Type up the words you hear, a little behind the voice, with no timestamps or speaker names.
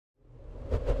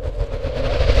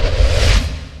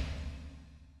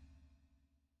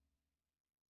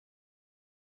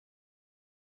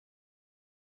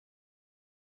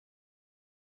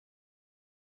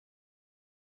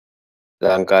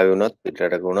ලංකාවේ වුණත්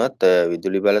පිටරටක වුණත්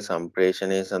විදුලි බල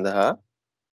සම්ප්‍රේෂණය සඳහා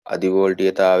අධි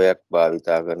වෝල්ටීයතාවයක්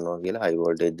භාවිතා කරනවා කියලා හයි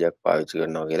වෝල්ටේජ් එකක් පාවිච්චි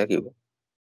කරනවා කියලා කිව්වා.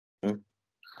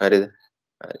 හරිද?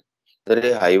 හරි.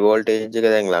 ඒතරේ හයි වෝල්ටේජ් එක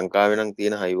දැන් ලංකාවේ නම්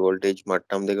තියෙන හයි වෝල්ටේජ්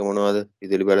මට්ටම් දෙක මොනවද?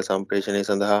 විදුලි බල සම්ප්‍රේෂණය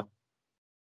සඳහා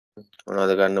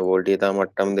මොනවද ගන්න වෝල්ටීයතා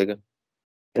මට්ටම් දෙක?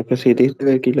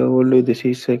 132 කිලෝවෝල්ට්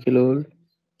 220 කිලෝවෝල්ට්.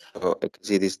 ඔව්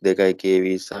 132යි kV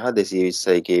සහ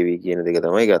 220යි kV කියන දෙක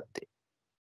තමයි ගත්තේ.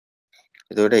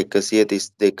 එතකොට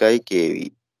 132යි kV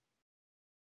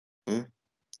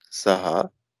සහ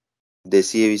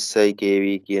 220යි kV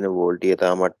කියන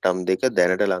වෝල්ටීයතා මට්ටම් දෙක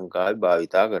දැනට ලංකාවේ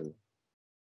භාවිතා කරනවා.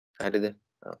 හරිද?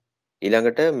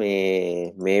 ඊළඟට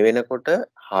මේ වෙනකොට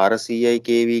 400යි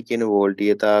kV කියන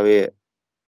වෝල්ටීයතාවය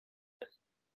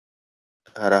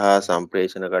හරහා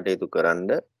සම්ප්‍රේෂණ කටයුතු කරන්න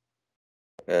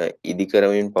ඉදි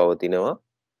කරමින් පවතිනවා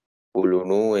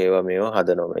පුළුණු ඒවා මේවා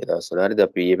හදනවා මේ දවස්වල. හරිද?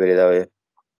 අපි ඊයේ පෙරේදා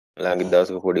ළඟින්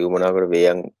දවසක පොඩි උමනාවකට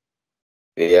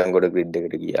වේයන්ගොඩ ග්‍රිඩ්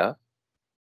එකට ගියා.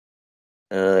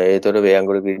 ඒතකොට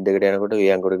වේයන්ගොඩ ග්‍රිඩ් එකට යනකොට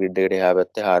වේයන්ගොඩ ග්‍රිඩ් එකට එහා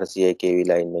පැත්තේ 400 kV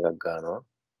ලයින් එකක් ගන්නවා.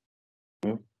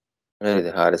 හරිද?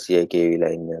 400 kV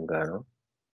ලයින් එකක් ගන්නවා.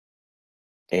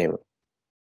 එහෙම.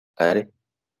 හරි.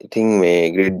 ඉතින් මේ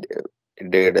ග්‍රිඩ්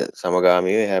එකට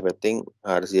සමගාමීව එහා පැත්තෙන්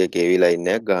 400 kV ලයින්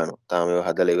එකක් ගන්නවා. තාම ඒව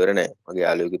හදලා ඉවර නැහැ. මගේ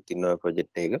යාළුවෙකුත් ඉන්නවා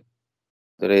ප්‍රොජෙක්ට් එකක.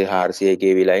 ඒතර ඒ 400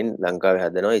 kV ලයින් ලංකාවේ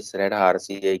හදනවා. ඉස්සරහට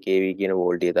 400 kV කියන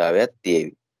වෝල්ටීයතාවයක්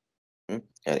තියෙවි.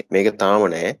 හරි. මේක තාම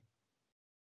නැහැ.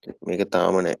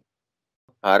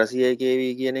 400 kV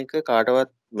කියන එක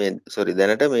කාටවත්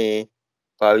දැනට මේ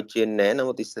පාවිච්චි වෙන්නේ නැහැ.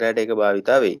 නමුත් ඉස්සරහට ඒක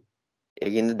භාවිතා වෙයි.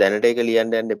 ඒකින්ද දැනට ඒක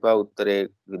ලියන්න යන්න එපා උත්තරේ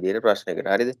විදියට ප්‍රශ්නයකට.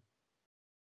 හරිද?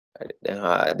 හරි. දැන්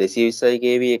 220යි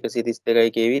kV 132යි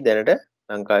kV දැනට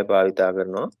ලංකාවේ භාවිතා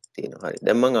කරනවා තියෙනවා. හරි.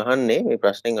 දැන් මම අහන්නේ මේ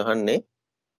ප්‍රශ්نين අහන්නේ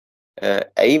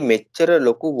ඇයි මෙච්චර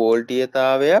ලොකු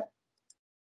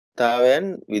වෝල්ටීයතාවයන්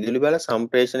විදුලි බල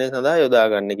සම්ප්‍රේෂණය සඳහා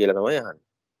යොදාගන්නේ කියලා තමයි අහන්නේ.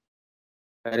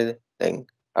 හරිද? දැන්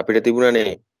අපිට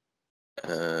තිබුණනේ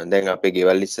දැන් අපේ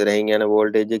ගෙවල් ඉස්සරහින් යන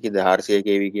වෝල්ටේජ් එක 400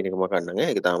 kV කියන එක මකන්නම් ඈ.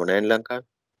 ඒක තාම නැහැ ලංකාවේ.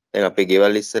 දැන් අපේ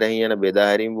ගෙවල් ඉස්සරහින් යන බෙදා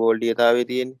හැරීම් වෝල්ටීයතාවය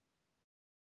තියෙන්නේ.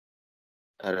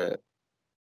 අර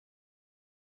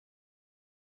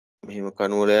මෙහෙම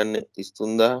කණුවල යන්නේ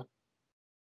 33000.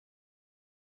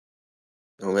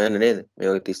 ඔහොම යන්නේ නේද? මේ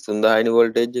වගේ 33000 නේ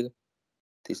වෝල්ටේජ් එක.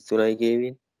 33යි kV.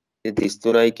 ඒ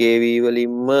 33යි kV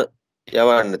වලින්ම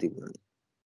යවන්න තිබුණා.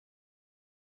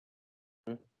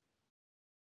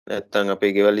 නැත්තම්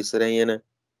අපේ ගෙවල් ඉස්සරහින් යන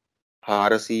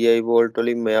 400යි වෝල්ට්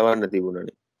වලින්ම යවන්න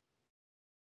තිබුණානේ.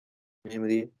 මෙහෙම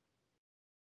තියෙන්නේ.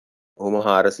 ඔහොම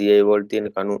 400යි වෝල්ට් තියෙන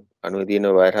කණුවේ තියෙන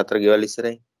වයර් හතර ගෙවල්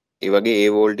ඉස්සරහින්. ඒ වගේ ඒ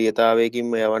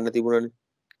වෝල්ටීයතාවයකින්ම යවන්න තිබුණානේ.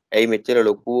 ඇයි මෙච්චර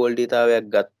ලොකු වෝල්ටීයතාවයක්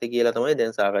ගත්තේ කියලා තමයි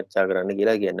දැන් සාකච්ඡා කරන්න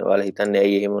කියලා කියන්නේ. ඔයාලා හිතන්නේ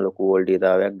ඇයි එහෙම ලොකු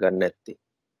වෝල්ටීයතාවයක් ගන්න නැත්තේ?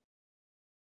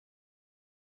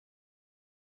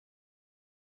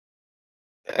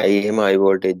 ඇයි එහෙම හයි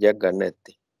වෝල්ටේජ් එකක් ගන්න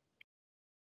නැත්තේ?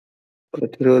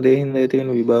 ප්‍රතිරෝධයෙන් හින්දා තියෙන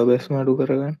විභව බැස්ම අඩු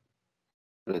කරගන්න.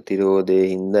 ප්‍රතිරෝධයේ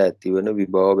හින්දා ඇතිවන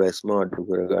විභව බැස්ම අඩු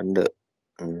කරගන්න.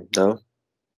 තව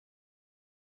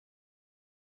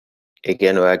ඒ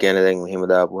කියන්නේ ඔයා කියන්නේ දැන් මෙහෙම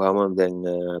දාපුවාම දැන්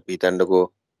අපි හිතන්නකෝ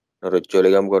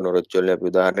නොරොච්චෝලේ ගමුකෝ. නොරොච්චෝලේ අපි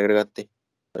උදාහරණයකට ගත්තේ.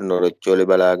 නොරොච්චෝලේ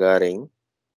බලාගාරයෙන්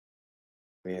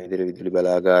මේ විදිහට විදුලි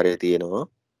බලාගාරය තියෙනවා.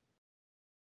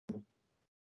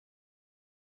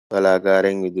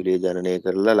 බලාගාරයෙන් විදුලිය ජනනය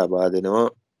කරලා ලබා දෙනවා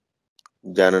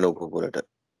ජනන උපකරණයට.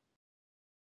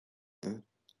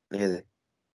 නේද?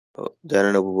 ඔව්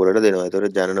ජනන උපකරණයට දෙනවා.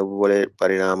 ඒතකොට ජනන උපකරණයේ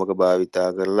පරිණාමක භාවිතා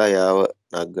කරලා යාව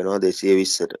නගනවා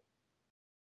 220ට.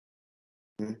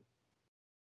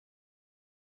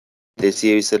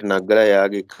 220ට නගලා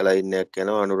යාගේ එක ලයින් එකක්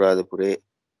යනවා අනුරාධපුරේ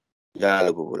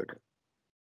යාලපුවලට.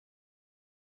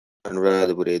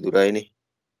 අනුරාධපුරේ දුරයිනේ.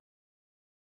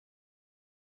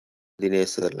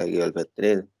 දිනේශ් සර්ලා ගෙවල්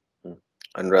පැත්තේ නේද?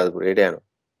 අනුරාධපුරේට යනවා.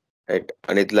 රයිට්.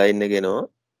 අනිත් ලයින් එක එනවා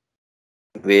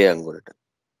වේයන්ගොඩට.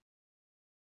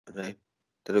 රයිට්.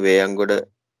 ඒතර වේයන්ගොඩ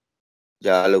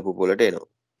ජාලපුවලට එනවා.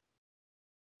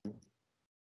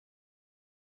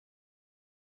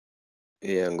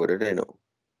 වේයන්ගොඩට එනවා.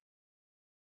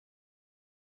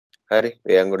 හරි.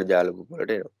 වේයන්ගොඩ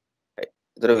ජාලපුවලට එනවා. රයිට්.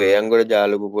 ඒතර වේයන්ගොඩ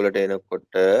ජාලපුවලට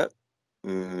එනකොට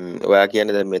ඔයා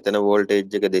කියන්නේ දැන් මෙතන වෝල්ටේජ්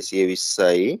එක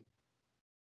 220යි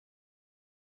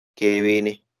kV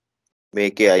නේ.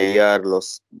 මේකේ IR loss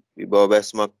විභව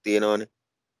බැස්මක් තියෙනවනේ.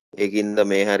 ඒකින්ද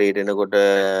මේ හරියට එනකොට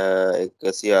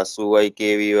 180යි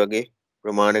kV වගේ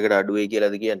ප්‍රමාණයකට අඩු වෙයි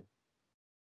කියලාද කියන්නේ?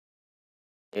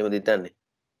 එහෙමද හිතන්නේ?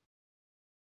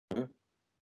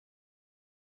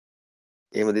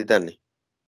 එහෙමද හිතන්නේ?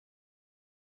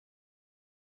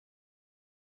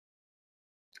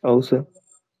 ඔව් සර්.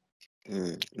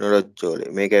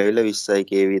 නොරොච්චෝලේ මේක ඇවිල්ලා 20යි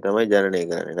kV තමයි ජනනය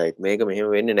කරන්නේ. රයිට්. මේක මෙහෙම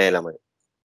වෙන්නේ නෑ ළමයි.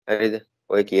 හරිද?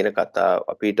 ඔය කියන කතාව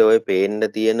අපිට ඔය පේන්න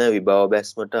තියෙන විභව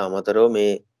බැස්මට අමතරව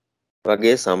මේ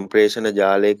වගේ සම්ප්‍රේෂණ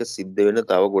ජාලයක සිද්ධ වෙන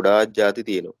තව ගොඩාක් ಜಾති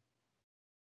තියෙනවා.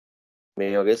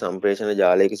 මේ වගේ සම්ප්‍රේෂණ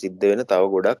ජාලයක සිද්ධ වෙන තව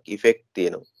ගොඩක් ඉෆෙක්ට්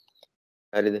තියෙනවා.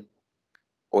 හරිද?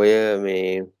 ඔය මේ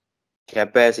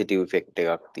කැපැසිටිව් ඉෆෙක්ට්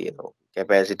එකක් තියෙනවා.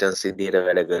 කැපැසිටන්ස් විදියට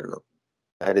වැඩ කරනවා.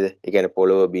 හරිද? ඒ කියන්නේ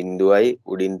පොළොව බිඳුවයි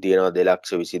උඩින් තියෙනවා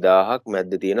 2,20,000ක්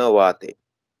මැද්ද තියෙනවා වාතය.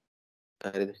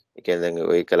 හරිද? ඒ කියන්නේ දැන්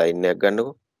ඔය එක ලයින් එකක්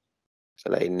ගන්නකො.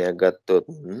 ලයින් එකක් ගත්තොත්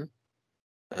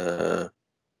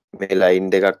මේ ලයින්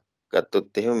දෙකක්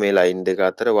ගත්තොත් එහෙම මේ ලයින් දෙක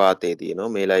අතර වාතය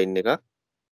තියෙනවා. මේ ලයින් එක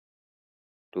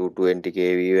 220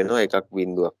 kV වෙනවා එකක්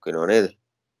බිඳුවක් වෙනවා නේද?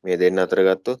 මේ දෙන්න අතර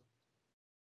ගත්තොත්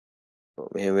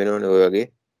මෙහෙම වෙනවනේ ඔය වගේ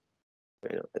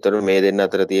වෙනවා. එතකොට මේ දෙන්න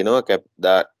අතර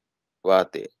තියෙනවා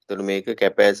වාතය. එතකොට මේක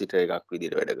කැපැසිටර් එකක්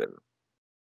විදිහට වැඩ කරනවා.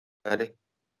 හරි.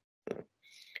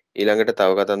 ඊළඟට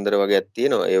තව කතන්දර වගේක්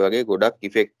තියෙනවා. ඒ වගේ ගොඩක්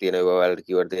ඉෆෙක්ට් තියෙනවා. ඒවා වලට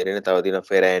කිව්වට තේරෙන්නේ. තව තියෙනවා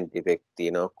ෆෙරෑන්ට් ඉෆෙක්ට්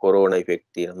තියෙනවා. කොරෝනා ඉෆෙක්ට්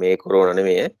තියෙනවා. මේ කොරෝනා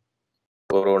නෙමෙයි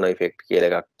කොරෝනා ඉෆෙක්ට්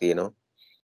කියලා එකක් තියෙනවා.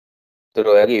 ඒතර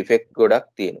ඔය වගේ ඉෆෙක්ට් ගොඩක්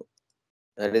තියෙනවා.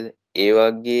 හරිද? ඒ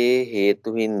වගේ හේතු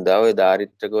හින්දා ඔය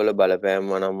දාරිද්ර්‍යක වල බලපෑම්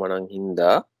මනම්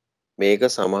හින්දා මේක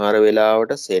සමහර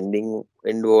වෙලාවට sending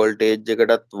end voltage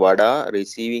එකටත් වඩා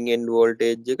receiving end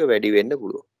voltage එක වැඩි වෙන්න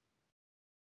පුළුවන්.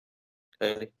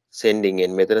 හරි. sending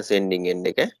end මෙතන sending end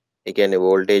එක. ඒ කියන්නේ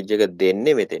voltage එක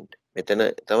දෙන්නේ මෙතෙන්ට. මෙතන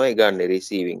තමයි ගන්න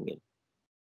receiving end.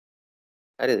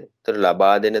 හරිද? ඒතර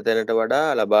ලබා දෙන තැනට වඩා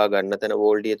ලබා ගන්න තැන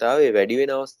වෝල්ටීයතාවය වැඩි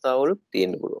වෙන අවස්ථාවලුත්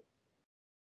තියෙන්න පුළුවන්.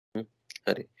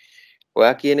 හරි.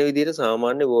 ඔයා කියන විදිහට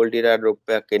සාමාන්‍ය වෝල්ටීයතා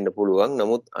ඩ්‍රොප් එකක් එන්න පුළුවන්.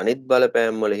 නමුත් අනිත්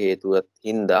බලපෑම් වල හේතුවත්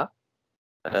හින්දා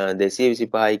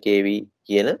 225 kV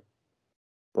කියන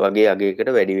වගේ අගයකට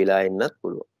වැඩි වෙලා එන්නත්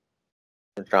පුළුවන්.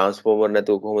 ට්‍රාන්ස්ෆෝමර්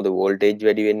නැතුව කොහොමද වෝල්ටේජ්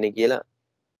වැඩි වෙන්නේ කියලා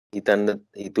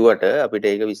හිතුවට අපිට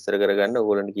ඒක විස්තර කරගන්න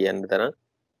ඕගොල්ලන්ට කියන්න තරම්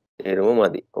තේරුම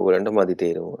මදි. ඕගොල්ලන්ට මදි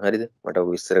තේරුම. හරිද? මට ඔක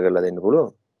විස්තර කරලා දෙන්න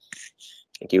පුළුවන්.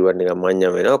 කිව්වට නිකන්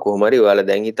මඤ්ඤම් වෙනවා. කොහොම හරි ඔයාලා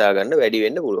දැන් හිතා ගන්න වැඩි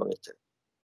වෙන්න පුළුවන් එච්චර.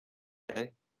 හරි.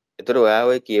 ඒතර ඔයා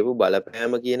ඔය කියපු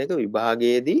බලපෑම කියන එක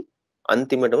විභාගයේදී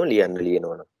අන්තිමටම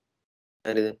ලියනවනම්.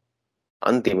 හරිද?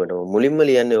 අන්තිමටම මුලින්ම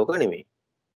ලියන්නේ ඕක නෙමෙයි.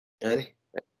 හරි?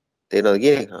 තේරෙනවද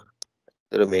කියන එක?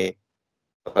 ඒතර මේ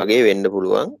වගේ වෙන්න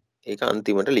පුළුවන්. ඒක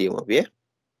අන්තිමට ලියමු අපි.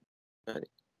 හරි.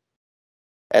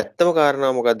 ඇත්තම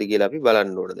කාරණාව මොකද්ද කියලා අපි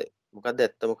බලන්න ඕන දැන්. මොකද්ද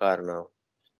ඇත්තම කාරණාව?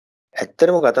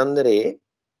 ඇත්තටම කතන්දරේ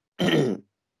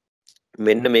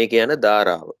මෙන්න මේක යන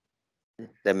ධාරාව.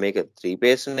 දැන් මේක 3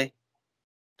 phase නේ.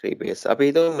 3 phase. අපි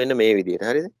හිතමු මෙන්න මේ විදිහට.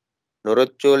 හරිද?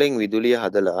 නොරොච්චෝලෙන් විදුලිය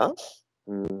හදලා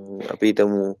අපි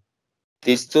හිතමු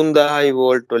 33000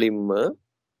 වෝල්ට් වලින්ම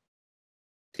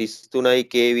 33යි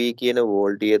kV කියන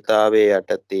වෝල්ටීයතාවයේ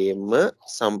යටතේම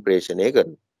සම්ප්‍රේෂණය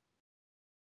කරනවා.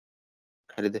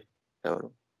 හරිද?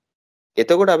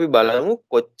 එතකොට අපි බලමු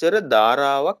කොච්චර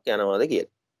ධාරාවක් යනවද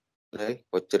කියලා. හරි?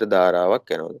 කොච්චර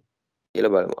ධාරාවක් යනවද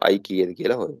කියලා බලමු. I කීයද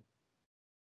කියලා හොයමු.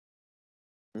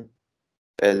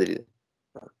 පැහැදිලිද?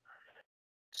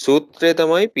 සූත්‍රය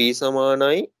තමයි P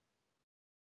සමානයි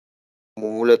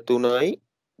මූල 3යි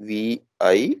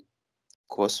VI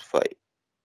cos phi.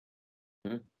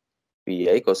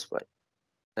 VI cos phi.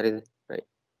 හරිද? right.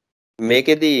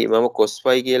 මේකෙදි මම cos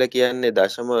phi කියලා කියන්නේ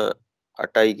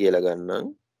 0.8යි කියලා ගන්නම්.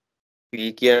 P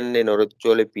කියන්නේ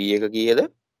නොරොච්චෝලේ P එක කීයද?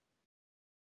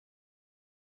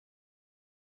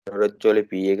 නොරොච්චෝලේ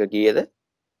P එක කීයද?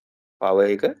 පවර්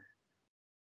එක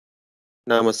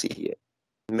 900.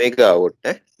 මෙගාවොට්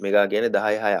මෙගා කියන්නේ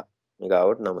 10/6ක්.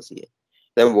 මෙගාවොට් 900.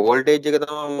 දැන් වෝල්ටේජ් එක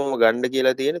තමයි මම ගන්න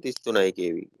කියලා තියෙන 33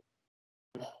 kV.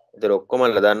 ඒතර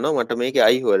ඔක්කොමලා දන්නවා මට මේකේ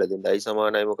I හොයලා දෙන්න. I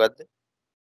සමානයි මොකද්ද?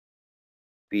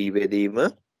 P බෙදීම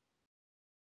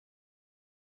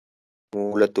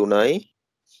මූල 3යි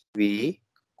V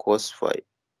cos phi.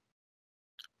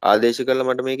 ආදේශ කළා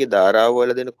මට මේකේ ධාරාව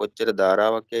හොයලා දෙන්න කොච්චර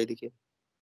ධාරාවක් යයිද කියලා.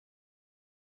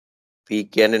 P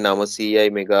කියන්නේ 900යි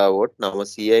මෙගාවොට්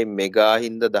 900යි මෙගා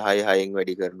හින්දා 10/6න්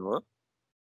වැඩි කරනවා.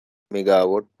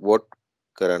 මෙගාවොට් වොට්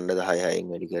කරන්න 10/6න්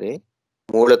වැඩි කරේ.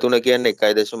 මූල 3 කියන්නේ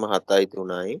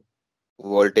 1.73යි.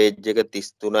 වෝල්ටේජ් එක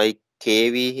 33යි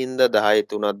kV හින්දා 10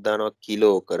 3ක් දානවා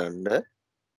කිලෝ කරන්න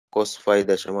cos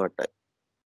 5.8යි.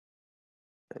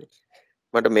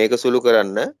 මට මේක සුළු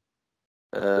කරන්න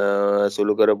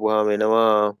සුළු කරපුවාම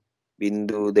එනවා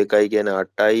 0.2 කියන්නේ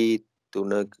 8යි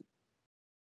 3ක්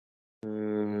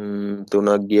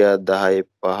 3ක් ගියා 10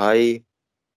 5යි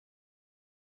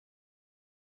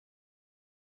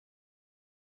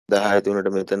 10 3ට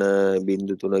මෙතන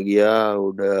 0.3 ගියා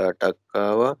උඩ 8ක්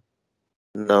ආවා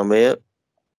 9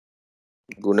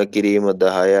 ගුණ කිරීම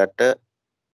 18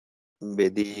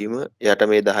 බෙදීම යට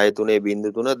මේ 10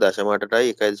 3.3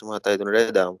 0.8ටයි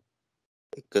 1.73ටයි දාමු.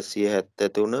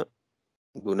 173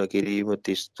 ගුණ කිරීම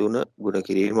 33 ගුණ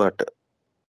කිරීම 8.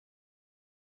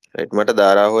 රයිට් මට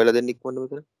ධාරාව හොයලා දෙන්න ඉක්මනට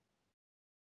මෙතන.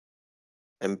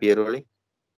 ඇම්පියර් වලින්.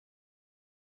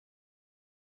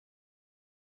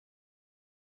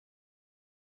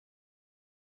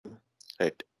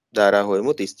 රයිට්. ධාරාව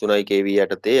හොයමු 33 kV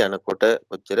යටතේ යනකොට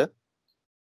කොච්චර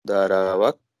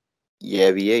ධාරාවක්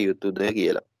යැවිය යුතුද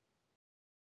කියලා.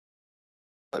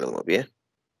 බලමු අපි.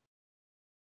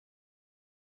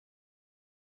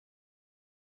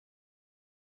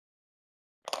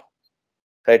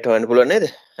 රයිට් හොයන්න පුළුවන් නේද?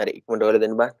 හරි ඉක්මනට හොයලා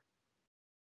දෙන්න බෑ.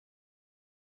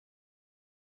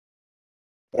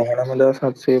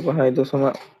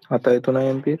 19,705.73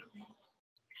 ඇම්පියර්.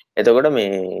 එතකොට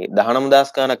මේ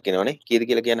 19000 ගාණක් එනවනේ. කීයද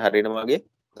කියලා කියන්නේ හරියටම වගේ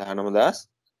 19000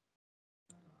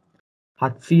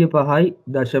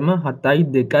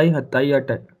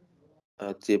 705.72.78.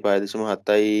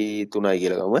 705.73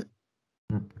 කියලා ගමු.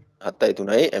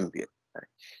 7.3 ඇම්පියර්. හරි.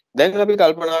 දැන් අපි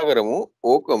කල්පනා කරමු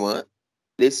ඕකම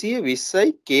 220යි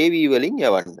kV වලින්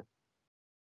යවන්න.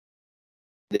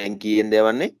 දැන් කීයෙන්ද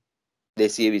යවන්නේ?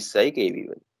 220යි kV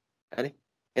වලින්. හරි.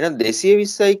 එහෙනම්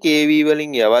 220යි kV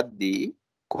වලින් යවද්දී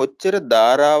කොච්චර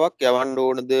ධාරාවක් යවන්න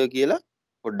ඕනද කියලා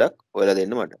පොඩ්ඩක් හොයලා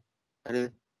දෙන්න මට. හරිද?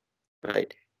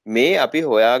 රයිට්. මේ අපි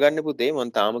හොයාගන්න පුතේ මම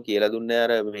තාම කියලා දුන්නේ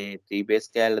අර මේ 3 phase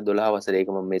කෑල්ල 12 වසරේ එක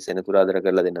මම මේ සෙනතුරාදර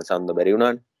කරලා දෙන්න සම්ද බැරි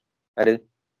වුණානේ. හරිද?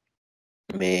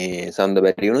 මේ සම්ද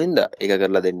බැරි වුණු හින්දා ඒක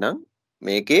කරලා දෙන්නම්.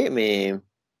 මේකේ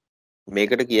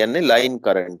මේකට කියන්නේ ලයින්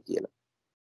කරන්ට් කියලා.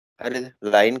 හරිද?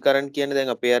 ලයින් කරන්ට් කියන්නේ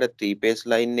දැන් අපේ අර 3 phase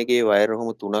line එකේ වයර් ඔහොම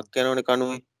තුනක් යනවනේ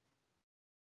කණුවේ.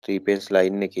 3 phase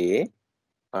line එකේ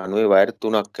කණුවේ වයර්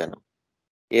තුනක් යනවා.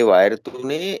 ඒ වයර්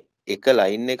තුනේ එක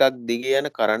ලයින් එකක් දිගේ යන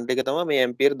කරන්ට් එක තමයි මේ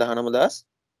ඇම්පියර්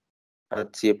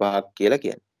 19705ක් කියලා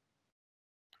කියන්නේ.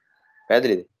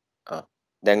 පැහැදිලිද?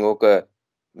 දැන් ඕක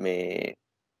මේ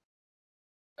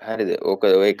හරිද? ඕක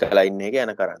ඔය එක ලයින් එකේ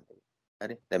යන කරන්ට් එක.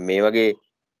 හරි. දැන් මේ වගේ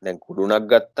දැන් කුළුණක්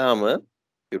ගත්තාම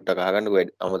චුට්ටක් අහගන්නකො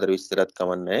අමතර විස්තරات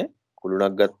කමන්නේ.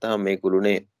 කුළුණක් ගත්තාම මේ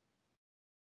කුළුණේ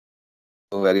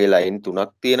ඔය වගේ ලයින්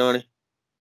තුනක් තියෙනවනේ.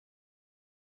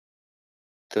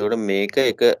 එතකොට මේක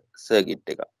එක සර්කිට්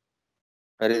එකක්.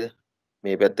 හරිද?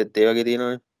 මේ පැත්තෙත් ඒ වගේ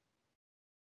තියෙනවනේ.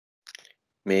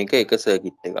 මේක එක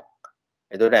සර්කිට් එකක්.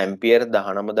 එතකොට ඇම්පියර්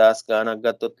 19000 ගාණක්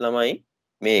ගත්තොත් ළමයි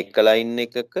මේ එක ලයින්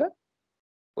එකක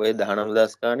ඔය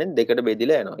 19000 ගාණෙන් දෙකට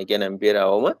බෙදිලා යනවා. ඒ කියන්නේ ඇම්පියර්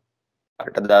අවම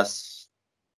 8000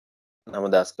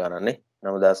 9000 ගාණක් නේ.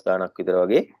 9000 ගාණක් විතර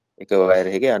වගේ එක වයර්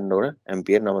එකේ යන්න ඕන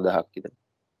ඇම්පියර් 9000ක් විතර.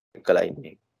 එක ලයින්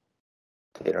එකක.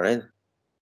 තේරෙනවද නේද?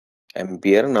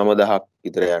 ඇම්පියර් 9000ක්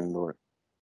විතර යන්න ඕන.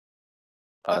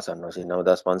 ආසන්න වශයෙන්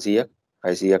 9500ක්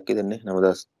 600ක් විතරනේ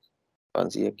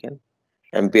 9500ක් කියන්නේ.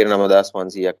 ඇම්පියර්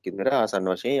 9500ක් විතර ආසන්න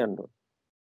වශයෙන් යන්න ඕන.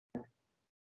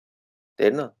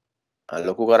 තේරෙනවද?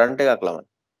 ලොකු කරන්ට් එකක් ළමයි.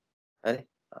 හරි?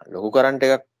 ලොකු කරන්ට්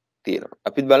එකක් තියෙනවා.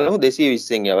 අපිත් බලමු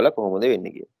 220න් යවලා කොහොමද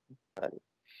වෙන්නේ කියලා. හරි.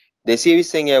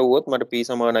 220න් යවුවොත් මට P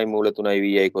සමානයි මූල 3යි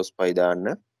VI cos phi දාන්න.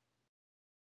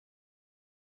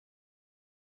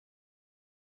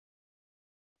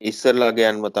 ඉස්සරලා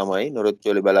ගයන්ම තමයි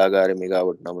නොරොච්චෝලි බලාගාරේ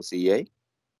මෙගාවොට් 900යි.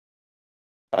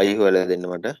 I හොයලා දෙන්න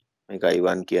මට. මේක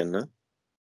I1 කියන්න.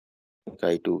 මේක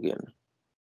I2 කියන්න.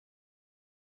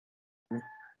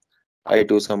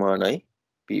 I2 සමානයි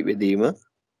P බෙදීම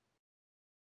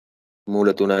මූල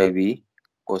 3යි V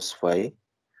cos phi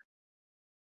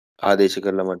ආදේශ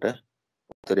කරලා මට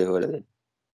උත්තරේ හොයලා දෙන්න.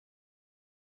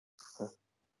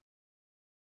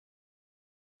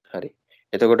 හරි.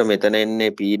 එතකොට මෙතන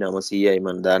එන්නේ P 900යි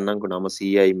මම දාන්නම්කො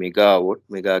 900යි මෙගාවොට්.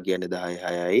 මෙගා කියන්නේ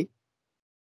 10.6යි.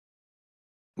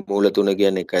 මූල 3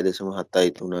 කියන්නේ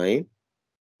 1.73යි.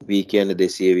 V කියන්නේ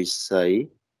 220යි.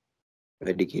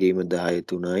 වැඩි කිරීම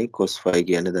 10.3යි. cos phi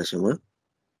කියන්නේ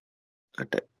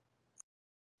 0.8යි.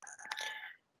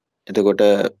 එතකොට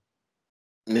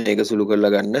මේක සුළු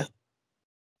කරලා ගන්න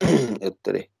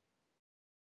උත්තරේ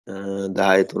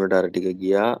 10.3ට අර ටික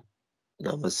ගියා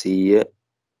 900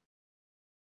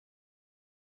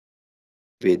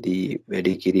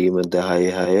 වැඩි කිරීම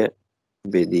 10.6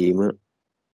 බෙදීම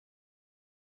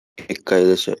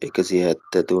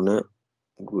 1.173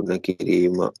 ගුණ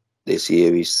කිරීම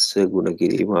 220 ගුණ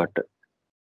කිරීම 8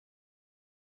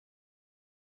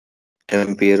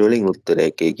 ඇම්පියර් වලින් උත්තරය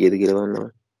එකේ කීයද කියලා බලන්න.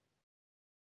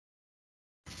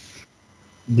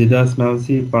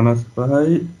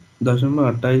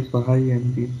 2955.85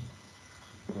 ඇම්පියර්.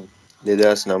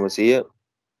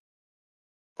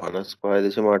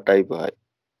 2955.85.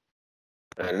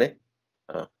 හරිනේ.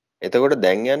 එතකොට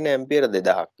දැන් යන්නේ ඇම්පියර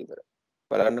 2000ක් විතර.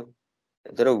 බලන්නකො.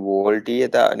 එතන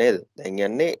වෝල්ටීයතා නේද? දැන්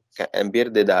යන්නේ ඇම්පියර්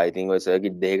 2000. ඉතින් ඔය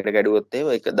සර්කිට් දෙකකට කැඩුවොත් එහෙම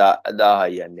එක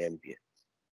 1000යි යන්නේ ඇම්පියර්.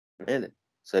 නේද?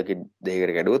 සර්කිට්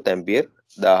දෙකකට කැඩුවොත් ඇම්පියර්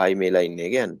 1000යි මේ ලයින්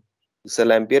එක යන්නේ.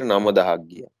 ඉස්සෙල්ලා ඇම්පියර් 9000ක්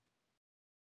ගියා.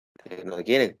 තේරෙනවද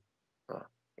කියන එක?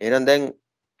 එහෙනම් දැන්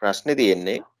ප්‍රශ්නේ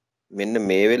තියෙන්නේ මෙන්න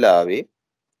මේ වෙලාවේ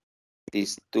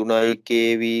 33යි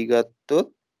kV ගත්තොත්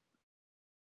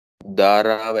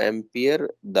ධාරාව ඇම්පියර්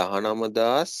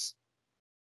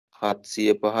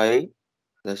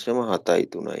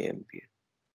 19705.73 ඇම්පියර්.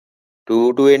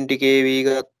 220 kV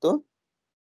ගත්තොත්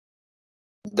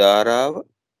ධාරාව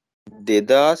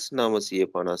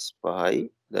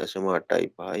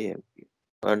 2955.85 ඇම්පියර්.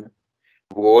 අන්න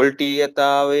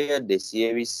වෝල්ටීයතාවය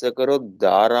 220 කරොත්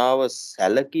ධාරාව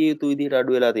සැලකිය යුතු විදිහට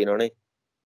අඩු වෙලා තියෙනවනේ.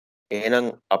 එහෙනම්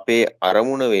අපේ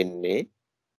අරමුණ වෙන්නේ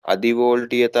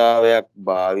අධිවෝල්ටීයතාවයක්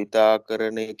භාවිතා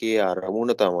කරන එකේ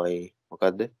අරමුණ තමයි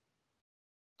මොකද්ද?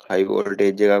 හයි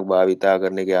වෝල්ටේජ් එකක් භාවිතා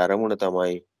කරන එකේ අරමුණ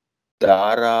තමයි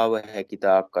ධාරාව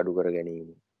හැකිතාක් අඩු කර ගැනීම.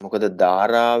 මොකද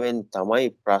ධාරාවෙන් තමයි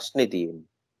ප්‍රශ්නේ තියෙන්නේ.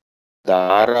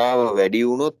 ධාරාව වැඩි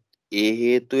වුණොත් ඒ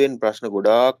හේතුවෙන් ප්‍රශ්න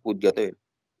ගොඩාක් උද්ගත වෙනවා.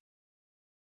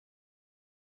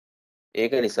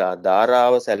 ඒක නිසා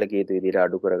ධාරාව සැලකිය යුතු විදිහට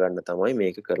අඩු කරගන්න තමයි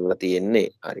මේක කරලා තියෙන්නේ.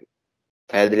 හරි.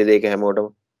 පැහැදිලිද ඒක හැමෝටම?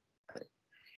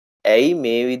 ඇයි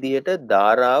මේ විදිහට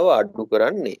ධාරාව අඩු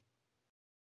කරන්නේ?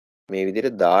 මේ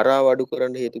විදිහට ධාරාව අඩු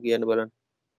කරන්න හේතු කියන්න බලන්න.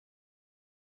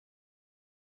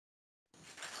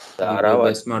 ධාරාව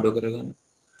බැස්ම අඩු කරගන්න.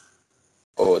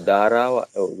 ධාරාව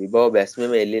විභව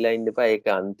බැස්මම එල්ලිලා ඉන්න එපා. ඒක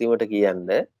අන්තිමට කියන්න.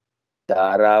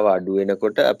 ධාරාව අඩු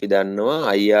වෙනකොට අපි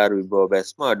දන්නවා IR විභව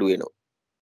බැස්ම අඩු වෙනවා.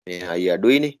 මේ I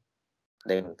අඩුයිනේ.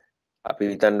 දැන් අපි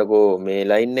හිතන්නකෝ මේ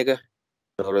ලයින් එක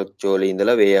නොරොච්චෝලේ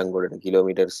ඉඳලා වේයන්ගොඩට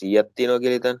කිලෝමීටර් 100ක් තියෙනවා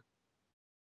කියලා හිතන්න.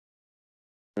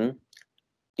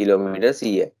 කිලෝමීටර්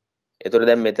 100යි. එතකොට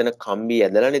දැන් මෙතන කම්බිය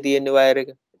ඇදලානේ තියෙන්නේ වයර් එක.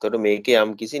 එතකොට මේකේ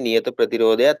යම්කිසි නියත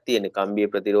ප්‍රතිරෝධයක් තියෙන්නේ. කම්බිය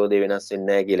ප්‍රතිරෝධය වෙනස් වෙන්නේ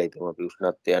නැහැ කියලා හිතමු. අපි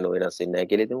උෂ්ණත්වය අනුව වෙනස් වෙන්නේ නැහැ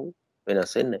කියලා හිතමු.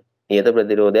 වෙනස් වෙන්නේ නැහැ. නියත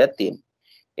ප්‍රතිරෝධයක් තියෙනවා.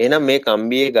 එහෙනම් මේ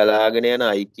කම්බියේ ගලාගෙන යන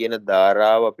I කියන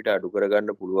ධාරාව අපිට අඩු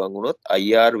කරගන්න පුළුවන් වුණොත්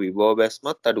IR විභව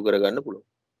බැස්මත් අඩු කරගන්න පුළුවන්.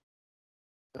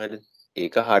 හරිද?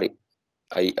 ඒක හරි.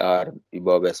 IR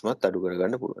විභව බැස්මත් අඩු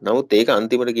කරගන්න පුළුවන්. නමුත් ඒක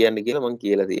අන්තිමට කියන්න කියලා මම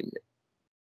කියලා තියෙන්නේ.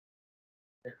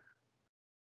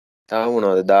 තාම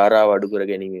මොනවද ධාරාව අඩු කර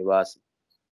ගැනීමේ වාසි?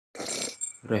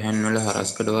 රැහැන් වල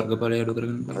හරස්කඩ වර්ගඵලය අඩු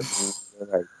කරගන්න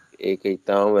පුළුවන්. ඒක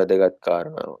ඉතාම වැදගත්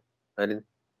කාරණාවක්. හරිද?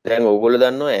 දැන් ඕගොල්ලෝ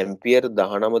දන්නවා ඇම්පියර්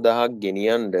 19000ක්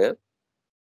ගෙනියන්න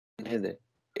නේද?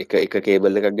 එක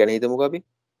කේබල් එකක් ගැන හිතමුකෝ අපි.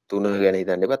 තුන ගැන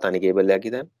හිතන්න එපා. තනි කේබල් එකක්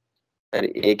හිතන්න. හරි.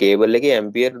 ඒ කේබල් එකේ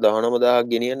ඇම්පියර් 19000ක්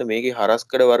ගෙනියන්න මේකේ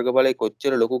හරස්කඩ වර්ගඵලය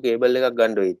කොච්චර ලොකු කේබල් එකක්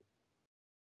ගන්න වෙයිද?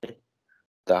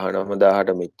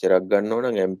 19000ට මෙච්චරක් ගන්න ඕන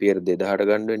නම් ඇම්පියර් 2000ට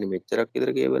ගන්න වෙන්නේ මෙච්චරක්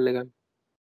විතර කේබල් එකක්.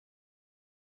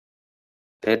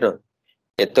 තේරෙනවද?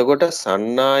 එතකොට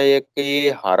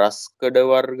සන්නායකයේ හරස්කඩ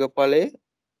වර්ගඵලය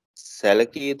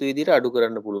සැලකිය යුතු විදිහට අඩු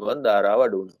කරන්න පුළුවන් ධාරාව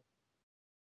අඩු වෙනවා.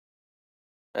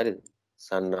 හරිද?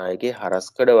 සන්නායකයේ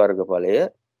හරස්කඩ වර්ගඵලය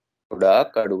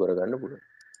ගොඩාක් අඩු කරගන්න පුළුවන්.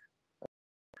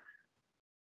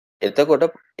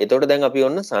 එතකොට දැන් අපි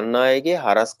ඔන්න සන්නායකයේ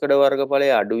හරස්කඩ වර්ගඵලය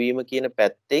අඩුවීම කියන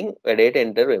පැත්තෙන් වැඩේට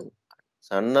එන්ටර් වෙමු.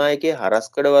 සන්නායකයේ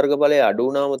හරස්කඩ වර්ගඵලය අඩු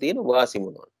වුණාම තියෙන වාසි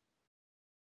මොනවද?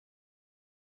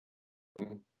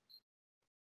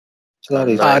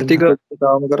 ආර්ථික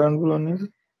තාම කරන්න පුළුවන් නේද?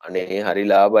 අනේ හරි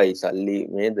ලාභයි සල්ලි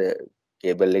නේද?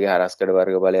 කේබල් එකේ හරස්කඩ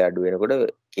වර්ගඵලය අඩු වෙනකොට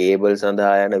කේබල්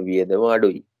සඳහා යන වියදම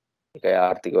අඩුයි. ඒකයි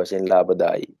ආර්ථික වශයෙන්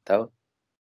ලාභදායී. තව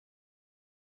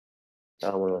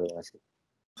මොනවද වාසි?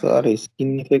 සාර ස්කින්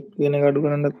ඉෆෙක්ට් වෙන එක අඩු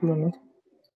කරන්නත් පුළුවන් නේද?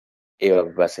 ඒවා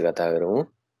අපි පස්සේ කතා කරමු.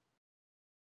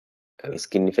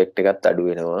 ස්කින් ඉෆෙක්ට් එකත් අඩු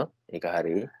වෙනවා. ඒක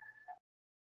හරි.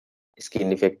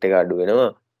 ස්කින් ඉෆෙක්ට් එක අඩු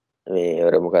වෙනවා. මේ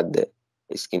අර මොකද්ද?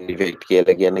 ස්කින් ඉෆෙක්ට්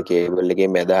කියලා කියන්නේ කේබල් එකේ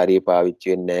මැද හරිය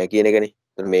පාවිච්චි වෙන්නේ නැහැ කියන එකනේ.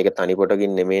 මේක තනි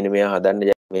පොටකින් නෙමෙයිනේ මෙයා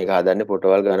හදන්නේ. මේක හදන්නේ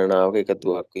පොටවල් ගණනාවක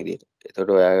එකතුවක් විදියට.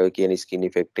 එතකොට ඔයා කියන ස්කින්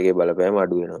ඉෆෙක්ට් එකේ බලපෑම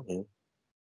අඩු වෙනවා.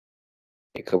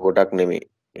 එක පොටක් නෙමෙයි.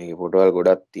 මේකේ පොටවල්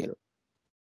ගොඩක් තියෙනවා.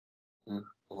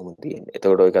 කොහොම තියෙන්නේ.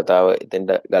 එතකොට ওই කතාව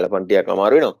එතෙන්ට ගලපන් ටිකක්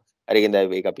අමාරු වෙනවා. හරි එහෙනම් දැන්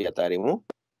මේක අපි අතාරිමු.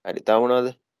 හරි තව මොනවද?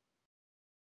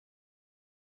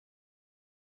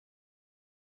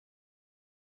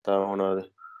 තව මොනවද?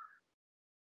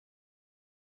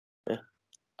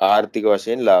 ආර්ථික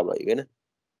වශයෙන් ලාභයි වෙන.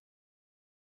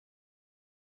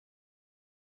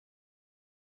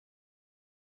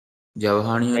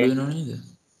 ජවහානි අඩු වෙනව නේද?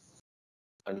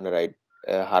 අන්න රයිට්.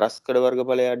 හරස්කඩ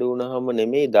වර්ගඵලය අඩු වුණාම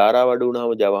නෙමෙයි ධාරාව අඩු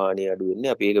වුණාම ජවහානිය අඩු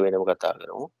වෙන්නේ. අපි ඒක වෙනම කතා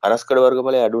කරමු. හරස්කඩ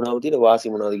වර්ගඵලය අඩු වුණාම තියෙන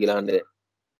වාසි මොනවද කියලා අහන්නේ.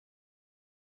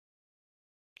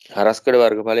 හරස්කඩ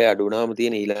වර්ගඵලය අඩු වුණාම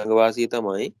තියෙන ඊළඟ වාසිය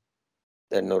තමයි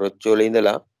දැන් නොරොච්චෝලේ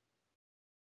ඉඳලා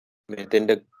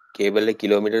මෙතෙන්ට කේබල් එක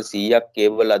කිලෝමීටර් 100ක්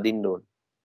කේබල් අදින්න ඕන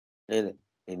නේද?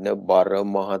 ඉන්න බර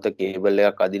මහත කේබල්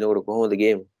එකක් අදිනකොට කොහොමද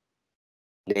ගේම?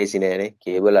 ලේසි නෑනේ.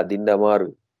 කේබල් අදින්න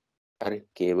අමාරුයි. හරි.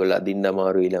 කේබල් අදින්න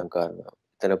අමාරුයි ඊළඟ කාරණාව.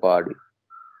 එතන පාඩුයි.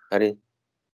 හරි.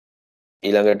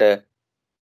 ඊළඟට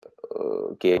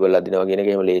කේබල් අදිනවා කියන එක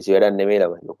එහෙම ලේසි වැඩක් නෙමෙයි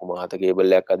ළමයි. ලොකු මහත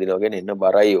කේබල් එකක් අදිනවා කියන්නේ එන්න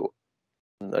බරයි ඕක.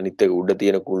 අනිත් එක උඩ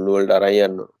තියෙන කුල්ලු වලට අරන්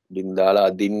යන්න ඕන. ඩින් දාලා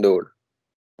අදින්න ඕන.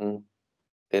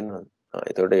 තේරෙනවද?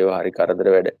 එතකොට ඒවා හරි කරදර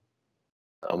වැඩ.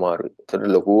 අමාරුයි. එතකොට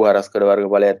ලොකු හරස්කඩ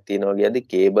වර්ගඵලයක් තියෙනවා කියද්දි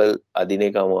කේබල් අදින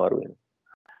එක අමාරු වෙනවා.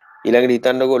 ඊළඟට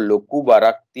හිතන්නකෝ ලොකු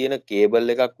බරක් තියෙන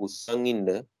කේබල් එකක් උස්සන් ඉන්න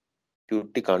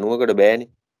චුට්ටි කණුවකට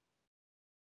බෑනේ.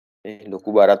 මේ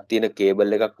ලොකු බරක් තියෙන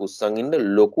කේබල් එකක් උස්සන් ඉන්න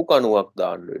ලොකු කණුවක්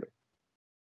දාන්න වෙනවා.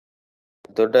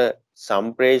 එතකොට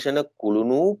සම්ප්‍රේෂණ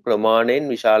කුළුණු ප්‍රමාණයෙන්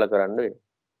විශාල කරන්න වෙනවා.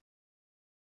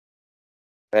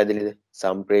 පැහැදිලිද?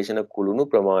 සම්ප්‍රේෂණ කුළුණු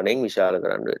ප්‍රමාණයෙන් විශාල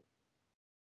කරන්න වෙනවා.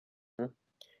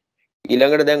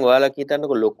 ඊළඟට දැන් ඔයාලා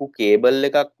හිතන්නකෝ ලොකු කේබල්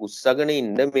එකක් උස්සගෙන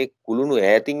ඉන්න මේ කුළුණු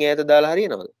ඈතින් ඈත දාලා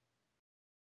හරියනවද?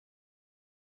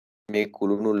 මේ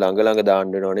කුළුණු ළඟ ළඟ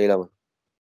දාන්න වෙනවනේ ළම.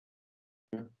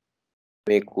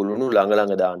 මේ කුළුණු ළඟ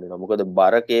ළඟ දාන්න වෙනවා. මොකද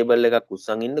බර කේබල් එකක්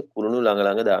උස්සන් ඉන්න කුළුණු ළඟ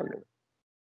ළඟ දාන්න වෙනවා.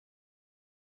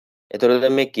 එතකොට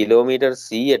දැන් මේ කිලෝමීටර්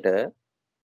 100ට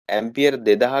ඇම්පියර්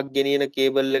 2000ක් ගෙනියන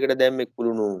කේබල් එකට දැන් මේ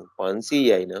කුළුණු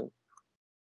 500යි නම්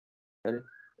හරි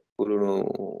කුළුණු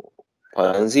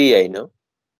 500යි නම්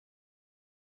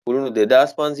කුළුණු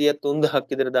 2500ක් 3000ක්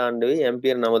විතර දාන්න වෙයි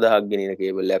ඇම්පියර් 9000ක් ගෙනියන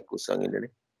කේබල් එකක් උස්සන්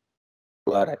ඉන්නනේ.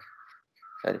 වාරයි.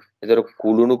 හරි. එතකොට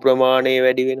කුළුණු ප්‍රමාණය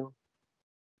වැඩි වෙනවා.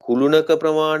 කුළුණක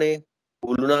ප්‍රමාණය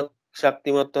කුළුණක්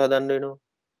ශක්තිමත්ව හදන්න වෙනවා.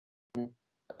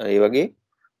 ඒ වගේ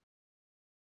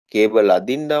කේබල්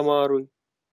අදින්න අමාරුයි.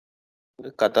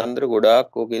 කතන්දර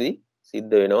ගොඩාක් ඕකෙදි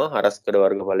සිද්ධ වෙනවා හරස්කඩ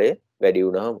වර්ගඵලය වැඩි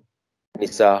වුණාම.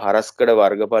 නිසා හරස්කඩ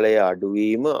වර්ගඵලය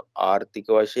අඩුවීම ආර්ථික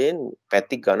වශයෙන්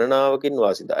පැති ගණනාවකින්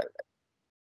වාසිදායකයි.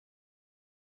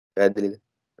 පැහැදිලිද?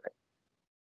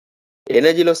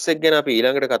 එනර්ජි ලොස් එක ගැන අපි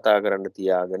ඊළඟට කතා කරන්න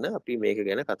තියාගෙන අපි මේක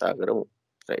ගැන කතා කරමු.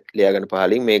 රයිට්. ලියාගන්න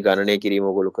පහලින් මේ ගණනය කිරීම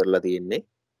ඔයගොල්ලෝ කරලා තියෙන්නේ.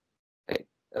 රයිට්.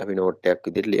 අපි නෝට් එකක්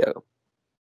විදිහට ලියාගමු.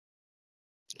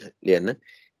 ලියන්න.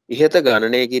 ඉහත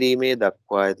ගණනය කිරීමේ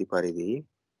දක්වා ඇති පරිදි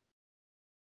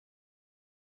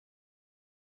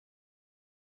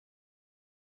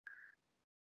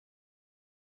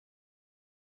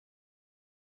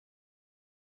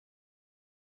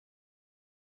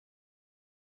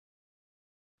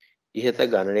ඉහත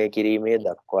ගණනය කිරීමේ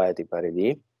දක්වා ඇති පරිදි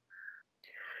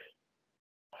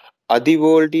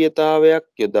අධිවෝල්ටීයතාවයක්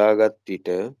යොදාගත් විට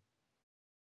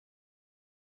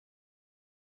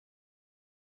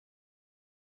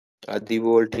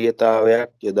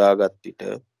අධිවෝල්ටීයතාවයක් යොදාගත් විට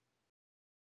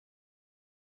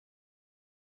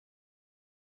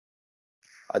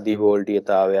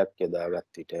අධිවෝල්ටීයතාවයක් යොදාගත්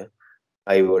විට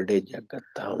හයි වෝල්ටේජ් එකක්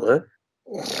ගත්තාම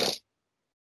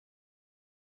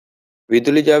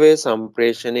විදුලි ජවය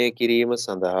සම්ප්‍රේෂණය කිරීම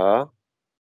සඳහා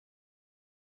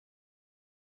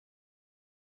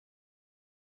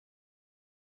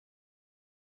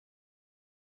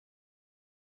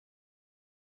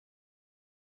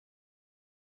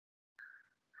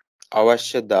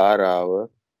අවශ්‍ය ධාරාව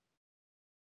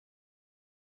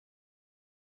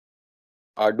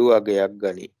අඩු අගයක්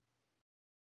ගනී.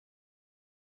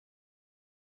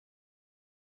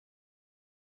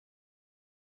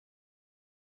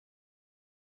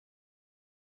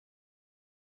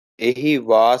 එහි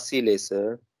වාසි ලෙස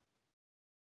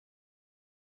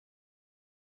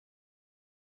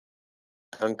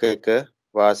අංක 1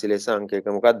 වාසි ලෙස අංක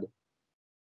 1 මොකද්ද?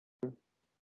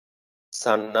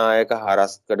 සන්නායක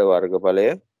හරස්කඩ වර්ගඵලය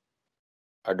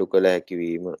අඩු කළ හැකි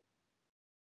වීම.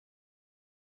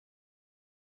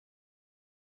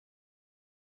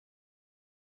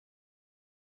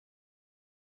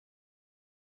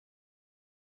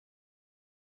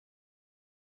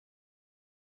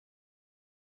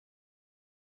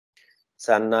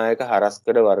 සන්නායක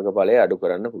හරස්කඩ වර්ගඵලය අඩු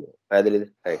කරන්න පුළුවන්. පැහැදිලිද?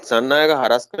 right. සන්නායක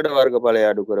හරස්කඩ වර්ගඵලය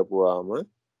අඩු කරපුවාම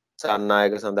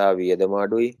සන්නායක සඳහා වියදම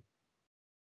අඩුයි.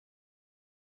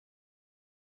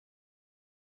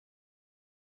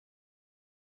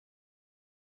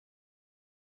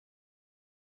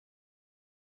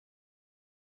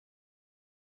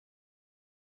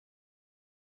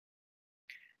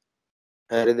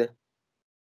 හරිද?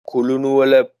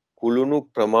 කුළුණු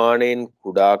ප්‍රමාණයෙන්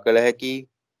කුඩා කළ හැකි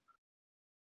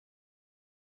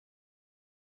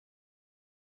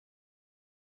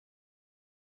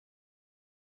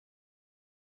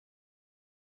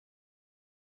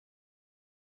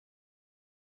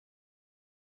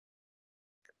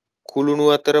කුළුණු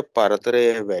අතර පරතරය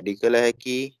වැඩි කළ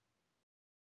හැකි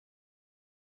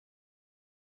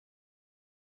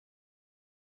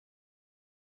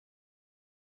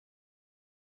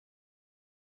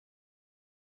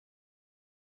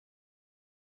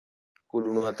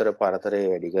කුළුණු අතර පරතරය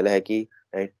වැඩි කළ හැකි.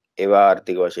 ඒවා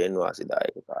ආර්ථික වශයෙන්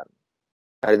වාසිදායක කාරණා.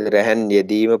 හරිද? රැහන්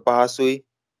යෙදීම පහසුයි.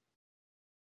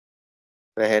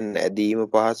 රැහන් ඇදීම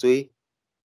පහසුයි.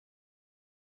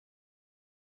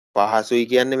 පහසුයි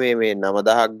කියන්නේ මේ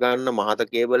 9000ක් ගන්න මහත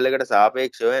කේබල් එකට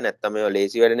සාපේක්ෂව නැත්තම් මේවා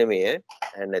ලේසි වැඩ නෙමෙයි.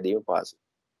 රැහන් ඇදීම පහසුයි.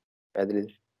 පැහැදිලිද?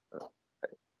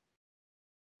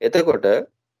 එතකොට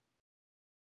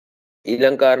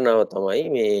ඊළඟ කාරණාව තමයි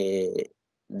මේ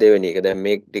දෙවෙනි එක. දැන්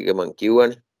මේ ටික මම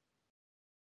කිව්වනේ.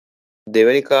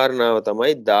 දෙවෙනි කාරණාව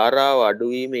තමයි ධාරාව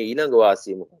අඩුවීමේ ඊළඟ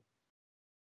වාසිය මොකක්ද?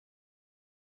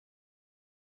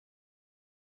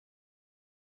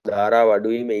 ධාරාව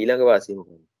අඩුවීමේ ඊළඟ වාසිය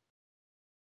මොකක්ද?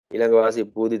 ඊළඟ වාසිය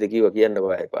පූදිත කිව්ව කියන්න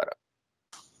බෑ පාරක්.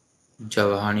 ජව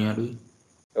හානිය අඩුයි.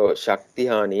 ඔව් ශක්ති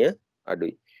හානිය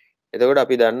අඩුයි. එතකොට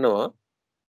අපි දන්නවා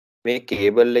මේ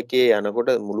කේබල් එකේ යනකොට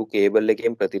මුළු කේබල්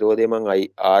එකේම ප්‍රතිරෝධය මම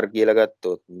R කියලා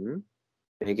ගත්තොත්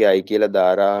මේකේ I කියලා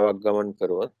ධාරාවක් ගමන්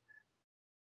කරොත්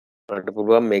මට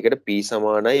පුළුවන් මේකට P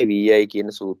සමානයි VI කියන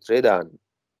සූත්‍රය දාන්න.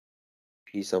 P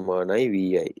සමානයි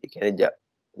VI. ඒ කියන්නේ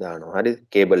දානවා. හරි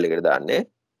කේබල් එකට දාන්නේ.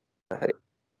 හරි.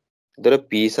 එතකොට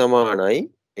P සමානයි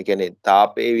ඒ කියන්නේ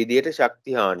තාපයේ විදියට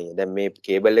ශක්ති හානිය. දැන් මේ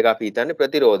කේබල් එක අපි හිතන්නේ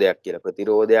ප්‍රතිරෝධයක් කියලා.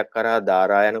 ප්‍රතිරෝධයක් කරා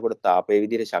ධාරා යනකොට තාපයේ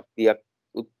විදියට ශක්තියක්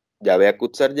ජවයක්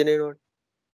උත්සර්ජනය වෙනවනේ.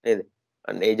 නේද?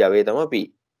 අන්න ඒ ජවය තමයි P.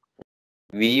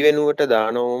 V වෙනුවට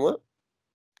දානවම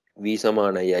V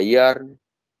සමානයි IR නේ.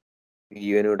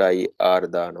 V වෙනුවට IR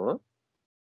දානවා.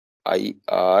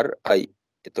 IRI.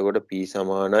 එතකොට P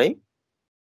සමානයි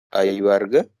I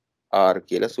වර්ග R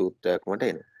කියලා සූත්‍රයක් මට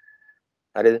එනවා.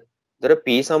 හරිද? එතකොට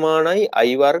P සමානයි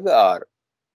I වර්ග R.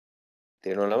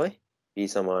 තේරෙනව ළමයි? P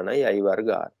සමානයි I වර්ග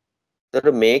R.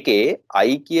 එතකොට මේකේ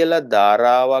I කියලා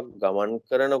ධාරාවක් ගමන්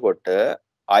කරනකොට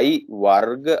I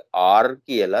වර්ග R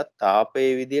කියලා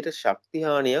තාපයේ විදියට ශක්ති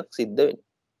හානියක් සිද්ධ වෙනවා.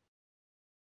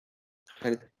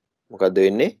 හරිද? මොකද්ද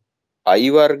වෙන්නේ? I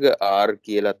වර්ග R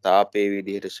කියලා තාපයේ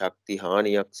විදියට ශක්ති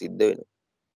හානියක් සිද්ධ වෙනවා.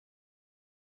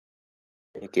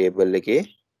 මේ කේබල් එකේ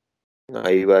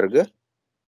I වර්ග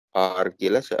R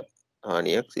කියලා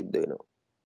හානියක් සිද්ධ වෙනවා.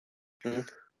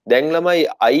 දැන් ළමයි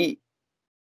I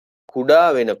කුඩා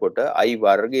වෙනකොට I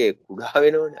වර්ගයේ කුඩා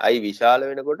වෙනවනේ. I විශාල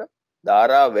වෙනකොට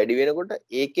ධාරාව වැඩි වෙනකොට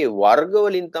ඒකේ වර්ග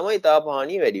වලින් තමයි තාප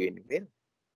හානිය වැඩි වෙන්නේ.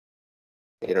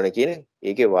 තේරෙනවද කියන්නේ?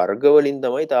 ඒකේ වර්ග වලින්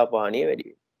තමයි තාප හානිය වැඩි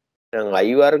වෙන්නේ. එහෙනම්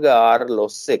I වර්ග R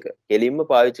loss එක කෙලින්ම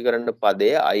පාවිච්චි කරන්න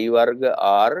පදය I වර්ග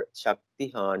R ශක්ති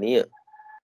හානිය.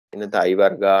 එනත I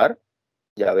වර්ග R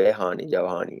ජවය හානි ජව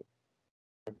හානිය.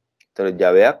 ඒතර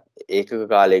ජවයක් ඒකක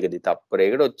කාලයකදී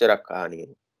තප්පරයකට ඔච්චරක් හානි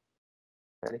වෙනවා.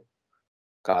 හරි.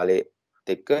 කාලෙත්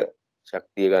එක්ක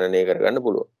ශක්තිය ගණනය කරගන්න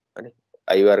පුළුවන්. හරි.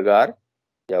 I වර්ග R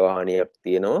ජව හානියක්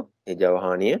තියෙනවා. ඒ ජව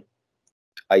හානිය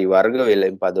I වර්ග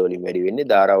වලින් පද වලින් වැඩි වෙන්නේ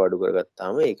ධාරාව අඩු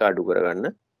කරගත්තාම ඒක අඩු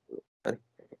කරගන්න. හරි.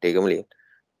 ඒකම ලියන්න.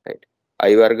 right.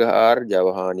 I වර්ග R ජව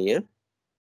හානිය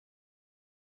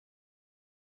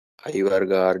I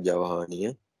වර්ග R ජව හානිය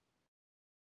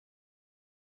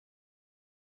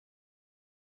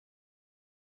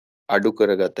අඩු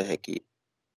කරගත හැකි.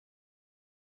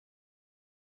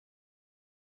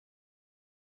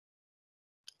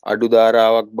 අඩු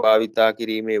ධාරාවක් භාවිතා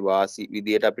කිරීමේ වාසි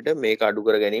විදියට අපිට මේක අඩු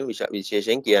කර ගැනීම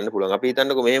විශේෂයෙන් කියන්න පුළුවන්. අපි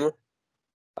හිතන්නකෝ මෙහෙම.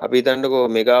 අපි හිතන්නකෝ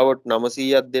මෙගාවොට්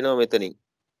 900ක් දෙනවා මෙතනින්.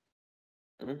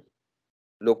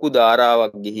 ලොකු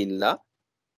ධාරාවක් ගිහිල්ලා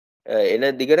එන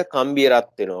දිගට කම්බිය රත්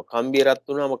වෙනවා. කම්බිය රත්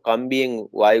වුණාම කම්බියෙන්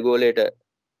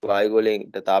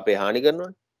වායුගෝලයට තාපය හානි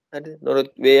කරනවනේ. හරිද? නොරොත්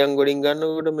වේයන් ගොඩින්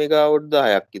ගන්නකොට මෙගාවොට්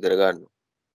 10ක් විතර ගන්නවා.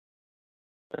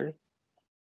 හරි.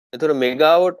 එතකොට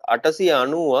මෙගාවොට්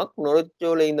 890ක්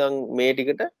නොරොච්චෝල ඉඳන් මේ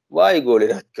ටිකට වායුගෝලය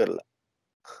රත් කරලා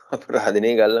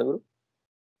අපරාධනේ ගල්ලඟුරු.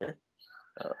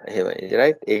 එහෙමයි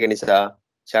රයිට්. ඒක නිසා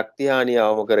ශක්ති හානිය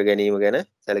අවම කර ගැනීම ගැන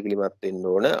සැලකිලිමත් වෙන්න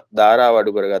ඕන. ධාරාව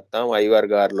අඩු කරගත්තාම I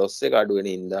වර්ග R loss එක අඩු වෙන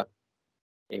ඉඳා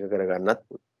ඒක කරගන්නත්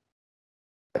පුළුවන්.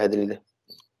 පැහැදිලිද?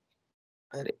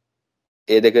 හරි.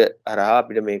 ඒ දෙක හරහා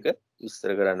අපිට මේක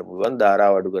විස්තර කරන්න පුළුවන්.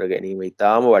 ධාරාව අඩු කර ගැනීම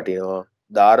ඉතාම වටිනවා.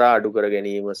 ධාරා අඩු කර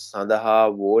ගැනීම සඳහා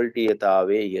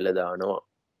වෝල්ටීයතාවයේ ඉහළ දානවා.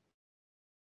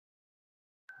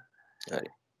 හරි.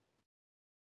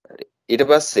 හරි. ඊට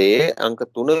පස්සේ අංක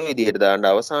 3 විදිහට දාන්න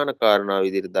අවසාන කාරණා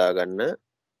විදිහට දාගන්න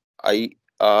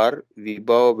IR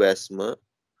විභව බැස්ම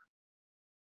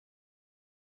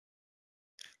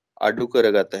අඩු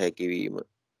කරගත හැකි වීම.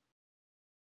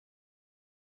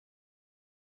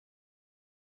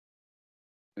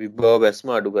 විභව බැස්ම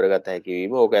අඩු කරගත හැකි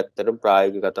වීම. ඕක ඇත්තටම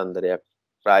ප්‍රායෝගික කතන්දරයක්.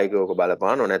 ප්‍රායෝගිකව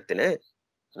බලපානව නැත්තේ නෑ.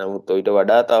 නමුත් ඊට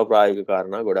වඩා තව ප්‍රායෝගික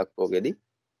කාරණා ගොඩක් ඕකෙදි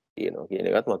තියෙනවා කියන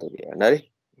එකත් මතක තියාගන්න. හරි.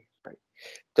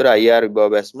 ඒතර IR විභව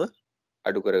බැස්ම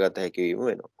අඩු කරගත හැකි වීම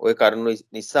වෙනවා. ওই කරුණු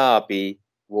නිසා අපි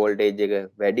වෝල්ටේජ් එක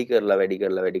වැඩි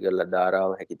කරලා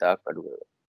ධාරාව හැකිතාක් අඩු කරනවා.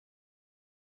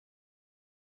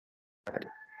 හරි.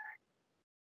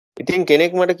 ඉතින්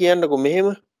කෙනෙක් මට කියන්නකෝ මෙහෙම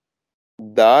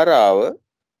ධාරාව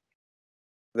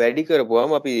වැඩි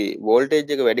කරපුවාම අපි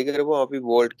වෝල්ටේජ් එක වැඩි කරපුවාම අපි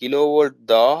වෝල්ට් කිලෝ වෝල්ට්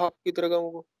 1000ක් විතර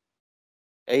ගමුකෝ.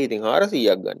 ඇයි ඉතින්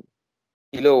 400ක් ගන්න.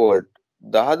 කිලෝ වෝල්ට්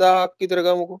 10000ක් විතර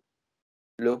ගමුකෝ.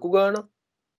 ලොකු ගාණක්.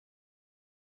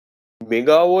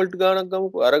 මෙගා වෝල්ට් ගාණක්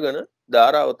ගමුකෝ. අරගෙන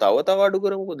ධාරාව තව අඩු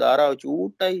කරමුකෝ. ධාරාව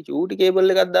චූටි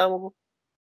කේබල් එකක් දාමුකෝ.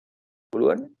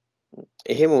 පුළුවන්.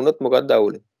 එහෙම වුණොත් මොකක්ද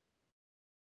අවුලේ?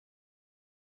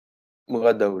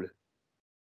 මොකක්ද අවුලේ?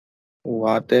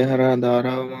 වාතය හරහා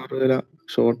ධාරාව මාරු වෙලා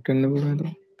ෂෝට් වෙන්න පුළුවන්.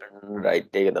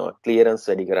 රයිට් ඒක තමයි ක්ලියරන්ස්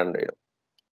වැඩි කරන්න වෙනවා.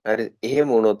 හරි එහෙම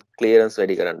වුණොත් ක්ලියරන්ස්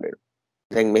වැඩි කරන්න වෙනවා.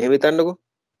 දැන් මෙහෙම හිතන්නකෝ.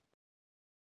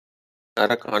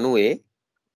 අර කණුවේ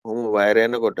කොහොම වයර්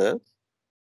යනකොට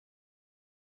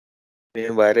මේ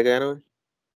වයර් එක යනවනේ.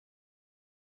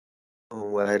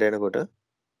 වයර් යනකොට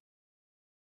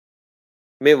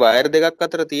මේ වයර් දෙකක්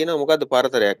අතර තියෙන මොකද්ද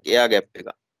පරතරයක්? එයා ગેප් එක.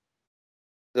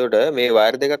 එතකොට මේ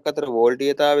වයර් දෙකක් අතර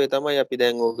වෝල්ටීයතාවය තමයි අපි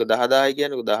දැන් ඕක 10000යි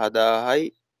කියනකො 10000යි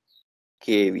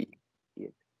kV.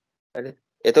 හරි.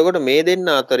 එතකොට මේ දෙන්න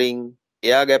අතරින්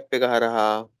එයා ગેප් එක හරහා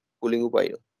කුලිඟු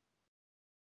පයින්නවා.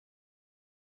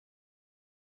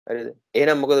 හරිද?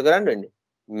 එහෙනම් මොකද කරන්න වෙන්නේ?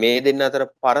 මේ දෙන්න අතර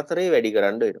පරතරය වැඩි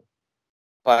කරන්න වෙනවා.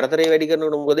 පරතරය වැඩි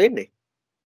කරනකොට මොකද වෙන්නේ?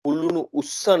 කුළුණු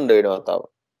උස්සන්න වෙනවා තව.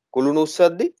 කුළුණු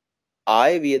උස්සද්දි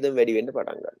ආයෙ වියදම් වැඩි වෙන්න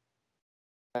පටන් ගන්නවා.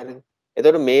 හරිද?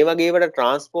 එතකොට මේ වගේ ඒවට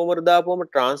ට්‍රාන්ස්ෆෝමර් දාපුවම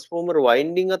ට්‍රාන්ස්ෆෝමර්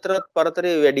වයින්ඩින් අතරත්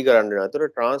පරතරය වැඩි කරන්න වෙනවා.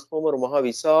 එතකොට ට්‍රාන්ස්ෆෝමර් මහ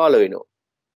විශාල වෙනවා.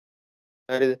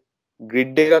 හරිද?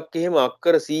 ග්‍රිඩ් එකක් එහෙම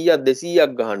අක්කර 100ක්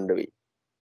 200ක් ගහන්න වෙයි.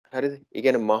 හරිද? ඒ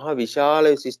කියන්නේ මහ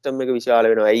විශාල සිස්ටම් එක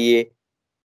විශාල වෙනවා. ඇයි ඒ?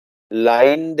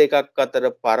 ලයින් දෙකක් අතර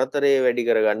පරතරය වැඩි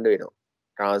කරගන්න වෙනවා.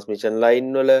 ට්‍රාන්ස්මිෂන් ලයින්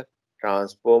වල,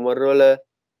 ට්‍රාන්ස්ෆෝමර් වල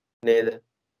නේද?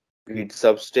 ග්‍රිඩ්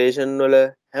සබ්ස්ටේෂන් වල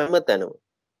හැම තැනම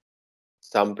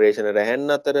සම්ප්‍රේෂණ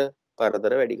රැහැන් අතර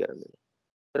පරතර වැඩි කරන්න.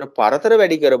 පරතර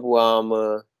වැඩි කරපුවාම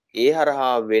ඒ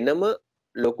හරහා වෙනම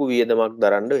ලොකු වියදමක්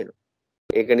දරන්න වෙනවා.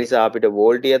 ඒක නිසා අපිට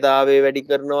වෝල්ටීයතාවය වැඩි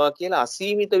කරනවා කියලා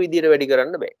අසීමිත විදියට වැඩි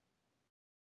කරන්න බෑ.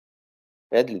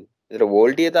 පැහැදිලිද? ඒතර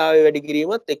වෝල්ටීයතාවය වැඩි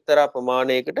කිරීමත් එක්තරා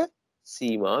ප්‍රමාණයකට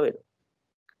සීමා වෙනවා.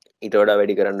 ඊට වඩා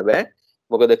වැඩි කරන්න බෑ.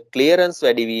 මොකද ක්ලියරන්ස්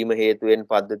වැඩිවීම හේතුවෙන්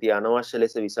පද්ධතිය අනවශ්‍ය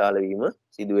ලෙස විශාල වීම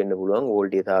සිදු වෙන්න පුළුවන්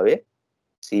වෝල්ටීයතාවය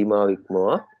සීමාව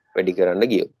ඉක්මවා වැඩි කරන්න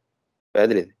ගියොත්.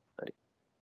 පැහැදිලිද? හරි.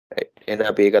 රයිට්. එහෙනම්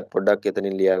අපි ඒකත් පොඩ්ඩක්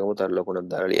එතනින් ලියාගමු. තර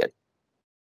ලකුණක් දාලා ලියන්න.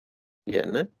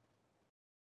 ලියන්න.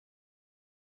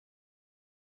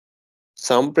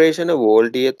 සම්ප්‍රේෂණ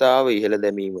වෝල්ටීයතාව ඉහළ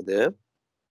දැමීමද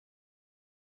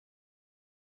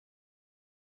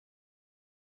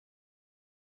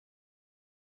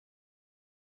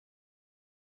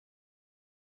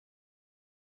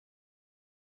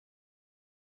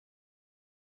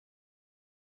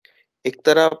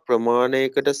එක්තරා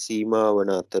ප්‍රමාණයකට සීමා වන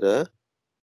අතර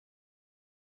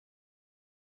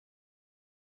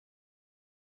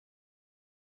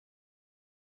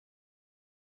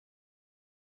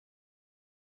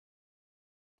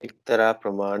එක්තරා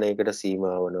ප්‍රමාණයකට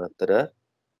සීමා වන අතර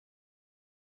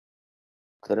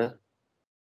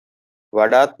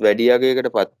වඩාත් වැඩි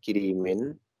අගයකට පත් කිරීමෙන්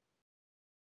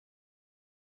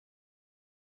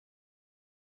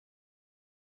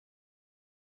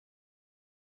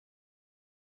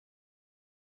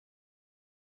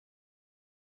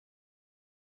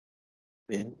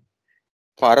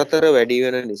පරතර වැඩි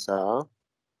වෙන නිසා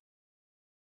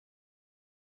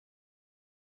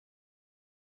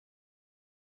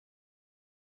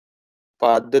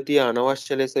පද්ධතිය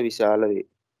අනවශ්‍ය ලෙස විශාල වේ.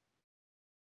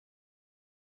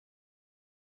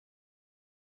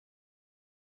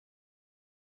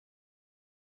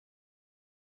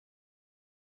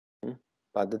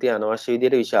 පද්ධතිය අනවශ්‍ය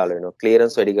විදිහට විශාල වෙනවා.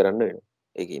 ක්ලියරන්ස් වැඩි කරන්න වෙනවා.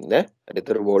 ඒකින්ද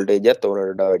අරිතර වෝල්ටේජ්යත් ඕනට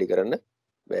වඩා වැඩි කරන්න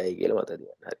බෑයි කියලා මතක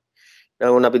තියාගන්න. හරි.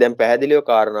 නමුත් අපි දැන් පැහැදිලිව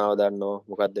කාරණාව දන්නවා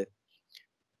මොකද්ද?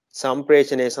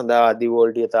 සම්ප්‍රේෂණය සඳහා අධි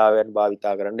වෝල්ටීයතාවයන්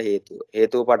භාවිතා කරන්න හේතුව.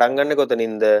 හේතුව පටන් ගන්න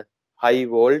කොතනින්ද? හයි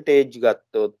වෝල්ටේජ්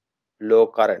ගත්තොත් ලෝ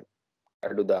කරන්ට්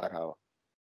අඩු ධාරාවක්.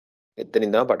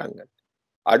 එතනින් තමයි පටන් ගන්න.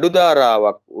 අඩු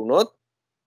ධාරාවක් වුණොත්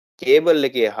කේබල්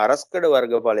එකේ හරස්කඩ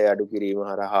වර්ගඵලය අඩු කිරීම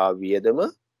හරහා වියදම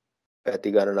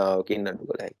පැති ගණනාවකින් අඩු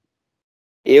කළ හැකියි.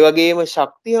 ඒ වගේම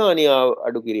ශක්ති හානිය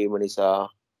අඩු කිරීම නිසා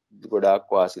ගොඩාක්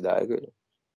වාසිදායක වෙනවා.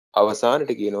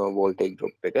 අවසානට කියනවා වෝල්ටේජ්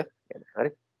ඩ්‍රොප් එක ගැන. හරි.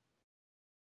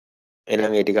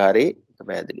 එහෙනම් ඒ ටික හරි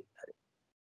පැහැදිලි. හරි.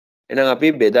 එහෙනම්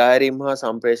අපි බෙදා හැරීම හා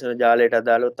සම්ප්‍රේෂණ ජාලයට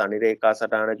අදාළව තනි රේඛා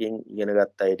සටහනකින් ඉගෙන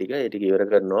ගත්තා ඒ ටික. ඒ ටික ඉවර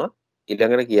කරනවා.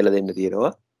 ඊළඟට කියලා දෙන්න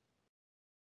තියෙනවා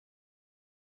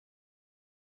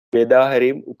බෙදා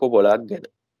හැරීම් උපබලක් ගැන.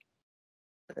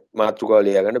 මාතෘකාව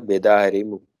ලියා ගන්න බෙදා හැරීම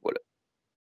උපුපොළ.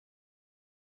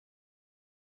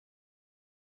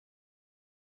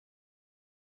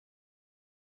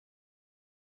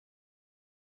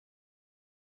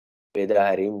 බෙදා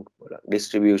හැරීම උපුපොළ.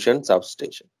 distribution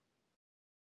substation.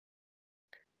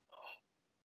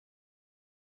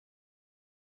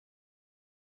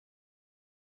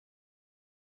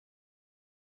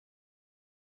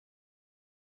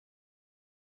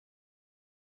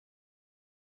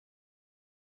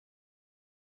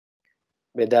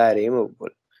 බෙදා හැරීම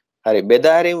උපුපොළ. හරි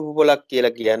බෙදා හැරීම උපුපොළක්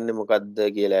කියලා කියන්නේ මොකද්ද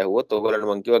කියලා ඇහුවොත් ඕගොල්ලන්ට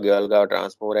මම කිව්වා ගෙවල් ගාව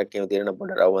ට්‍රාන්ස්ෆෝමර් එකක් එහෙම තියෙන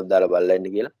පොඩ රවුමක් දාලා බලලා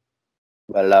ඉන්න කියලා.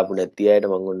 බලලා ආපු නැති අයට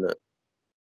මම ඔන්න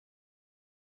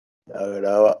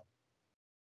දාලා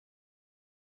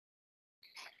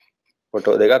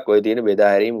ෆොටෝ දෙකක් ඔය තියෙන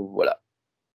බෙදා හැරීම උපුපොළ.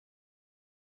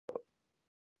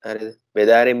 හරිද?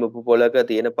 බෙදා හැරීම උපුපොළක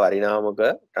තියෙන පරිණාමක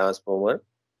ට්‍රාන්ස්ෆෝමර්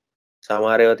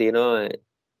සමහර ඒවා තියෙනවා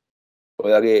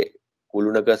ඔය වගේ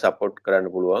කුළුණක සපෝට් කරන්න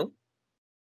පුළුවන්.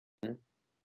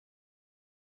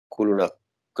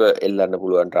 කුළුණක එල්ලන්න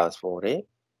පුළුවන් ට්‍රාන්ස්ෆෝමරේ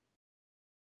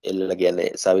එල්ලලා කියන්නේ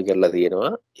සවි කරලා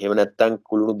තියෙනවා. එහෙම නැත්නම්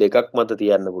කුළුණු දෙකක් මත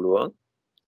තියන්න පුළුවන්.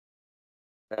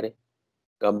 හරි.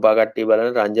 ගම්පා කට්ටිය බලන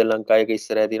රංජන් ලංකාවේ එක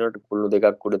ඉස්සරහ තියෙන කුළුණු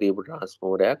දෙකක් උඩ තියපු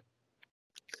ට්‍රාන්ස්ෆෝමරයක්.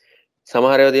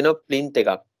 සමහර ඒවා තියෙනවා ප්ලින්ත්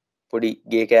එකක්. පොඩි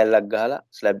ගේ කෑල්ලක් ගහලා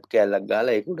ස්ලැබ් කෑල්ලක්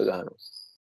ගහලා ඒක උඩ ගහනවා.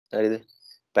 හරිද?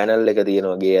 පැනල් එක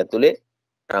තියෙනවා ගේ ඇතුලේ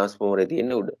ට්‍රාන්ස්ෆෝමරේ තියෙන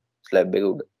උඩ ස්ලැබ් එක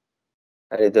උඩ.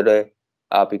 හරි එතකොට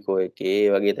ආපිකෝ එකේ ඒ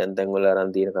වගේ තැන් වල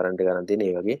අරන් තියෙන කරන්ට් එක අරන් තියෙන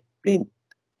ඒ වගේ ප්ලින්ත්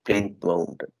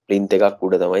මවුන්ට් ප්ලින්ත් එකක්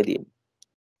උඩ තමයි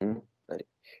තියෙන්නේ. හරි.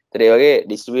 ඒතර ඒ වගේ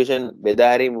ඩිස්ට්‍රිබියුෂන් බෙදා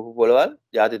හැරීම් උපුපොළවල්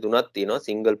ಜಾති තුනක් තියෙනවා.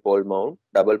 Single Paul mount,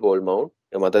 double Paul mount.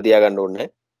 ඒ මත තියාගන්න ඕනේ.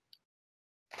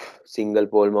 Single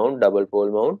Paul mount, double Paul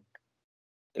mount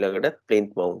ඊළඟට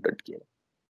ප්ලින්ත් මවුන්ටඩ් කියලා.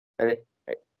 හරි.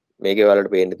 මේකේ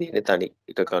වලට පේන්න තියෙන්නේ තනි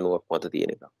එක කණුවක් මත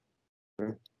තියෙන එක.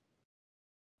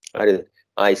 හරිද?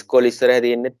 ඉස්කෝල ඉස්සරහ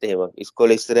තියෙන්නෙත් එහෙම.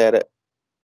 ඉස්කෝල ඉස්සරහ අර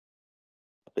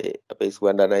අපේ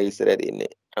ඉස්කෝලේ ඉස්සරහ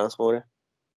තියෙන්නේ ට්‍රාන්ස්ෆෝමර්.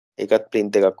 ඒකත්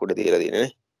ප්ලින්ත් එකක් උඩ තියලා තියෙන්නේ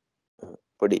නේ.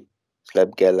 පොඩි ස්ලැබ්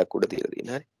කෑල්ලක් උඩ තියලා තියෙන.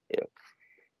 හරි.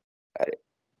 හරි.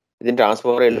 ඉතින්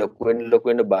ට්‍රාන්ස්ෆෝමර් ලොකු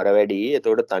වෙන්න බර වැඩි.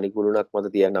 එතකොට තනි කුළුණක්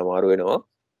මත තියන්න අමාරු වෙනවා.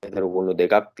 එතන කුළුණු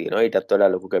දෙකක් තියෙනවා. ඊටත්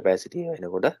වඩා ලොකු කැපැසිටි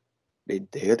වෙනකොට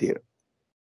බෙද් එක තියෙනවා.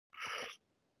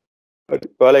 හරි.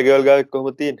 ඔයාලා ගෙවල් ගාව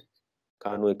කොහොමද තියෙන්නේ?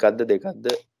 කණු එකක්ද දෙකක්ද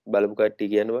බලපු කට්ටිය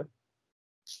කියන්න බෑ.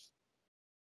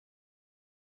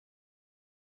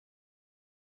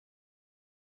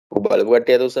 ඔබ බලපු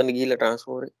කට්ටිය අද උස්සන්න ගිහිල්ලා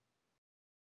ට්‍රාන්ස්ෆෝමරේ.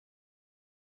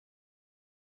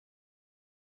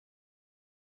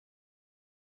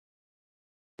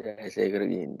 ඒකර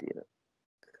ගිහින් තියෙනවා.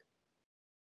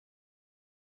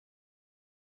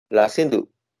 ලසින්දු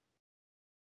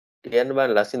කියන්න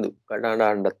බෑ ලසින්දු කටහඬ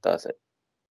අහන්නත් ආසයි.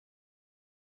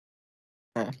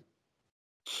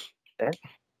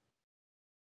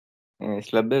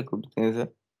 ස්ලැබ් එක උඩ තියෙන සර්.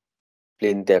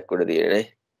 ප්ලින්ත් එකක් උඩ තියෙන්නේ.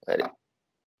 හරි.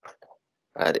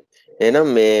 හරි. එහෙනම්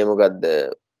මේ මොකද්ද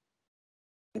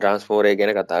ට්‍රාන්ස්ෆෝමර් එක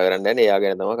ගැන කතා කරන්න යන්නේ. එයා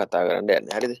ගැන තමයි කතා කරන්න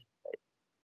යන්නේ. හරිද?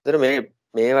 ඒතර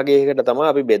මේ වගේ එකකට තමයි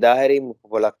අපි බෙදා හැරීම්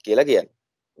උපපොළක් කියලා කියන්නේ.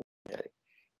 හරි.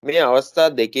 මේ අවස්ථා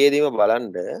දෙකේදීම බලන්න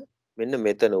මෙන්න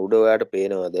මෙතන උඩ ඔයාලට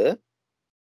පේනවද?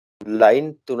 ලයින්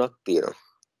තුනක් තියෙනවා.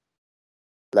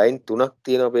 ලයින් තුනක්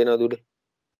තියෙනවා පේනවද උඩ?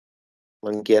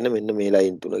 මං කියන්නේ මෙන්න මේ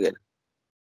ලයින් තුන ගැන.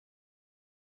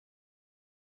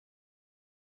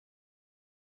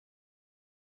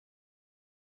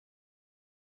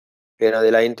 පේනවද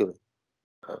ලයින් තුන?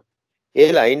 ඒ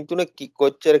ලයින් තුන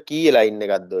කොච්චර කීයේ ලයින්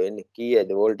එකක්ද ඔය එන්නේ? කීයද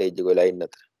වෝල්ටේජ් එක ඔය ලයින්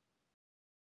අතර?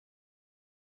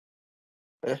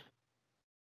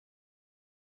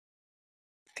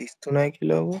 33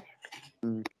 කිලෝ.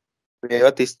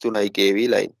 මේවා 33යි kV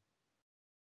ලයින්.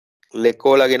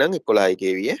 ලෙකෝලගේ නම් 11යි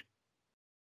kV ඈ.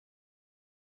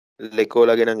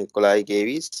 ලෙකෝලගේ නම් 11යි kV,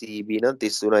 CB නම්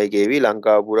 33යි kV.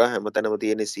 ලංකාව පුරා හැමතැනම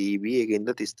තියෙන CB එකකින්ද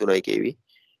 33යි kV.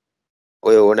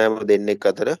 ඔය ඕනෑම දෙන්නෙක්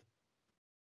අතර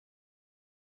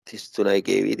 33යි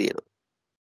kV තියෙනවා.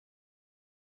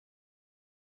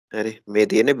 හරි. මේ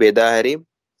තියෙන්නේ බෙදා හැරීම්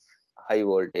හයි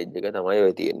වෝල්ටේජ් එක තමයි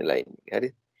ඔය තියෙන්නේ ලයින් එක. හරි.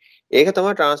 ඒක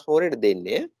තමයි ට්‍රාන්ස්ෆෝමරේට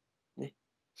දෙන්නේ.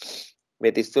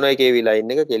 මේ 33යි kV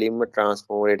ලයින් එක කෙලින්ම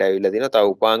ට්‍රාන්ස්ෆෝමරේට ඇවිල්ලා තියෙනවා. තව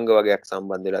උපාංග වගේක්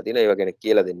සම්බන්ධ වෙලා තියෙනවා. ඒවා ගැන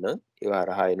කියලා දෙන්න. ඒවා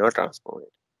හරහා එනවා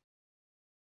ට්‍රාන්ස්ෆෝමරේට.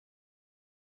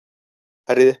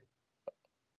 හරිද?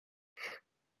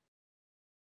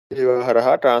 ඒවා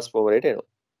හරහා ට්‍රාන්ස්ෆෝමරේට එනවා.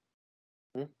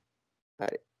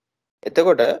 හරි.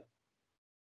 එතකොට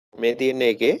මේ තියෙන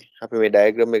එකේ අපි මේ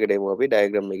ඩයග්‍රෑම් එකට එමු. අපි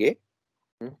ඩයග්‍රෑම් එකේ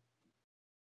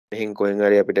මෙහෙන් කොහෙන්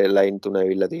හරි අපිට ලයින් තුන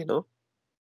ඇවිල්ලා තියෙනවා.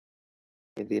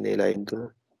 මේ තියෙන ලයින් තුන.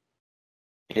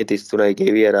 මේ 33යි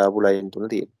kV අර ආපු ලයින් තුන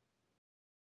තියෙනවා.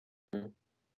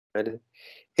 හරිද?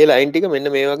 මේ ලයින් ටික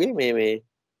මෙන්න මේ වගේ මේ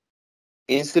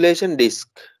ඉන්සුලේෂන්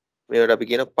ඩිස්ක් මේවට අපි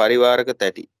කියන පරිවාරක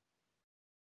තැටි.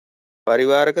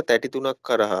 පරිවාරක තැටි තුනක්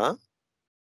කරහා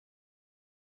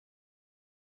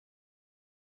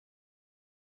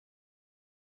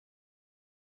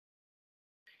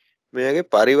මේ වගේ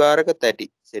පරිවාරක තැටි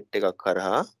සෙට් එකක්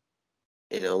කරහා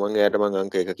එනවා. මම එයාට මම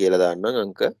අංක 1 කියලා දාන්නම්.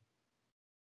 අංක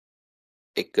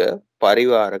 1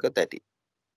 පරිවාරක තැටි.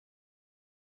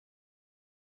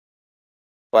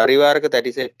 පරිවාරක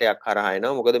තැටි සෙට් එකක් හරහා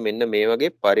එනවා. මොකද මෙන්න මේ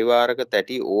වගේ පරිවාරක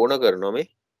තැටි ඕන කරනවා මේ.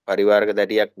 පරිවාරක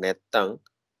තැටියක් නැත්තම්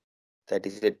තැටි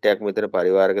සෙට් එකක් මෙතන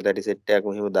පරිවාරක තැටි සෙට් එකක්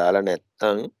මෙහෙම දාලා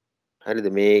නැත්තම් හරිද?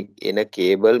 මේ එන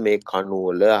කේබල් මේ කණු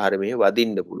වල හරිය මෙහෙ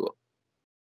වදින්න පුළුවන්.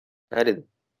 හරිද?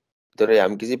 ඒතර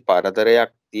යම්කිසි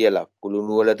පරතරයක් තියලා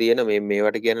කුළුණු වල තියෙන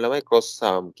මේවට කියන ළමයි ක්‍රොස්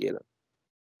ආම් කියලා.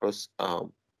 ක්‍රොස් ආම්.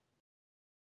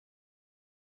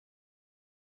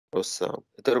 ක්‍රොස් ආම්.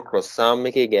 ඒතර ක්‍රොස් ආම්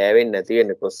එකේ ගෑවෙන්නේ නැති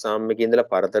වෙන්න ක්‍රොස් ආම් එකේ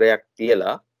ඉඳලා පරතරයක්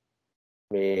තියලා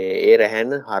මේ ඒ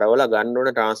රැහැන හරවලා ගන්න ඕන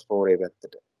ට්‍රාන්ස්ෆෝමරේ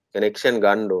පැත්තට. කනෙක්ෂන්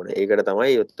ගන්න ඕන. ඒකට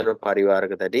තමයි උත්තර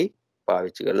පරිවාරක තැටි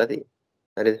පාවිච්චි කරලා තියෙන්නේ.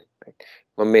 හරිද?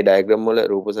 මම මේ ඩයග්‍රෑම් වල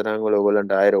රූප සටහන් වල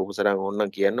ඔයගොල්ලන්ට ආයෙ රූප සටහන්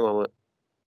ඕනනම් කියන්න මම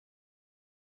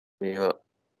මේවා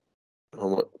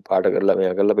පාට කරලා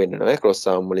මෙයා කරලා පෙන්නනවා. ක්‍රොස්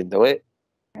ආම් වලින් තමයි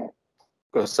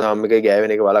ක්‍රොස් ආම් එකේ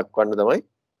ගෑවෙන එක වළක්වන්න තමයි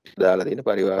දාලා තියෙන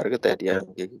පරිවාරක තැටියක්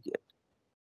කියන්නේ.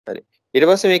 හරි. ඊට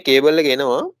පස්සේ මේ කේබල් එක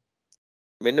එනවා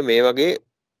මෙන්න මේ වගේ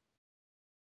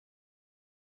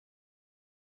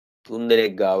තුන්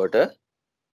දෙනෙක් ගාවට.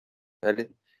 හරි.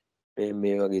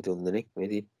 මේ වගේ තුන් දෙනෙක්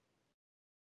මේ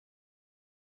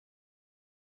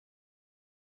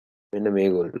මෙන්න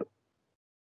මේගොල්ලෝ.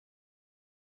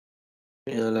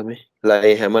 මෙයාලා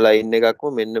මේ හැම ලයින්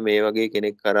එකක්ම මෙන්න මේ වගේ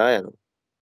කෙනෙක් කරා යනවා.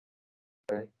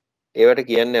 හරි. ඒවට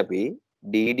කියන්නේ අපි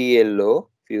DDLO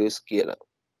fuse කියලා.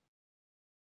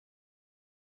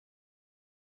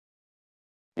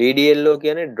 DDLO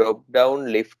කියන්නේ drop down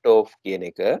lift off කියන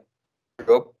එක.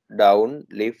 drop down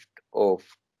lift off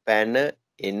පැන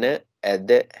එන ඇද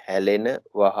හැලෙන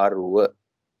වහරුව.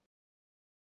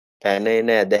 පැන එන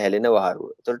ඇද හැලෙන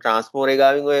වහරුව. ඒතකොට ට්‍රාන්ස්ෆෝමරේ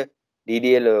ගාවින් ඔය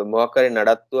DDL මොකක් හරි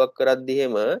නඩත්තුවක් කරද්දි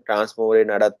එහෙම ට්‍රාන්ස්ෆෝමරේ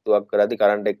නඩත්තුවක් කරද්දි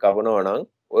කරන්ට් එක කපනවා නම්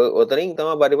ඔය ඔතනින්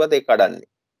තමයි පරිපත එක කඩන්නේ.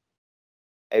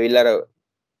 ඇවිල්ලා අර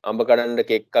අඹ කඩන්න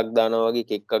කෙක්කක් දානවා වගේ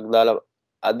කෙක්කක් දාලා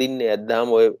අදින්නේ ඇද්දාම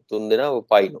ඔය තුන් දෙනා ඔය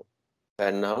පයින්නෝ.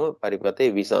 පැන්නාම පරිපතේ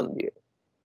විසන්දිය.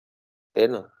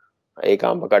 තේරෙනවද? ඒක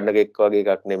අඹ කඩන කෙක්ක වගේ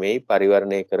එකක් නෙමෙයි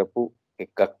පරිවර්ණය කරපු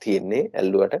එකක් තියෙන්නේ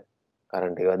ඇල්ලුවට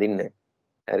කරන්ට් එක වදින්නේ නැහැ.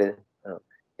 හරිද?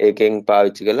 ඒකෙන්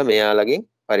පාවිච්චි කරලා මෙයාලගෙන්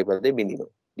පරිපතේ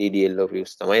බිඳිනවා. DDLO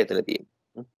fuse තමයි එතන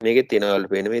තියෙන්නේ. මේකෙත් තියෙනවලු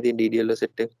පේන මේ තියෙන DDLO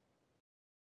set එක.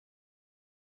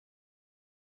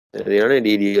 තියෙනවනේ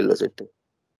DDLO set එක.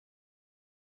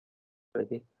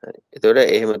 හරි. එතකොට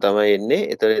එහෙම තමයි එන්නේ.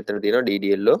 එතන තියෙනවා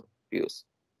DDLO fuse.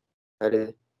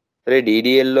 හරිද? ඒතර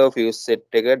DDLO fuse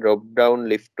set එක drop down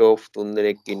lift off තුන්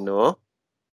දෙනෙක් ඉන්නවා.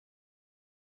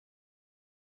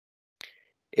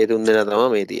 ඒ තුන් දෙනා තමයි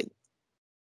මේ තියෙන්නේ.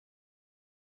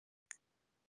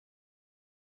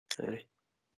 හරි.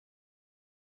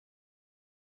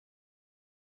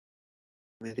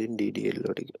 මේ තියෙන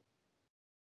DDLO ටික.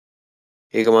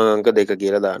 ඒක මම අංක 2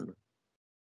 කියලා දාන්නම්.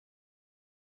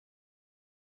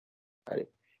 හරි.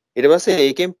 ඊට පස්සේ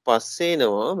ඒකෙන් පස්සේ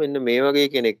එනවා මෙන්න මේ වගේ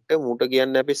කෙනෙක්ට මූට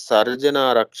කියන්නේ අපි සර්ජන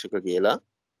ආරක්ෂක කියලා.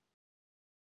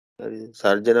 හරි.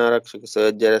 සර්ජන ආරක්ෂක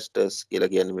සර්ජ් ඇරෙස්ටර්ස්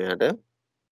කියලා කියන්නේ මෙයාට.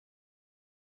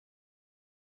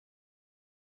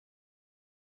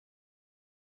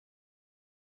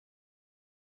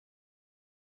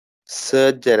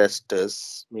 සර්ජ් ඇරෙස්ටර්ස්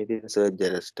මේ තියෙන සර්ජ්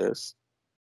ඇරෙස්ටර්ස්.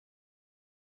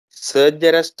 සර්ජ්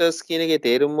ඇරෙස්ටර්ස් කියන එකේ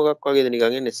තේරුම මොකක් වගේද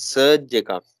නිකන් එන්නේ සර්ජ්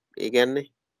එකක්. ඒ කියන්නේ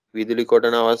විදුලි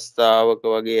කොටන අවස්ථාවක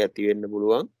වගේ ඇති වෙන්න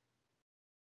පුළුවන්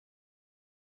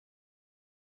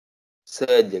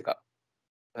සර්ජ් එකක්.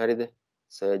 හරිද?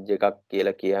 සර්ජ් එකක්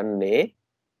කියලා කියන්නේ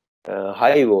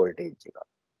හයි වෝල්ටේජ් එකක්.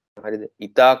 හරිද?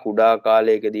 ඉතා කුඩා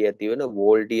කාලයකදී ඇතිවන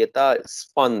වෝල්ටීයතා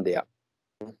ස්පන්දයක්.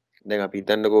 දැන් අපි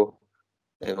හිතන්නකෝ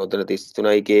දැන් ඔතන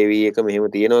 33 kV එක මෙහෙම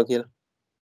තියෙනවා කියලා.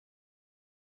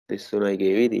 33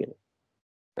 kV තියෙනවා.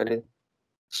 හරිද?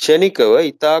 ක්ෂණිකව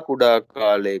ඉතා කුඩා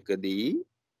කාලයකදී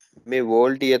මේ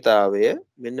වෝල්ටීයතාවය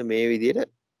මෙන්න මේ විදිහට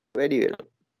වැඩි වෙනවා.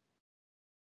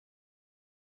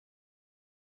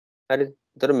 හරිද?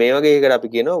 එතකොට මේ වගේ එකකට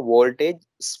අපි කියනවා වෝල්ටේජ්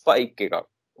ස්පයික් එකක්.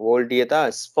 වෝල්ටීයතා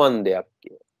ස්පන්දයක්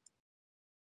කියලා.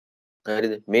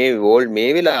 හරිද? මේ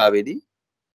වෙලාවේදී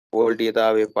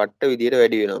වෝල්ටීයතාවය පට්ට විදිහට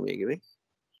වැඩි වෙනවා මේකේ.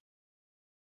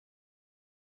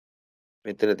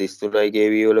 මෙතන 33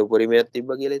 kV වල උපරිමයක්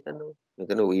තිබ්බා කියලා හිතන්නකෝ.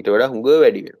 මෙතන ඊට වඩා හුඟ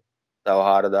වැඩි වෙනවා. තව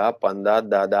 4000 5000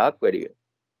 10000ක් වැඩි වෙනවා.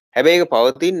 හැබැයි ඒක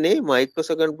පවතින්නේ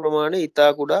මයික්‍රෝසෙකන්ඩ් ප්‍රමාණය ඉතා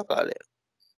කුඩා කාලයක්.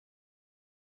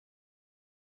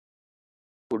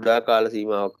 කුඩා කාල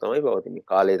සීමාවක් තමයි පවතින්නේ.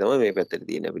 කාලය තමයි මේ පැත්තට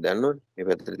තියෙන්නේ. අපි දන්නවනේ මේ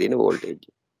පැත්තට තියෙන වෝල්ටේජ්.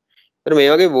 ඒතර මේ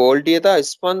වගේ වෝල්ටීයතා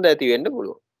ස්පන්ද ඇති වෙන්න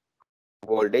පුළුවන්.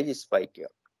 වෝල්ටේජ් ස්පයික්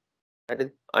එකක්. හරිද?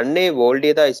 අන්නේ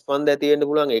වෝල්ටීයතා ස්පන්ද ඇති වෙන්න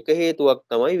පුළුවන් එක හේතුවක්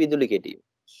තමයි විදුලි කෙටීම.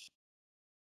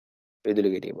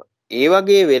 විදුලි කෙටීම. ඒ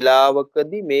වගේ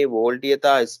වෙලාවකදී මේ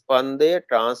වෝල්ටීයතා ස්පන්දය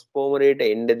ට්‍රාන්ස්ෆෝමරේට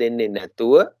එන්න දෙන්නේ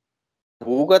නැතුව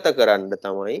භූගත කරන්න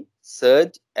තමයි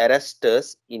සර්ජ් ඇරස්ටර්ස්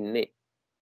ඉන්නේ.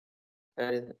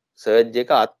 හරිද? සර්ජ්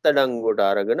එක අත්අඩංගුවට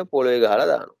අරගෙන පොළවේ ගහලා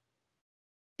දානවා.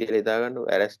 කියලා හිතා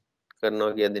ගන්න ඇරස්ට්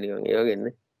කරනවා කියන්නේ නිකන් ඒ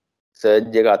වගේනේ.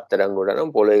 සර්ජ් එක අත්අඩංගුවට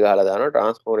අරන් පොළවේ ගහලා දානවා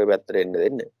ට්‍රාන්ස්ෆෝමරේ පැත්තට එන්න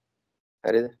දෙන්නේ.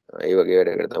 හරිද? ඒ වගේ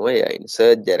වැඩකට තමයි යන්නේ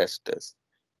සර්ජ් ඇරස්ටර්ස්.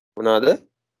 මොනවාද?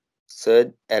 සර්ජ්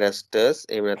ඇරස්ටර්ස්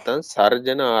එහෙම නැත්නම්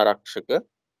සර්ජන ආරක්ෂක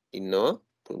ඉන්නවා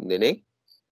 3 දෙනෙක්.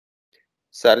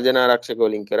 සර්ජන ආරක්ෂක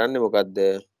වලින් කරන්නේ මොකද්ද?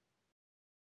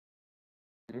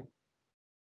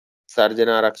 සර්ජන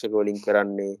ආරක්ෂක වලින්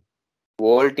කරන්නේ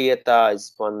වෝල්ටීයතා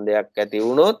ස්පන්දයක් ඇති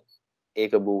වුණොත්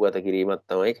ඒක භූගත කිරීමක්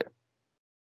තමයි කරන්නේ.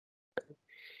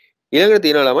 ඊළඟට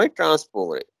තියෙනවා ළමයි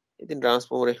ට්‍රාන්ස්ෆෝමරේ. ඉතින්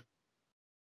ට්‍රාන්ස්ෆෝමරේ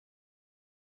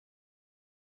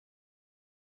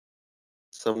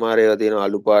සමහර ඒවා තියෙනවා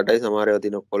අලු පාටයි සමහර ඒවා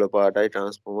තියෙනවා කොළ පාටයි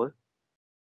ට්‍රාන්ස්ෆෝමර්.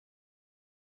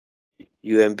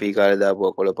 UMP කාලේ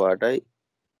දාපුවා කොළ පාටයි.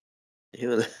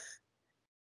 එහෙමද?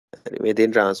 හරි මේ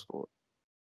තියෙන ට්‍රාන්ස්ෆෝමර්.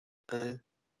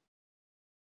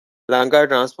 ලංකාවේ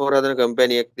ට්‍රාන්ස්ෆෝමර් හදන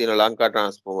කම්පැනි එකක් තියෙනවා ලංකා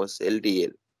ට්‍රාන්ස්ෆෝමර්ස්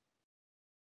LTL.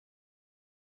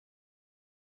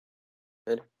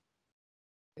 හරි.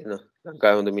 එනවා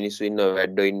ලංකාවේ හොඳ මිනිස්සු ඉන්නවා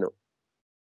වැඩෝ ඉන්නවා.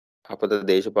 අපත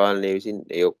දේශපාලනය විසින්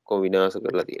ඒ ඔක්කොම විනාශ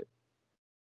කරලා තියෙනවා.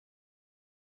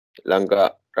 ලංකා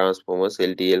ට්‍රාන්ස්ෆෝමර්ස්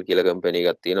LTL කියලා කම්පැනි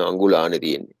එකක් තියෙනවා අඟුලානේ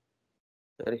තියෙන්නේ.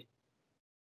 හරි.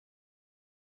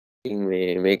 ඉතින්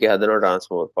මේකේ හදනවා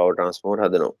ට්‍රාන්ස්ෆෝමර් පවර් ට්‍රාන්ස්ෆෝමර්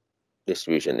හදනවා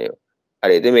ඩිස්ට්‍රිබියුෂන් ඒවා.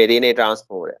 හරි ඉතින් මේ තියෙන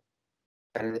ට්‍රාන්ස්ෆෝමරය.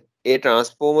 හරිද? ඒ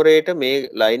ට්‍රාන්ස්ෆෝමරේට මේ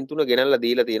ලයින් තුන ගෙනල්ලා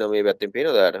දීලා තියෙනවා මේ පැත්තෙන්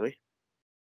පේනවද ඔයාලට මේ?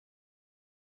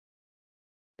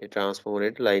 ඒ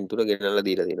ට්‍රාන්ස්ෆෝමරේට ලයින් තුන ගෙනල්ලා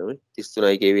දීලා තියෙනවා මේ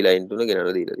 33 kV ලයින් තුන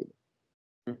ගෙනල්ලා දීලා තියෙනවා.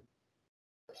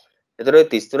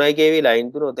 එතකොට 33 kV ලයින්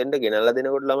තුන උතෙන්ට ගෙනල්ලා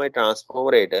දෙනකොට ළමයි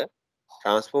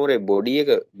ට්‍රාන්ස්ෆෝමරේ බොඩි එක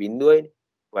බිඳුවයිනේ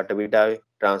වටපිටාවේ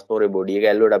ට්‍රාන්ස්ෆෝමරේ බොඩි එක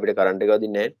ඇල්ලුවට අපිට කරන්ට් එක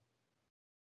වදින්නේ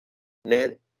නැහැ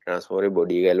නේද? ට්‍රාන්ස්ෆෝමරේ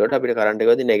බොඩි එක ඇල්ලුවට අපිට කරන්ට් එක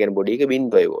වදින්නේ නැහැ. ඒ කියන්නේ බොඩි එක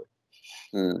බිඳුවයි වෝල්ට්.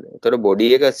 එතකොට බොඩි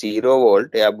එක 0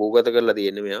 වෝල්ට් එයා භූගත කරලා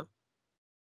තියෙන්නේ මෙයා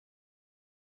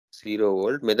 0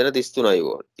 වෝල්ට් මෙතන 33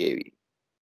 වෝල්ට් kV.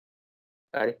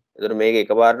 හරි. එතකොට මේක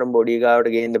එකපාරටම බොඩි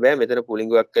ගාවට ගේන්න බෑ. මෙතන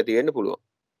පුලිඟුවක් ඇති වෙන්න පුළුවන්.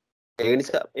 ඒක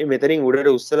නිසා මේ මෙතනින් උඩට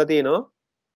උස්සලා තියෙනවා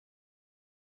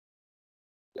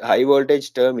high voltage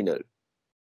terminal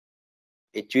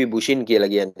HV bushing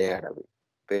කියලා කියන්නේ එයාට අපි.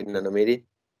 පෙන්නන මේදී.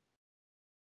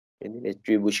 එන්නේ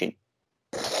HV bushing.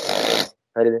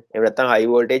 හරිද? එහෙම නැත්නම් high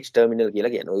voltage terminal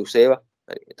කියලා කියන්නේ. ඔය උසේවා.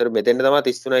 හරි. එතකොට මෙතෙන්ට තමයි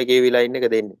 33 kV line එක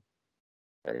දෙන්නේ.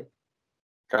 හරි.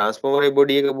 ට්‍රාන්ස්ෆෝමරේ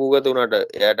බොඩි එක භූගත වුණාට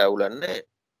එයාට අවුලක් නැහැ.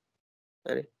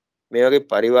 හරි. මේ වගේ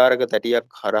පරිවාරක තැටියක්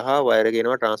හරහා වයර්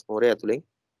ගෙනවා ට්‍රාන්ස්ෆෝමරේ ඇතුලෙන්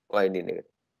වයින්ඩින් එකට.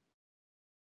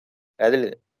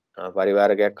 ඇදලිද?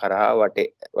 පරිවාරකයක් කරහා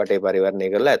වටේ පරිවර්ණය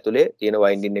කරලා ඇතුලේ තියෙන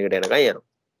වයින්ඩින් එකට යනකම් යනවා.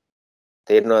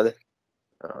 තේරෙනවද?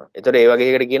 එතකොට ඒ වගේ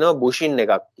එකකට කියනවා බුෂින්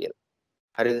එකක් කියලා.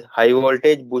 හරිද? හයි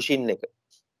වෝල්ටේජ් බුෂින් එක.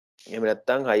 එහෙම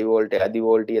නැත්නම් හයි වෝල්ටේජ් අධි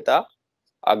වෝල්ටීයතා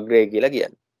අග්‍රය කියලා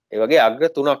කියන්නේ. ඒ වගේ අග්‍ර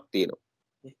තුනක් තියෙනවා.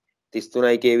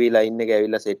 33 kV ලයින් එක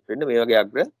ඇවිල්ලා සෙට් වෙන්න මේ වගේ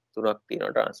අග්‍ර තුනක්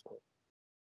තියෙනවා ට්‍රාන්ස්ෆෝමර්.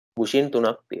 බුෂින්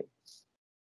තුනක් තියෙනවා.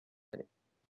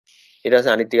 ඊට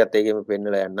පස්සේ අනිත් ටිකත් ඒකෙම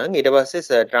පෙන්නලා යන්නම්. ඊට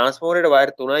පස්සේ ට්‍රාන්ස්ෆෝමරේට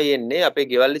වයර් 3යි එන්නේ. අපේ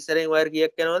ගෙවල් ඉස්සරහින් වයර්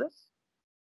කීයක් යනවද?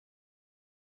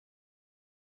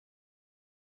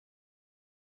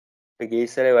 අපේ ගේ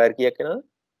ඉස්සරේ වයර් කීයක් යනවද?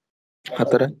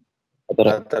 4.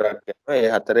 4ක් යනවා. ඒ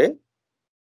 4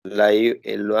 live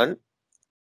L1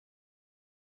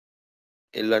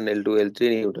 L2 L3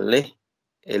 Newton නේ.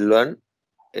 L1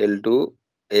 L2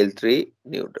 L3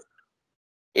 Newton.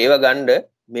 ඒව ගන්න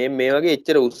මේ වගේ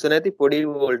එච්චර උස්ස නැති පොඩි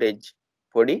වෝල්ටේජ්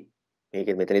පොඩි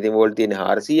මේකෙ මෙතන ඉතින් වෝල්ට් තියෙන්නේ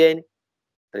 400යිනේ.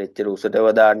 එච්චර උසටව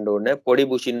දාන්න ඕනේ පොඩි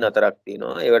බුෂින් හතරක්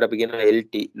තියෙනවා. ඒවට අපි කියනවා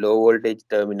LT low voltage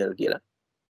terminal කියලා.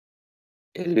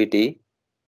 LVT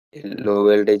low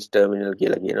voltage terminal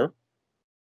කියලා කියනවා.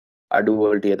 අඩු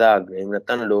වෝල්ටීයතා අග්‍රය. එහෙම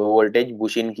නැත්නම් low voltage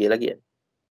bushing කියලා කියන්නේ.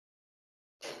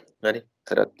 හරි.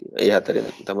 හතරක් තියෙනවා. ඒ හතරෙන්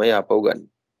තමයි ආපහු ගන්න.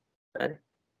 හරි.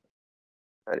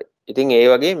 හරි. ඉතින් ඒ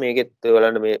වගේ මේකෙත්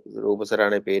බලන්න මේ රූප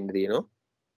සරණේ පේන්න තියෙනවා.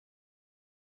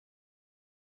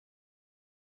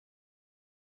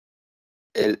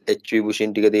 HV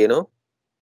bushing ටික තියෙනවා.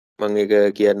 මම ඒක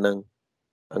කියන්නම්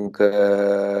අංක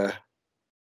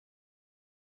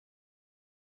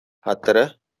 4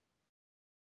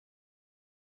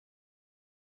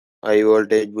 high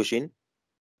voltage bushing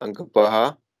අංක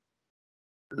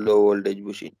 5 low voltage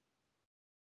bushing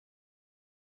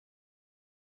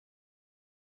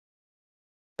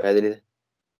පැහැදිලිද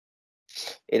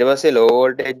ඊට පස්සේ low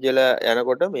voltage වල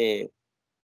යනකොට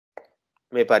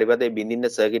මේ පරිපතේ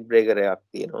බින්දින්න circuit breaker එකක්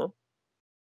තියෙනවා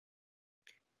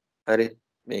හරි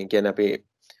මේ කියන්නේ අපි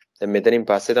දැන් මෙතනින්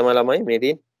පස්සේ තමයි ළමයි මේ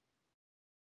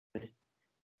තියෙන්නේ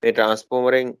මේ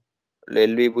ට්‍රාන්ස්ෆෝමරෙන්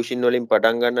LV පුෂින් වලින්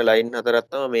පටන් ගන්න ලයින් හතරක්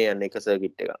තමයි මේ යන්නේ එක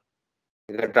සර්කිට් එකක්.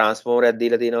 එක ට්‍රාන්ස්ෆෝමරයක්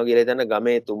දීලා තියෙනවා කියලා හිතන්න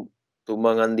ගමේ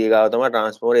තුම්මන් හන්දිය ගාව තමයි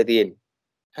ට්‍රාන්ස්ෆෝමරේ තියෙන්නේ.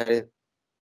 හරිද?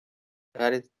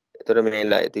 හරිද? එතකොට මේ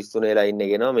 33 ලයින්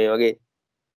එක එනවා මේ වගේ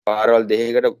පාරවල්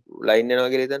දෙකකට ලයින් යනවා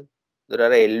කියලා හිතන්න. එතකොට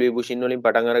අර LV පුෂින් වලින්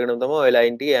පටන් අරගෙන තමයි ওই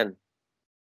ලයින් ටික යන්නේ.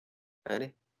 හරි?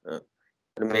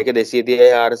 මේක 230යි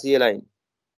 400 ලයින්.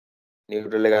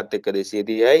 නියුට්‍රල් එකත් එක්ක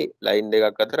 230යි ලයින්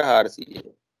දෙකක් අතර 400යි.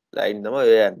 ලයින් තමයි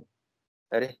ඔය යන්නේ.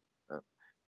 හරි?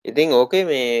 ඉතින් ඕකේ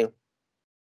මේ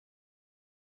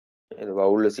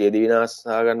වවුල්ල සියදි විනාශ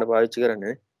ගන්න පාවිච්චි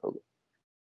කරන්නේ ඔව්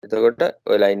එතකොට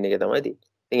ඔය ලයින් එක තමයි තියෙන්නේ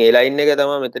ඉතින් ඒ ලයින් එක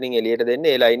තමයි මෙතනින් එළියට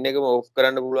දෙන්නේ ඒ ලයින් එකම ඕෆ්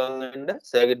කරන්න පුළුවන් වෙන්න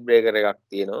සර්කිට් බ්‍රේකර් එකක්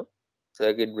තියෙනවා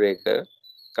සර්කිට් බ්‍රේකර්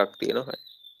එකක් තියෙනවා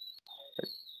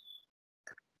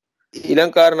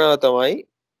ඊළඟ කාරණාව තමයි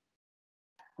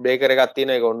බ්‍රේකර් එකක්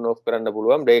තියෙන එක ඔන් ඕෆ් කරන්න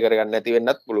පුළුවන් බ්‍රේකර් එකක් නැති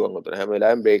වෙන්නත් පුළුවන් උතන හැම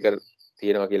වෙලාවෙම බ්‍රේකර්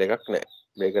තියෙනවා කියලා එකක් නැහැ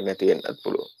බ්‍රේකර් නැති වෙන්නත්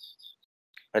පුළුවන්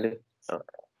හරි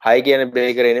 6 කියන්නේ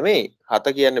බ්‍රේකරේ නෙමෙයි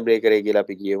 7 කියන්නේ බ්‍රේකරේ කියලා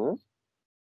අපි කියමු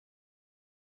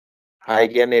 6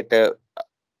 කියන්නේ එට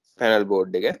පැනල්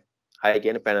බෝඩ් එක 6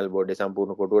 කියන්නේ පැනල් බෝඩ් එක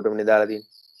සම්පූර්ණ කොටුවටමනේ දාලා තියෙන්නේ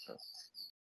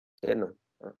තේරෙනවද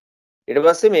ඊට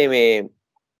පස්සේ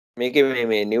මේකේ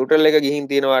මේ නියුට්‍රල් එක ගිහින්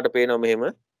තියෙනවාට පේනවා මෙහෙම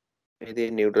මේ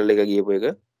තියෙන නියුට්‍රල් එක ගියපු එක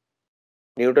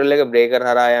නියුට්‍රල් එක බ්‍රේකර්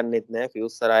හරහා යන්නෙත් නැහැ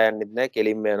ෆියුස් හරහා යන්නෙත් නැහැ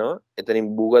කෙලින්ම යනවා එතනින්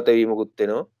භූගත වීමකුත්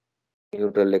වෙනවා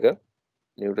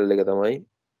නියුට්‍රල් එක තමයි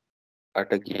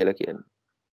 8 කියලා කියන්නේ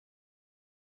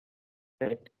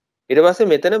ඊට පස්සේ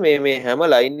මෙතන මේ හැම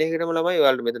ලයින් එකකටම ළමයි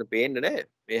ඔයාලට මෙතන පේන්නේ නැහැ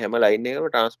මේ හැම ලයින් එකකම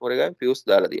ට්‍රාන්ස්ෆෝමර් එකෙන් ෆියුස්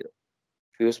දාලා තියෙනවා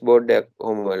ෆියුස් බෝඩ් එක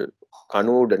කොහොම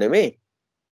කණු උඩ නෙමෙයි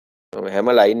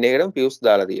හැම ලයින් එකකටම ෆියුස්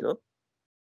දාලා තියෙනවා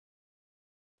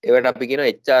ඒවට අපි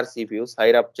කියනවා HRC fuse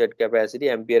high ruptured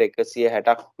capacity ampere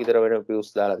 160ක් විතර වෙන ෆියුස්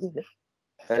දාලා තියෙනවා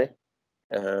හරි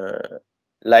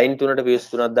ලයින් තුනට ෆියුස්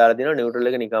තුනක් දාලා තියෙනවා නියුට්‍රල්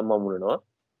එක නිකම්ම අමුණනවා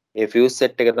ඒ ෆියුස්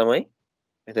සෙට් එක තමයි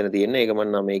මෙතන තියෙන්නේ ඒක මම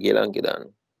 9 කියලා අංකේ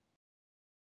දානවා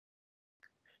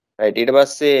right ඊට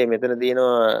පස්සේ මෙතන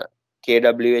තියෙනවා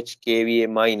KWH KVA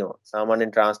minor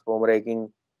සාමාන්‍යයෙන් ට්‍රාන්ස්ෆෝමර් එකකින්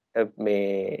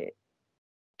මේ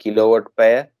කිලෝවොට්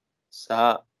පැය සහ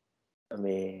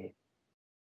මේ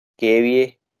KVA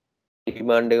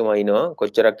ඩිමාන්ඩ් එක මයින්නවා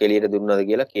කොච්චරක් එළියට දුන්නද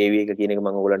කියලා KVA එක කියන එක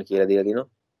මම ඔයගලන්ට කියලා දීලා තිනවා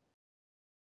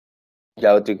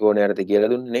ජව ත්‍රිකෝණය යටතේ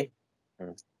කියලා දුන්නේ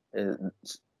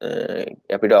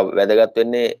අපිට වැදගත්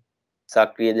වෙන්නේ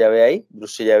සක්‍රීය ජවයයි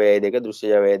දෘශ්‍ය ජවයයි දෙක දෘශ්‍ය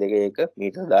ජවයයි දෙක එක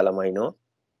මීටර දාලා මයින්නවා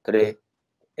කරේ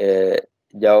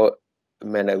ජව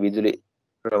මැන විදුලි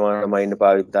ප්‍රමාණය මයින්න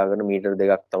පාවිච්චි කරන මීටර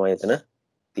දෙකක් තමයි එතන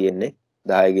තියෙන්නේ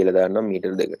 10 කියලා දාන්නම්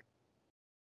මීටර දෙකට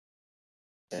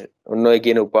ඔන්න ඔය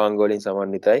කියන උපාංග වලින්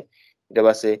සමන්විතයි ඊට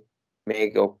පස්සේ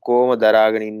මේක ඔක්කොම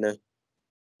දරාගෙන ඉන්න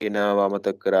කෙනාව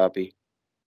අමතක කරා අපි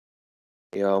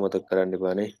ඒව අමතක කරන්න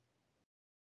එපානේ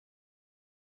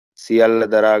සියල්ල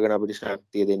දරාගෙන අපිට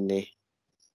ශක්තිය දෙන්නේ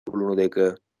කුළුණු දෙක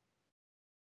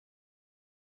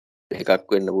එකක්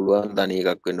වෙන්න පුළුවන් තනි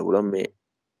එකක් වෙන්න පුළුවන් මේ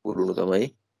කුළුණු තමයි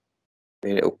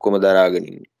මේ ඔක්කොම දරාගෙන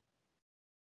ඉන්නේ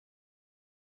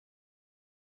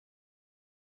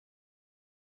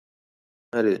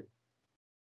හරිද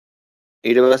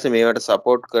ඊට පස්සේ මේවට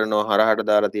සපෝට් කරනවා හරහට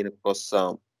දාලා තියෙන ක්‍රොස්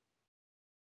ආම්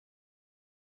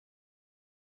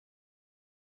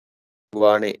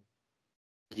වානේ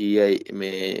GI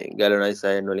මේ ගැලනයිස්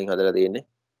අයන් වලින් හදලා තියෙන්නේ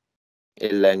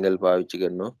L ඇන්ගල් පාවිච්චි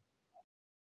කරනවා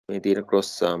මේ තියෙන ක්‍රොස්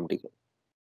ආම් ටික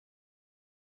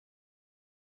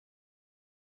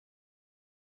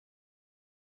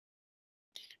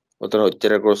ඔතන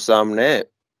ඔච්චර ක්‍රොස් ආම් නැහැ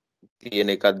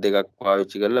තියෙන එකක් දෙකක්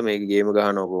පාවිච්චි කරලා මේක ගේම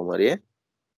ගහනවා කොහොම හරි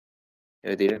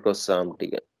ඒ තියෙන ක්‍රොස් ආම්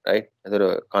ටික රයිට්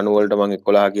එතකොට කණු වලට මම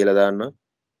 11 කියලා දාන්නවා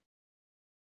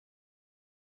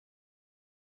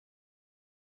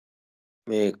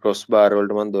මේ ක්‍රොස් බාර්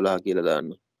වලට මම 12 කියලා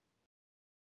දාන්නවා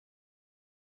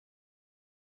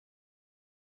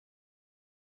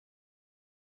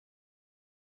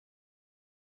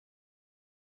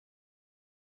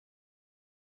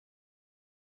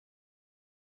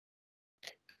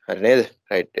හරි නේද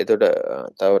රයිට් එතකොට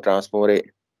තව ට්‍රාන්ස්ෆෝමරේ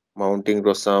මවුන්ටින්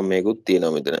ක්‍රොස් ආම් මේකුත්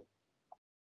තියෙනවා මෙතන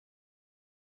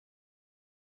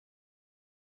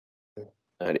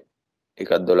හරි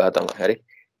එකක් 12 තමයි හරි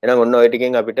එහෙනම් ඔන්න ඔය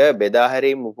ටිකෙන් අපිට බෙදා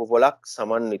හැරීම් උපපොලක්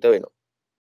සමන්විත වෙනවා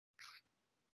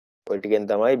ඔය ටිකෙන්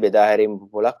තමයි බෙදා හැරීම්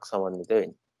පොලක් සමන්විත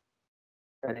වෙන්නේ.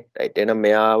 හරි. රයිට්. එහෙනම්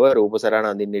මෙයාව රූප සටහන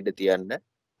අඳින්න ඉඩ තියන්න.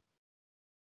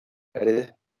 හරිද?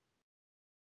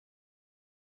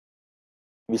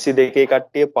 22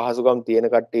 කට්ටිය පහසුකම් තියෙන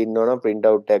කට්ටිය ඉන්නවනම් print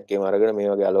out එකක් එහෙම අරගෙන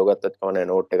මේ වගේ අලෝ ගත්තත් කම නැහැ.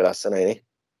 නෝට් එක ලස්සනයි නේ.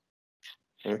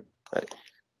 හරි.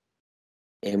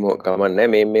 එහෙම කමන්නේ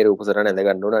මේ රූප සටහන ඇඳ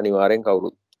ගන්න ඕන අනිවාර්යෙන්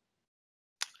කවුරුත්.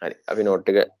 හරි. අපි නෝට්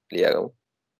එක ලියාගමු.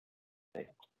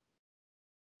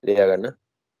 ලියා ගන්න.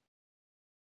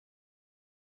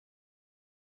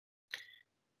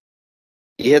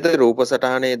 ඉහත රූප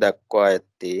සටහනේ දක්වා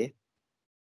ඇත්තේ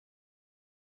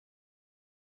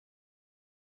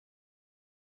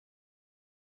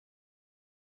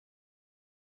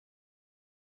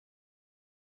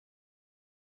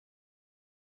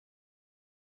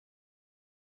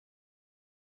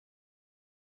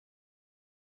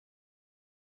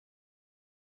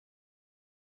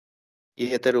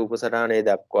ඉහත රූප සටහනේ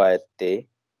දක්වා ඇත්තේ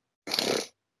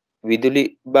විදුලි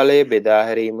බලය බෙදා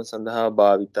හැරීම සඳහා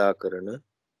භාවිතා කරන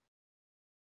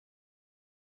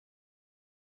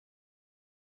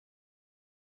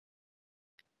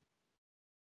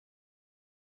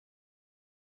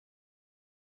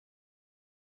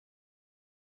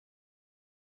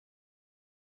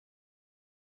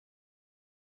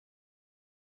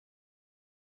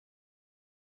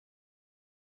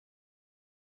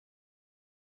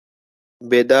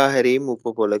බෙදා හැරීම්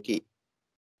උපපොළකි.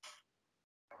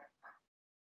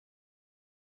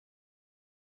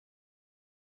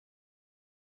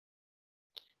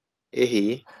 එහි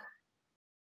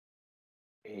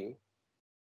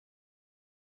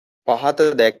පහත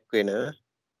දැක්වෙන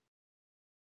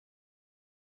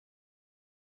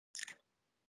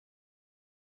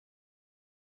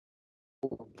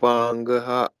උපාංග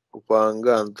හා උපාංග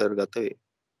අන්තර්ගත වේ.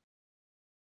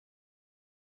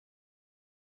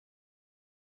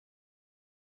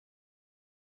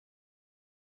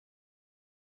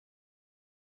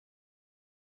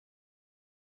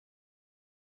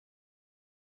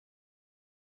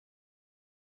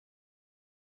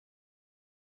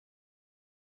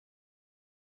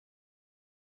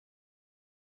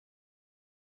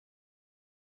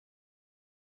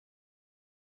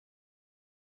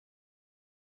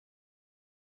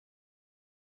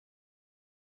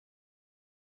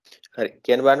 හරි.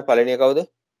 කියන්න බලන්න පළවෙනි එක කවුද?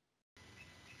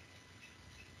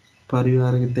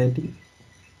 පරිවාරක තැටි.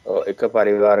 ඔව් එක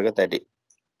පරිවාරක තැටි.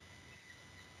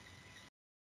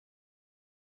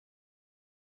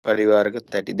 පරිවාරක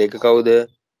තැටි දෙක කවුද?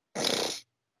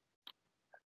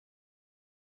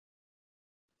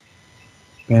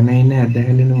 පැනයින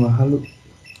ඇදහැලෙන වහලු.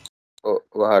 ඔව්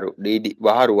වහරු.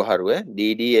 වහරු ඈ.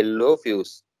 DD yellow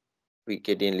fuse.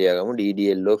 විකෙටින් ලියාගමු DD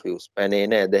yellow fuse.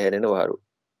 පැනේන ඇදහැරෙන වහරු.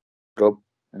 drop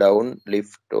down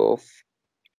lift off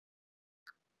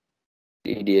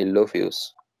DD yellow fuse.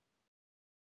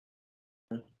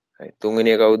 හරි.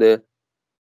 තුන්වෙනි එක කවුද?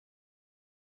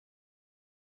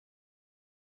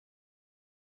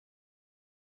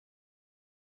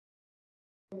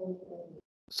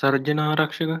 සර්ජන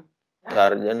ආරක්ෂක.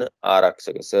 තර්ජන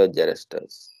ආරක්ෂක surge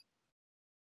arresters.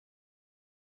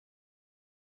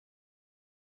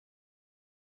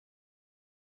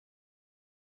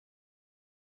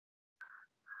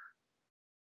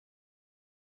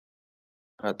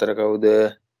 හතර කවුද?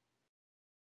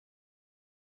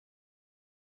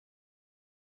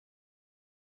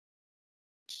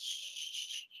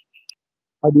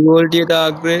 අධිවෝල්ටියතා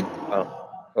අග්‍රය.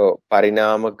 ඔව්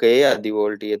පරිණාමකයේ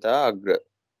අධිවෝල්ටීයතා අග්‍ර.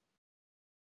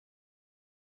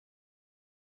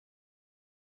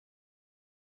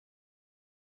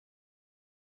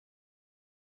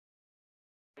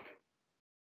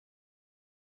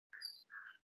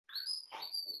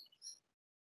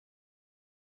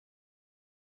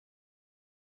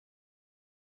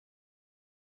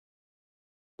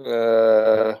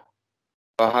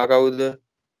 පහ කවුද?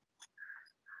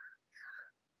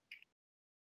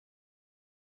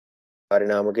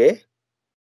 පරිණාමකයේ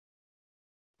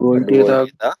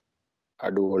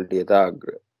අඩු වෝල්ටීයතා අග්‍ර.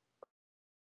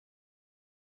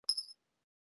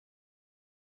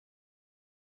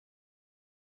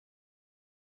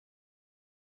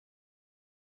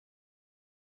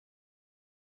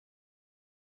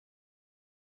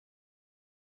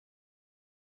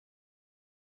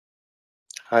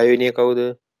 හයවෙනි එක කවුද?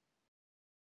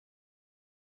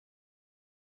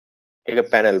 ඒක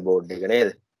පැනල් බෝඩ් එක නේද?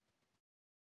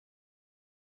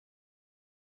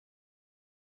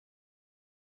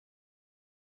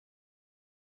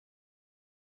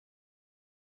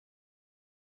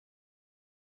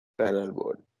 Panel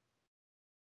board.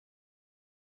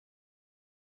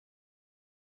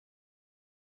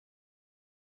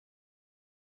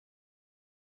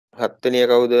 හත්වෙනි එක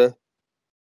කවුද?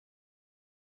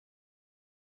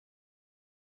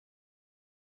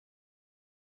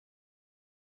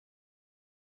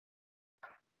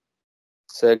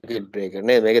 සර්කිට් බ්‍රේකර්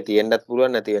නේ මේක තියෙන්නත්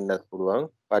පුළුවන් නැති වෙන්නත් පුළුවන්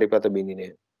පරිපත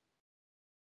බින්දිනේ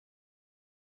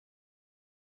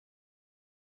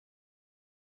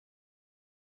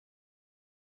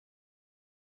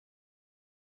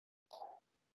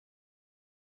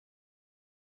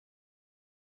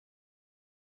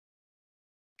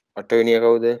අටවෙනිය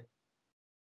කවුද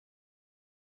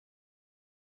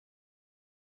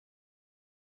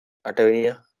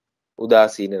අටවෙනිය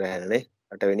උදාසීන රැහැනේ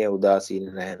අටවෙනිය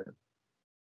උදාසීන රැහැන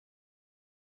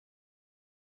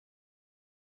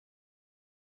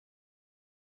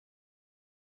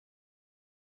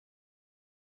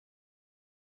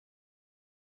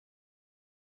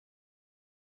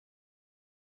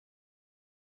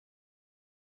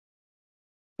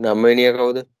නවවෙනිය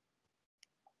කවුද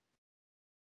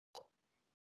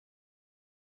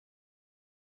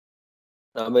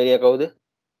නවවෙනිය කවුද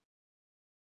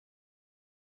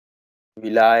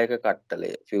විලායක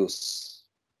කට්ටලය ෆියුස්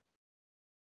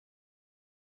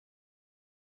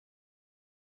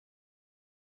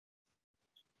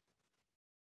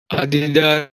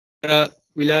අධිධාර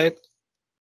විලායක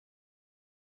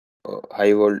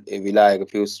හයි වෝල්ට් විලායක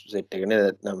ෆියුස් සෙට් එක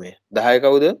නේද 9 10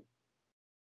 කවුද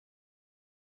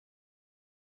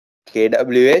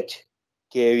KWH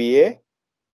KVA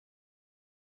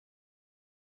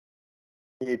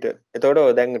මීටර්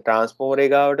එතකොට දැන් ට්‍රාන්ස්ෆෝමර්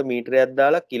එකකට මීටරයක්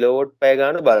දාලා කිලෝවොට් පැය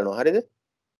ගන්න බලනවා හරිද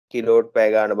කිලෝවොට් පැය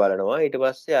ගන්න බලනවා ඊට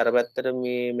පස්සේ අර පැත්තට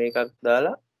මේකක්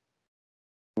දාලා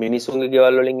මිනිසුන්ගේ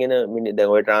ගෙවල් වලින් එන දැන්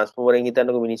ඔය ට්‍රාන්ස්ෆෝමරෙන්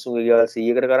හිතන්නකෝ මිනිසුන්ගේ ගෙවල්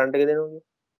 100කට කරන්ට් එක දෙනවා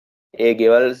ඒ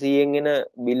ගෙවල් 100න් එන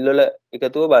බිල් වල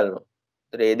එකතුව බලනවා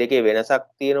ඒතර මේ දෙකේ වෙනසක්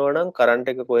තියෙනවා නම් කරන්ට්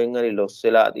එක කොහෙන් හරි ලොස්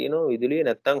වෙලා තියෙනවා විදුලිය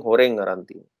නැත්තම් හොරෙන් අරන්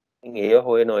තියෙනවා ඉතින් ඒව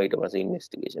හොයනවා ඊට පස්සේ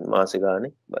ඉන්වෙස්ටිගේෂන් මාසෙ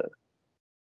ගානේ බලන්න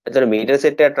එතන මීටර්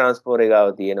සෙට් එක ට්‍රාන්ස්ෆෝමර් එක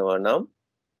ගාව තියෙනවා නම්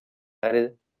හරිද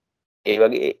ඒ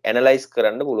වගේ ඇනලයිස්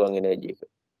කරන්න පුළුවන් එනර්ජි එක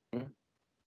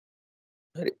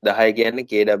හරි 10 කියන්නේ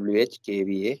KWH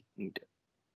KVA මීටර්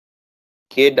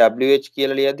KWH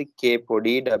කියලා ලියද්දි K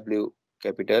පොඩි W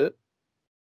කැපිටල්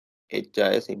H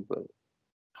ආය සිම්පල්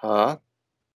හා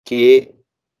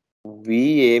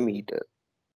KVA මීටර්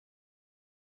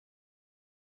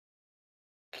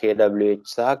KWH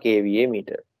සහ KVA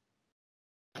මීටර්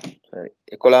හරි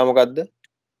 11 මොකද්ද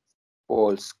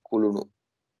පෝල්ස් කුළුණු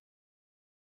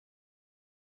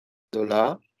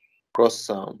 12 ක්‍රොස්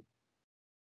ආම්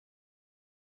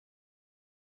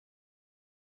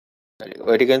හරි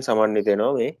ඔය ටිකෙන් සමන්විත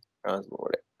වෙනවා මේ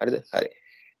ට්‍රාන්ස්ෆෝමර් එක හරිද හරි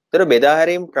ඒතර බෙදා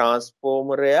හැරීම්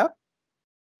ට්‍රාන්ස්ෆෝමරයක්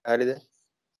හරිද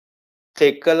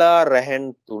තෙකලා රැහැන්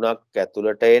 3ක්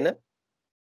ඇතුළට එන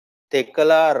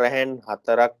තෙකලා රැහැන්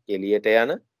 4ක් එළියට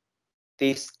යන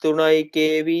 33යි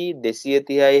kV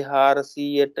 230යි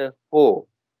 400ට හෝ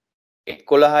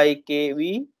 11යි kV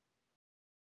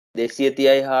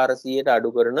 230යි 400ට අඩු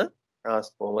කරන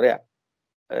ට්‍රාන්ස්ෆෝමරයක්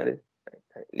හරි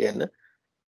ලියන්න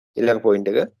ඊළඟ පොයින්ට්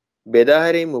එක බෙදා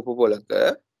හැරීම් උපපොලකට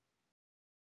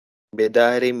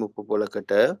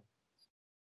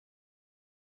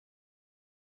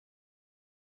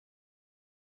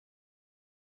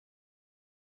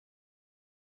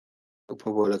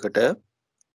උපපොලකට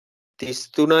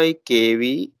 33යි kV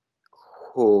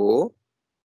හෝ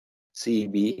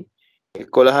CB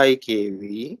 11යි kV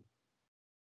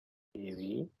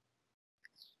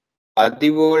අධි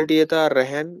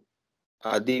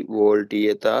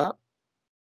වෝල්ටීයතා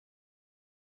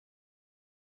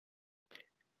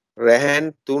රැහැන්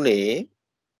තුනේ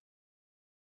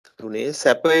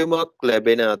සැපයුමක්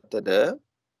ලැබෙන අතර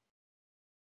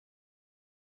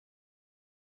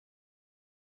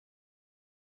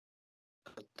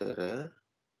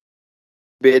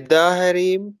බෙදා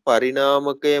හැරීම්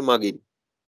පරිණාමකය මගින්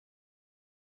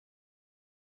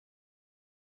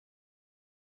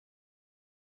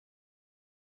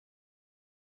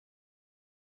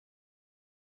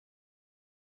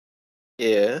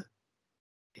එය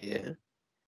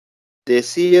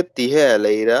 230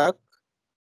 ඇලයිරක්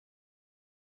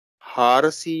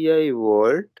 400යි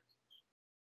වෝල්ට්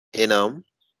එනම්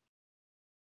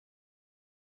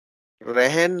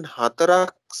රැහැන්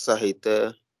 4ක් සහිත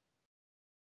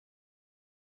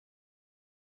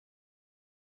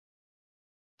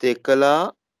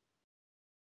තෙකලා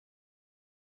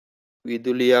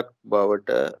විදුලියක්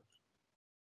බවට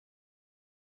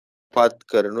පත්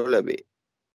කරනු ලැබේ.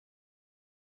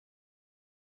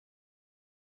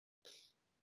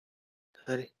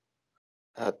 හරි.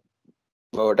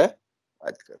 බවට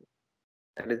පත් කරනවා.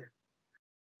 හරිද?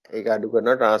 ඒක අඩු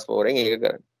කරනවා ට්‍රාන්ස්ෆෝමරෙන් ඒක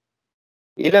කරන්න.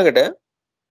 ඊළඟට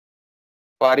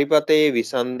පරිපතේ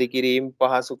විසන්ධි කිරීම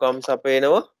පහසුකම්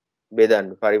සපයනවා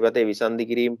බෙදන්න. පරිපතේ විසන්ධි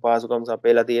කිරීම පහසුකම්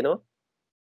සපයලා තියෙනවා.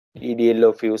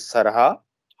 EDLO fuse සරහා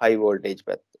high voltage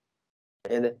පැත්ත.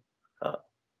 නේද?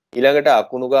 ඊළඟට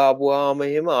අකුණු ගහපුවාම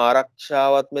එහෙම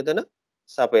ආරක්ෂාවත් මෙතන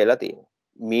සපයලා තියෙනවා.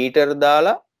 මීටර්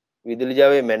දාලා විදුලි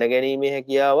ජවයේ මැන ගැනීමේ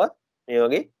හැකියාවත් මේ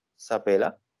වගේ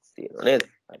සපයලා තියෙනවා නේද?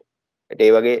 හරි.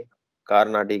 ඒ වගේ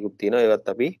කාරණා ටිකකුත් තියෙනවා. ඒවත්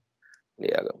අපි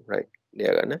ලියාගමු. රයිට්.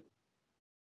 ලියාගන්න.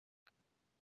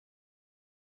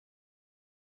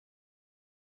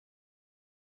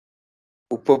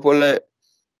 උපපොළ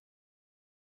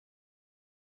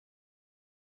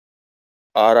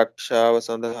ආරක්ෂාව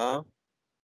සඳහා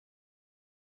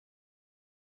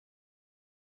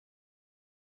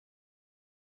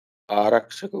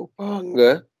ආරක්ෂක උපාංග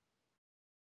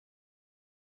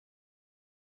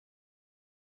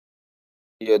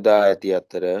යොදා ඇති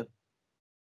අතර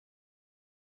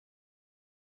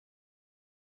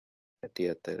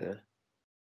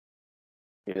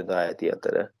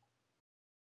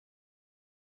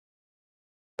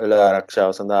වල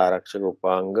ආරක්ෂාව සඳහා ආරක්ෂක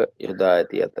උපාංග යොදා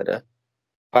ඇති අතර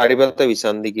පරිපත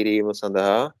විසන්ධි කිරීම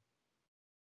සඳහා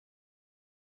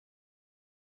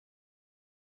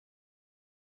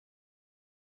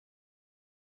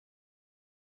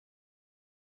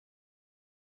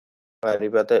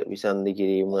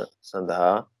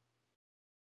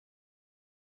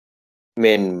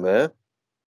මෙන්ම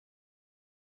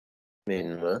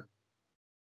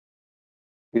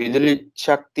විදුලි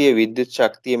ශක්තිය විද්‍යුත්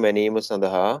ශක්තිය මැනීම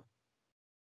සඳහා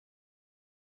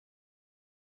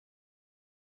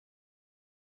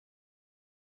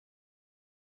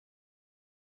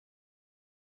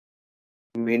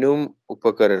මිනුම්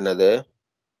උපකරණද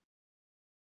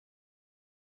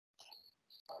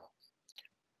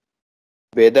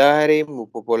බෙදා හැරීම්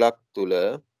උපපොළක් තුළ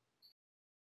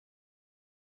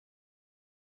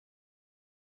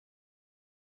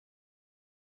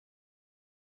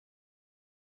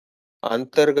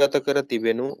අන්තර්ගත කර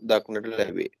තිබෙනු දක්නට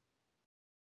ලැබේ.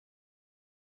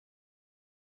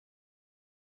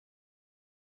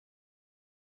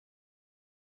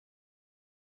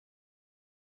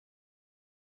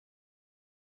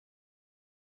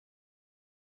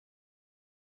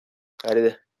 හරිද?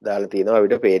 දාලා තියෙනවා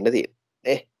අපිට පේන්න තියෙන.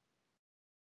 නේ?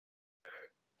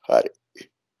 හරි.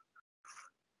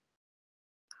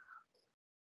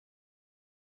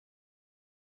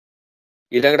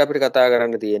 ඊළඟට අපිට කතා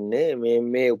කරන්න තියෙන්නේ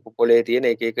මේ උපපොළේ තියෙන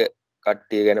එක එක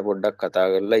කට්ටිය ගැන පොඩ්ඩක් කතා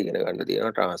කරලා ඉගෙන ගන්න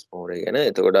තියෙනවා ට්‍රාන්ස්ෆෝමර් ගැන.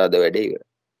 එතකොට අද වැඩේ ඉවරයි.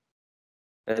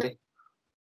 හරි.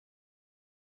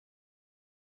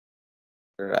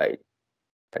 රයිට්.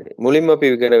 හරි. මුලින්ම අපි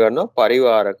ඉගෙන ගන්නවා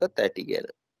පරිවාරක තැටි ගැන.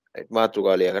 රයිට්.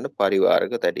 මාතෘකාව ලියා ගන්න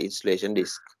පරිවාරක තැටි ඉන්ස්ටලේෂන්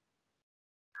ඩිස්ක්.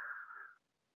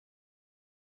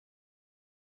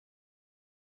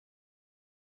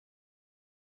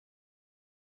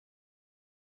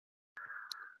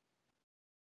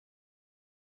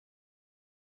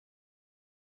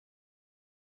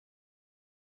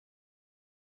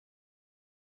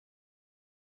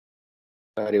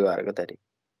 පරිවාරක තැටි.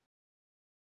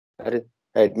 හරි.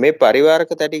 රයිට්. මේ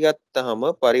පරිවාරක තැටි ගත්තාම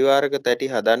පරිවාරක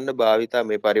තැටි හදන්න භාවිතා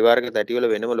මේ පරිවාරක තැටි වල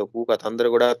වෙනම ලොකු කතන්දර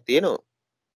ගොඩාක් තියෙනවා.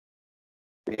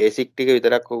 බේසික් ටික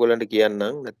විතරක් ඔයගොල්ලන්ට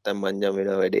කියන්නම් නැත්තම් මංජම්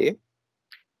වෙනවා වැඩේ.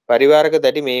 පරිවාරක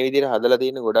තැටි මේ විදිහට හදලා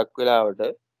තියෙන ගොඩක් වෙලාවට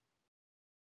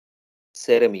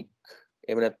සෙරමික්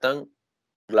එහෙම නැත්තම්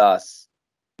ග්ලාස්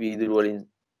වීදුරු වලින්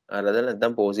අරද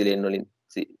නැත්තම් පෝසිලෙන් වලින්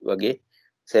වගේ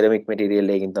සෙරමික්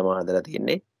මැටීරියල් එකකින් තමයි හදලා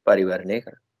තියෙන්නේ පරිවර්ණය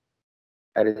කරන්නේ.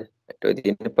 හරිද? ඒත්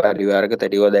තියෙන්නේ පරිවාරක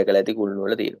තැටි වල දැකලා ඇති කුළුණු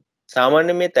වල තියෙනවා.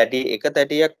 සාමාන්‍යයෙන් මේ තැටි එක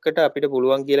තැටියකට අපිට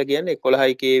පුළුවන් කියලා කියන්නේ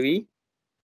 11 kV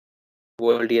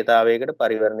වෝල්ටීයතාවයකට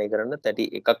පරිවර්ණය කරන්න තැටි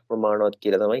එකක් ප්‍රමාණවත්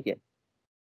කියලා තමයි කියන්නේ.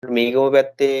 මේකම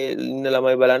පැත්තේ ඉන්න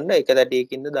ළමයි බලන්න එක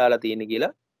තැටියකින්ද දාලා තියෙන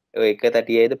කියලා ඔය එක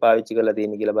තැටියයිද පාවිච්චි කරලා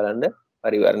තියෙන කියලා බලන්න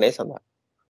පරිවර්ණය සඳහා.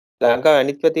 ලංකාවේ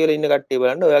අනිත් පැතිවල ඉන්න කට්ටිය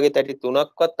බලන්න ඔයගේ තැටි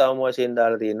 3ක්වත් තවම වශයෙන්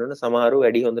දාලා තියෙනවනේ. සමහරව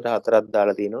වැඩි හොඳට 4ක්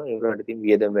දාලා තියෙනවා. ඒ වුණාට ඉතින්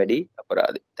වියදම වැඩි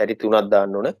අපරාධේ. තැටි 3ක්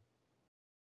දාන්න ඕන.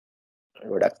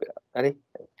 ගොඩක් වෙලා. හරි.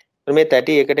 මේ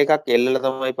තැටි එකට එකක් එල්ලලා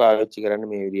තමයි පාවිච්චි කරන්නේ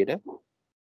මේ විදිහට.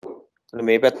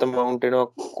 මේ පැත්ත මවුන්ට් වෙනවා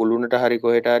කුළුණට හරි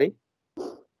කොහෙට හරි.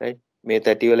 right මේ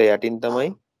තැටි වල යටින් තමයි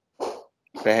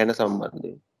රැහෙන සම්බන්ධ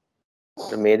වෙන්නේ.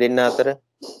 මේ දෙන්න අතර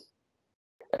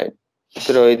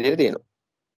ඉතල ඔය විදිහට තියෙනවා.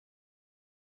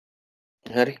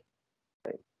 හරි.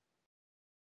 හරි.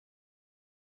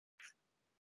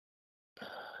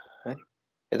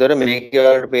 එතකොට මේක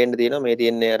වලට පේන්න තියෙනවා මේ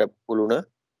තියෙන්නේ අර කුළුණ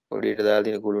පොඩියට දාලා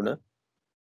තියෙන කුළුණ.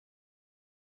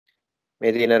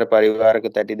 මේ තියෙන අර පරිවාරක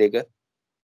තැටි දෙක.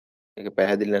 ඒක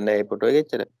පැහැදිලි නැහැ මේ ෆොටෝ එකේ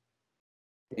එච්චර.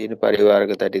 තියෙන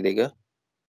පරිවාරක තැටි දෙක.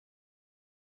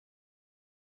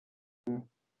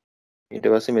 ඊට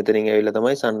පස්සේ මෙතනින් ඇවිල්ලා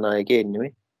තමයි සන්නායකය එන්නේ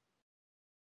මේ.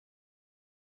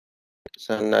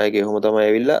 සන්නායකය ඔහොම තමයි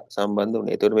ඇවිල්ලා සම්බන්ධ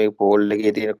වුනේ. ඒතකොට මේක පෝල්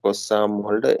එකේ තියෙන ක්‍රොස් ආම්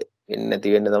වලට එන්නේ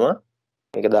නැති වෙන්න තමයි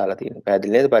මේක දාලා තියෙන්නේ.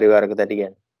 පැහැදිලි නේද පරිවාරක තැටි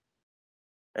කියන්නේ?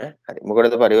 හරි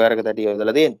මොකටද පරිවාරක තැටි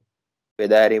යොදලා තියෙන්නේ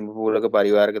බෙදා හැරීම පූලක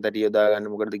පරිවාරක තැටි යොදා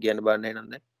ගන්න මොකටද කියන්න බලන්න එහෙනම්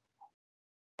දැන්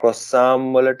ප්‍රොස්සාම්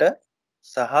වලට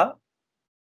සහ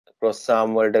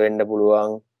ප්‍රොස්සාම් වලට වෙන්න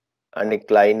පුළුවන් අනික්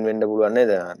ලයින් වෙන්න පුළුවන්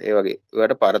නේද ඒ වගේ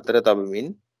ඒවට පරතර තබමින්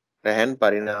රැහන්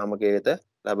පරිණාමකය වෙත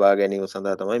ලබා ගැනීම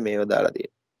සඳහා තමයි මේව දාලා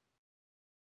තියෙන්නේ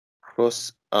cross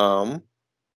arm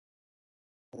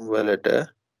වලට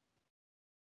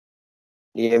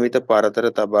නියමිත පරතර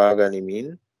තබා ගනිමින්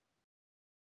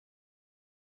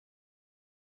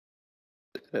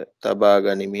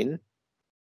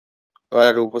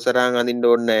ඔයාලා රූප සටහන් අඳින්න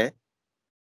ඕනේ නැහැ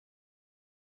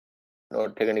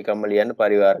නෝට් එක නිකම්ම ලියන්න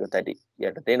පරිවාරක තැටි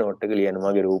යටතේ නෝට් එක ලියන්න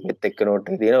මගේ රූපෙත් එක්ක නෝට්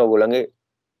එක තියෙනවා ඔයගොල්ලන්ගේ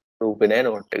රූපේ නැහැ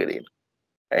නෝට් එක තියෙනවා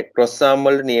right cross arm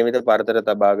වලට නියමිත පරතර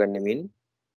තබා ගනිමින්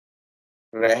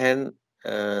රැහන්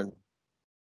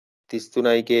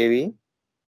 33 kV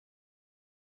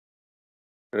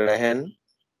රැහන්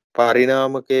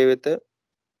පරිණාමකයේ වෙත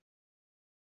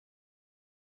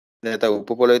නැත්නම්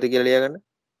උපපොළ වෙත කියලා ලියා ගන්න.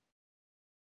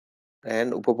 රැහන්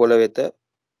උපපොළ වෙත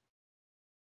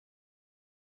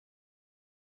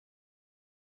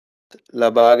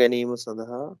ලබා ගැනීම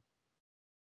සඳහා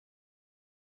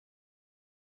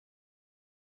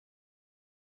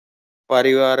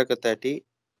පරිවාරක තැටි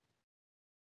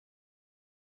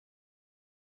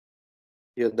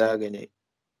යොදාගෙන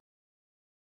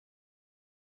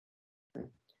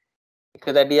එක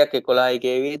තැටියක් 11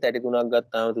 kV තැටි තුනක්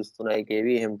ගත්තාම 33 kV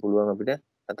එහෙම පුළුවන් අපිට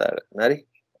කතා කරන්න. හරි.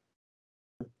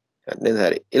 නේද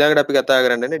හරි. ඊළඟට අපි කතා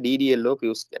කරන්නේ DDLO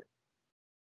fuse ගැන.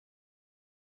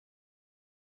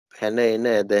 හැන එන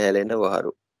ඇද හැලෙන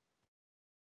වහරු.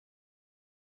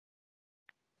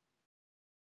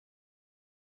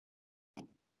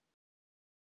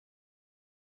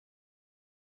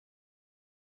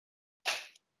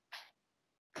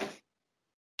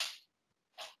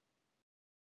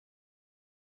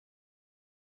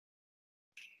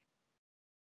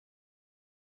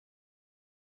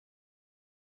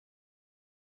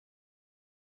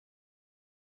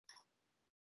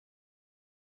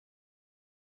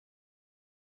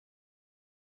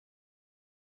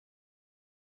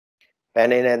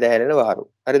 පැනේ නැද හැලෙන වහරු.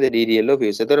 හරිද DDLO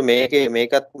fuse. ඒතර මේකේ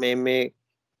මේකත්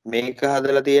මේක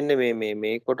හදලා තියෙන්නේ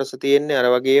මේ කොටස තියෙන්නේ අර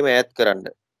වගේම ඈඩ් කරන්න.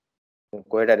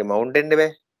 කොහෙට හරි මවුන්ට් වෙන්න බෑ.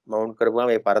 මවුන්ට් කරපුවාම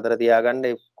මේ පරතර තියාගන්න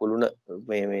ඒ කුළුණ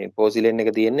මේ පෝසිලෙන්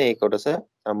එක තියෙන්නේ ඒ කොටස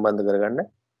සම්බන්ධ කරගන්න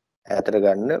ඈතට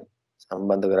ගන්න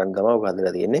සම්බන්ධ කරන්න තමයි ඔක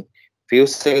හදලා තියෙන්නේ.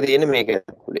 fuse එක තියෙන්නේ මේක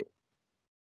ඇතුලේ.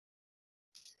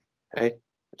 right.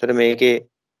 එතකොට මේක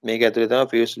ඇතුලේ තමයි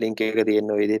fuse link එක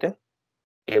තියෙන ඔය විදිහට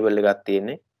කේබල් එකක්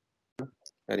තියෙන්නේ.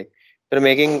 හරි. එතන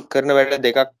මේකෙන් කරන වැඩ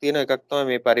දෙකක් තියෙනවා. එකක් තමයි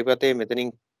මේ පරිපතේ මෙතනින්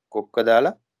කොක්ක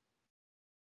දාලා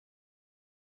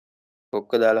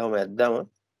ඔහම ඇද්දාම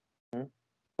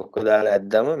කොක්ක දාලා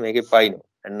ඇද්දාම මේකේ පයින්නවා.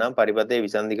 එන්නම් පරිපතේ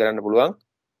විසන්ධි කරන්න පුළුවන්.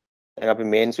 දැන් අපි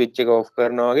මේන් ස්විච් එක ඔෆ්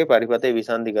කරනවා වගේ පරිපතේ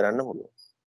විසන්ධි කරන්න පුළුවන්.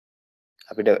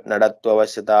 අපිට නඩත්තු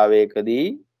අවශ්‍යතාවයකදී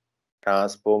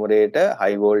ට්‍රාන්ස්ෆෝමරේට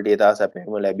හයි වෝල්ටේජ්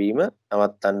සැපයීම ලැබීම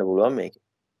නවත්තන්න පුළුවන් මේකේ.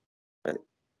 හරි.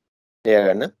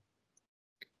 ලියගන්න.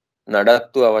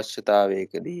 නඩත්තු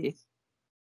අවශ්‍යතාවයකදී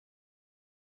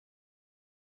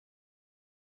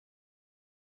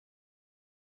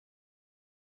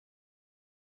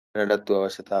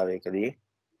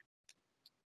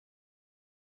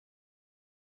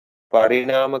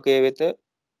පරිණාමකයේ වෙත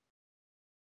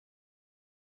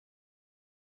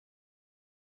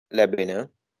ලැබෙන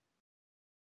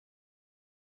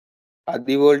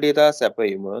අධි වෝල්ටේජ්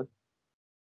සැපයීම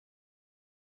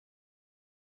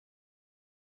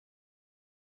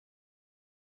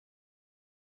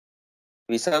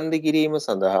විසන්ධි කිරීම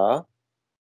සඳහා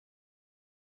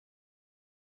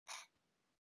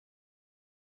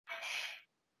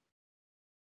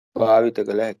භාවිත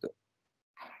කළ හැක.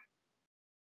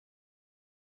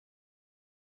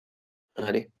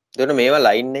 හරි. එතකොට මේවා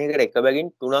ලයින් එකකට එක බැගින්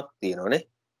තුනක් තියෙනවානේ.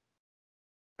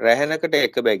 රැහැනකට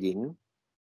එක බැගින්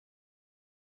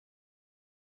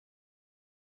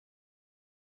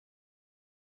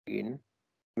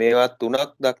මේවා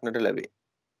තුනක් දක්නට ලැබේ.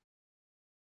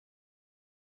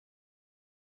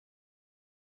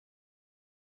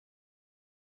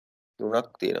 තුනක්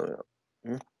තියෙනවා මේවා.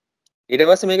 ඊට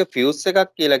පස්සේ මේක ෆියුස්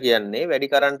එකක් කියලා කියන්නේ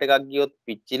වැඩි කරන්ට් එකක් ගියොත්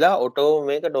පිච්චිලා ඔටෝ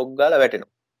මේක ඩොග් ගාලා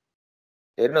වැටෙනවා.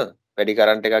 තේරෙනවද? වැඩි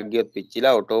කරන්ට් එකක් ගියොත්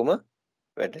පිච්චිලා ඔටෝම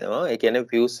වැටෙනවා. ඒ කියන්නේ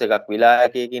ෆියුස් එකක්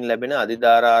විලායකයකින් ලැබෙන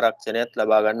අධිධාරා ආරක්ෂණයත්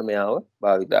ලබා ගන්න මෙයාව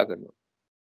භාවිතා කරනවා.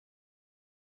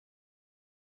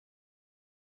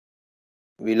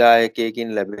 විලායකයකින්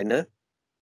ලැබෙන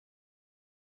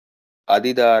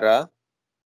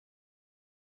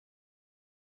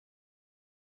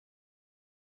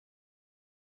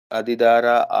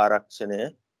අධිධාරා ආරක්ෂණය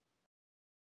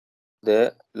ද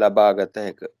ලබාගත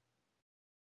හැක.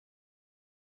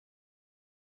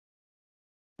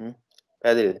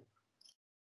 පැහැදිලිද?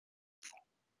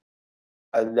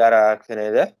 අධිධාර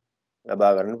ආරක්ෂණයද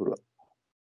ලබා ගන්න පුළුවන්.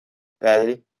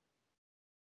 පැහැදිලි?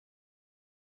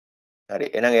 හරි.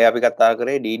 එහෙනම් ඒ අපි කතා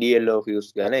කරේ DDL of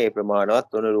use ගැන. ඒ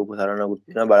ප්‍රමාණවත් උන රූප සරණකුත්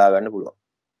තියෙනවා බලා ගන්න පුළුවන්.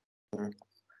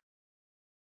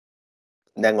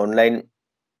 දැන් ඔන්ලයින්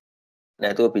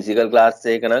නැතුව ෆිසිකල් ක්ලාස්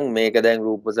එක නම් මේක දැන්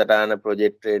රූප සටහන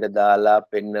ප්‍රොජෙක්ටරේට දාලා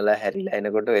පෙන්නලා හැරිලා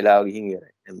එනකොට වෙලාව ගිහින්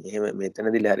ඉවරයි. දැන් මෙහෙම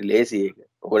මෙතනදී හරි ලේසි ඒක.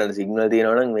 ඔයගොල්ලන්ට සිග්නල්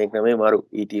තියෙනවා නම් මේ ක්‍රමේ මරු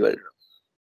ET වලට.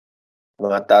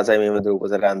 මමත් ආසයි මෙහෙම රූප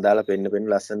සටහන් දාලා පෙන්න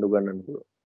ලස්සනට උගන්නන්න පුළුවන්.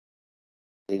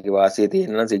 ඒකේ වාසිය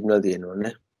තියෙන නම් සිග්නල් තියෙන්න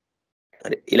ඕනේ.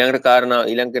 හරි. ඊළඟට කාරණා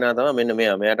ඊළඟ කෙනා තමයි මෙන්න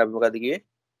මෙයා. මෙයාට අපි මොකද කිව්වේ?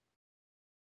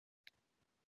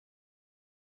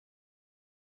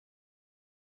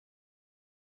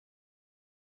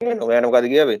 මෙයාට මොකද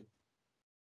කිව්වේ අපි?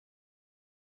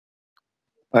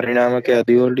 පරිණාමක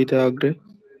අධිවර්ධිත අග්‍රය.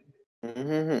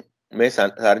 මේ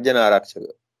සර්ජන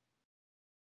ආරක්ෂක.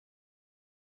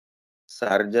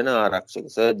 සර්ජන ආරක්ෂක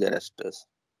සර්ජ් ඇරෙස්ටර්ස්.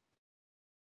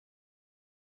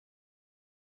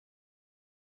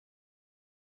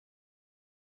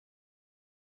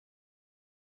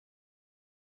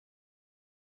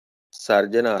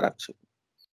 සර්ජන ආරක්ෂක.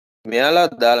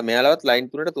 මෙයාලවත් ලයින්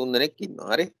 3ට 3 දෙනෙක්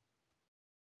ඉන්නවා. හරි.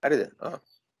 හරිද?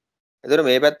 එතකොට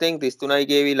මේ පැත්තෙන් 33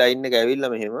 kV ලයින් එක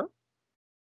ඇවිල්ලා මෙහෙම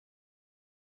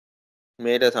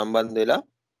මේට සම්බන්ධ වෙලා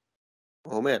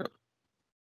කොහොම යනවා.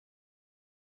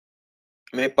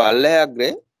 මේ පල්ලෙය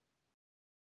අග්‍රේ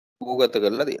භූගත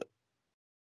කරලා තියෙනවා.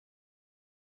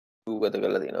 භූගත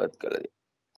කරලා තියෙනවා. වත් කරලා තියෙනවා.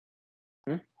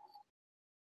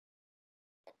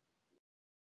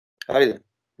 හරිද?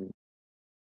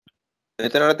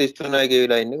 මෙතනට 33 kV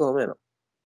ලයින් එක කොහොම යනවා.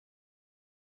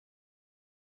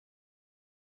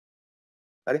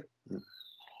 හරි.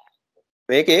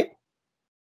 මේකේ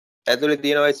ඇතුලේ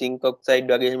තියෙනවා සිංක්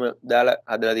ඔක්සයිඩ් වගේ එහෙම දාලා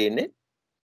හදලා තියෙන්නේ.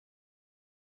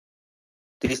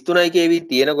 33 kV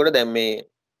තියෙනකොට දැන්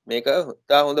මේක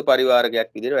තා හොඳ පරිවාරකයක්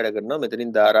විදිහට වැඩ කරනවා.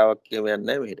 මෙතනින් ධාරාවක් කියම යන්නේ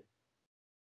නැහැ මෙහෙට.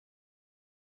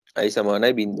 I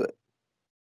සමානයි 0.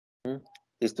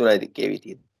 33 kV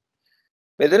තියෙනවා.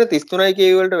 මෙතන 33 kV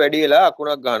වලට වැඩි වෙලා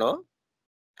අකුණක් ගන්නවා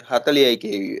 40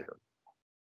 kV වෙනවා.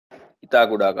 ඉතා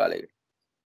කුඩා කාලයකට.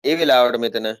 ඒ වෙලාවට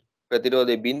මෙතන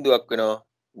ප්‍රතිරෝධයේ බිඳුවක් වෙනවා.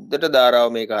 උඩට ධාරාව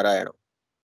මේක හරහා යනවා.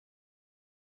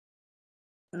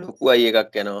 ලොකු I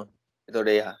එකක් යනවා.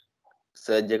 එතකොට ඒ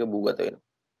සර්ජ් එක භූගත වෙනවා.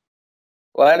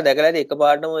 ඔයාලට දැකලා ඇති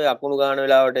එකපාරටම ඔය අකුණු ගන්න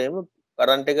වෙලාවට එහෙම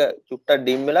කරන්ට් එක චුට්ටක්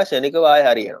ඩිම් වෙලා ෂණිකව ආයෙ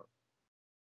හරියනවා.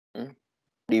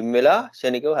 ඩිම් වෙලා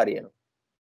ෂණිකව හරියනවා.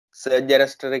 සර්ජ්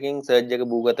ඇරෙස්ටර් එකකින් සර්ජ් එක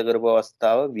භූගත කරපු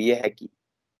අවස්ථාව විය හැකි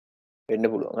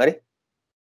වෙන්න පුළුවන්. හරි?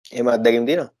 එහෙම අත්දැකීම්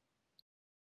තියෙනවා?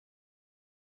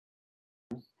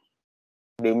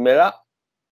 ඩිම් වෙලා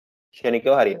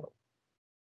ෂණිකව හරියනවා.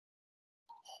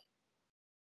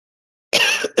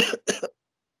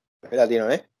 වෙලා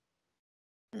තියෙනවනේ.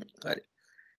 හරි.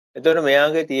 එතකොට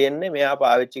මෙයාගේ තියෙන්නේ මෙයා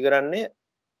පාවිච්චි කරන්නේ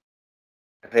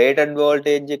රේටඩ්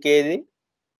වෝල්ටේජ් එකේදී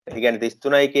ඒ කියන්නේ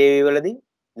 33 kV වලදී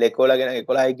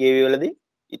 11 kV වලදී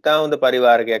ඉතා හොඳ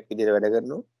පරිවාරකයක් විදිහට වැඩ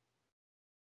කරනවා.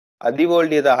 අධි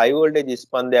වෝල්ටේජ් හයි වෝල්ටේජ්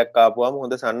ස්පන්දයක් ආපුවම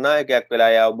හොඳ සන්නායකයක්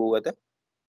වෙලා යාව භූගත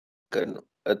කරනවා.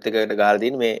 ඒත් එකට ගහලා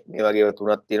තියෙන මේ වගේ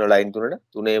තුනක් තියෙනවා ලයින් තුනට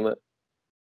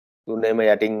තුනේම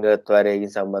යටින් ගත්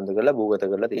වරයකින් සම්බන්ධ කරලා භූගත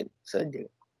කරලා තියෙන සර්ජ්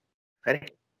එක. හරි.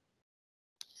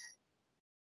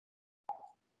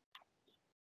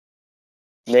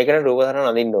 මේකට රූප සරණ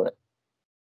අඳින්න ඕනේ.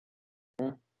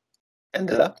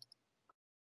 ඇඳලා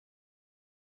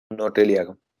නෝට්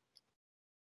එලියකම.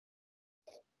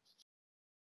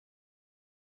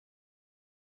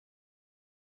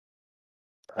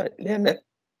 හරි. ලියන්න.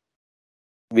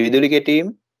 විදුලි කෙටීම්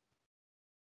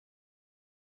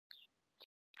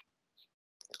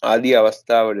ආදී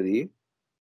අවස්ථාවලදී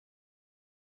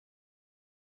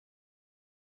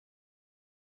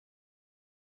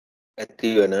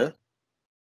ඇතිවන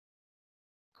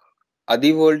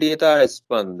අධි වෝල්ටීයතා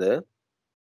ස්පන්ද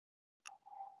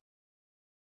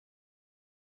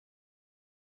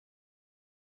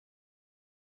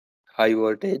high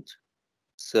voltage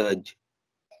surge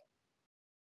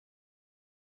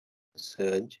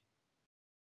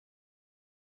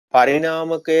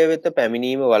පරිණාමකය වෙත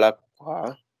පැමිණීම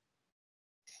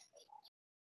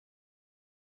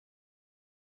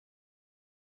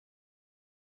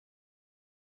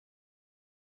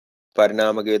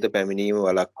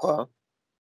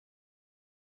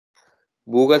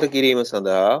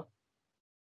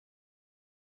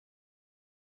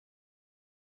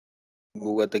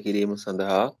භූගත කිරීම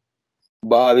සඳහා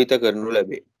භාවිත කරනු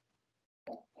ලැබේ.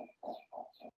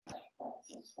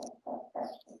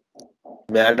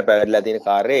 මෙයාට පැවැත්ලා තියෙන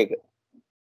කාර්යය ඒක.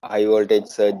 හයි වෝල්ටේජ්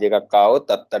සර්ජ් එකක්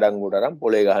ආවොත් අත්අඩංගුවට අරන්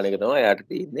පොලේ ගහන එක තමයි එයාට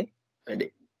තියෙන්නේ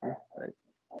වැඩේ.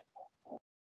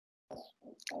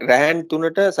 රැහන්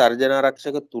 3ට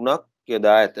සර්ජනාරක්ෂක 3ක්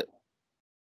යොදා ඇත.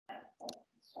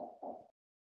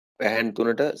 රැහන්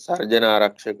 3ට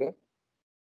සර්ජනාරක්ෂක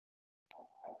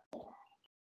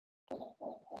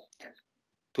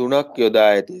 3ක් යොදා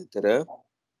ඇති අතර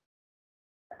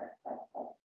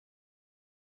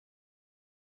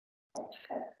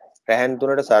රැහන්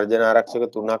 3ට සර්ජනාරක්ෂක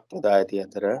 3ක් යොදා ඇති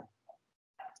අතර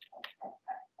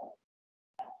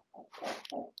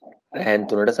රැහන්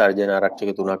 3ට සර්ජනාරක්ෂක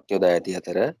 3ක් යොදා ඇති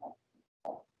අතර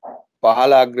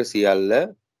පහළ අග්‍ර සියල්ල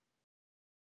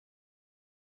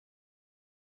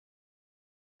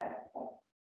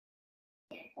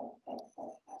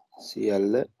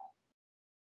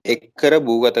එක්කර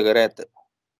භූගත කර ඇත.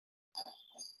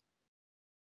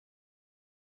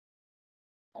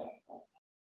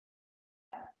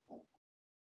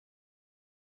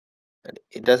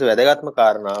 ඊට පස්සේ වැදගත්ම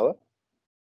කාරණාව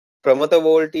ප්‍රමත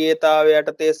වෝල්ටීයතාවය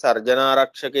යටතේ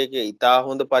සර්ජනාරක්ෂකයේ ඉතා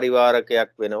හොඳ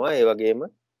පරිවාරකයක් වෙනවා. ඒ වගේම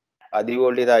අධි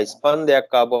වෝල්ටීයතා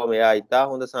ස්පන්දයක් ආපුවම එයා ඉතා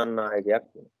හොඳ සන්නායකයක්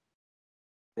වෙනවා.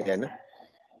 ඒ කියන්නේ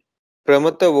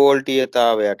ප්‍රමත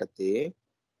වෝල්ටීයතාවය යටතේ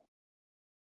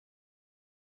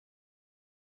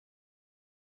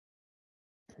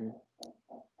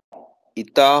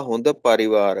ඉතා හොඳ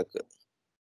පරිවාරක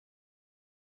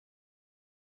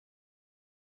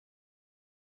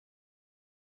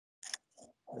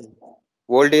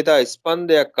වෝල්ටීයතා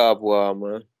ස්පන්දයක් ආපුවාම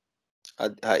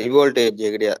හයි වෝල්ටේජ්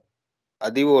එකට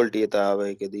අධි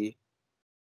වෝල්ටීයතාවයකදී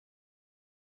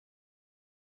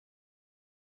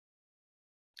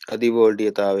අධි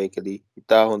වෝල්ටීයතාවයකදී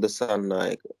ඉතා හොඳ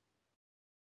සන්නායක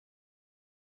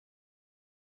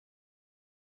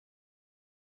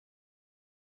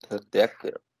තත්ත්වයක්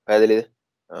වෙනවා. පැහැදිලිද?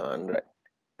 right.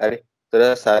 හරි. ඒතර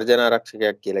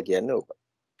සර්ජනාරක්ෂකයක් කියලා කියන්නේ ඕක.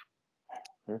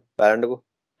 බලන්නකෝ.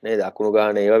 නේද? අකුණු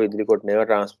ගන්න ඒවා විදුලි කොටන ඒවා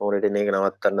ට්‍රාන්ස්ෆෝමරේට එන එක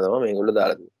නවත්තන්න තමයි මේගොල්ලෝ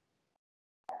දාලා තියෙන්නේ.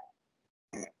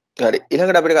 හරි.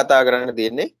 ඊළඟට අපිට කතා කරන්න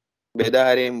තියෙන්නේ බෙදා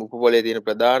හැරීම් උපපොලේ තියෙන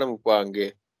ප්‍රධානම උපාංගය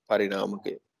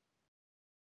පරිණාමකය.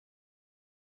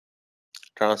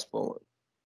 ට්‍රාන්ස්ෆෝමර්.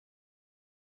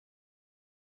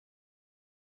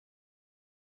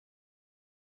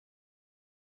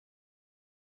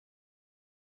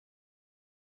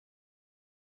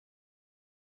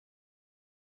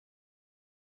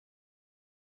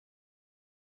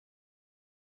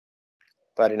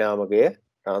 පරිණාමකය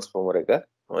ට්‍රාන්ස්ෆෝමර් එක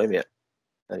තමයි මෙයා.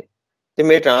 හරි. ඉතින්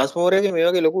මේ ට්‍රාන්ස්ෆෝමර් එකේ මේ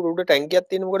වගේ ලොකු උඩ ටැංකියක්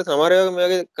තියෙන මොකද සමහර ඒවාගේ මේ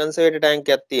වගේ කන්සර්වේටර්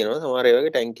ටැංකියක් තියෙනවා. සමහර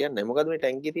ඒවාගේ ටැංකියක් නැහැ. මොකද මේ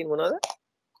ටැංකිය තියෙන මොනවද?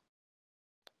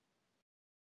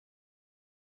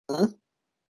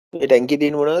 මේ ටැංකිය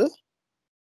තියෙන මොනවද?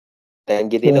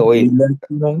 ටැංකිය තියෙන ඔයිල්.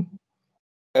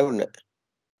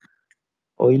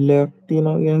 ඔයිල් එකක්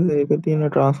තියෙනවා කියන්නේ ඒක තියෙන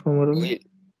ට්‍රාන්ස්ෆෝමර් එකේ.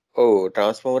 ඔව්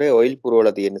ට්‍රාන්ස්ෆෝමරේ ඔයිල්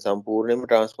පුරවලා තියෙන්නේ සම්පූර්ණයෙන්ම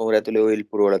ට්‍රාන්ස්ෆෝමර් ඇතුලේ ඔයිල්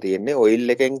පුරවලා තියෙන්නේ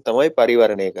ඔයිල් එකෙන් තමයි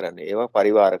පරිවර්ණය කරන්නේ ඒවා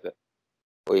පරිවාරක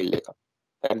ඔයිල් එක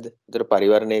හරිද ඒතර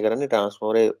පරිවර්ණය කරන්නේ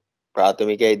ට්‍රාන්ස්ෆෝමරේ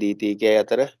ප්‍රාථමිකයි ද්විතීයිකයි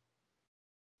අතර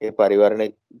ඒ පරිවර්ණ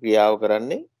ක්‍රියාව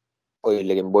කරන්නේ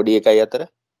ඔයිල් එකෙන් බොඩි එකයි අතර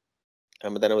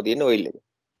හැමතැනම තියෙන ඔයිල් එක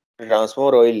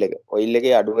ට්‍රාන්ස්ෆෝමර් ඔයිල්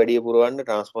එකේ අඩු වැඩි පුරවන්න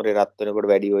ට්‍රාන්ස්ෆෝමරේ රත්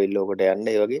වෙනකොට වැඩි ඔයිල් ඔකට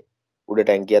යන්න ඒ වගේ උඩ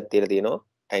ටැංකියක් තියලා තියෙනවා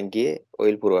ටැංකියේ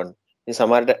ඔයිල් පුරවන්න ඉතින්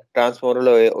සමහර ට්‍රාන්ස්ෆෝමර් වල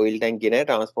ඔයිල් ටැංකිය නැහැ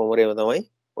ට්‍රාන්ස්ෆෝමරේම තමයි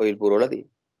ඔයිල් පුරවලා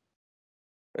තියෙන්නේ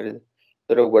හරිද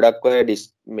ඒතර ගොඩක් ඔය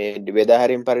මේ බෙදා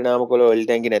හැරීම් පරිණාමක වල ඔයිල්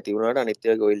ටැංකි නැති වුණාට අනිත්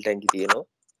ඒවාගේ ඔයිල් ටැංකි තියෙනවා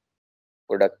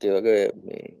ගොඩක් ඒ වගේ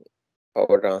මේ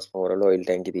පවර් ට්‍රාන්ස්ෆෝමර් වල ඔයිල්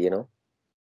ටැංකි තියෙනවා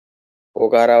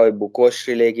ඕක අර ඔය බුකෝස්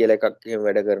රිලේ කියලා එකක් එහෙම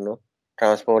වැඩ කරනවා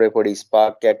ට්‍රාන්ස්ෆෝමරේ පොඩි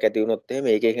ස්පාර්ක් එකක් ඇති වුණොත්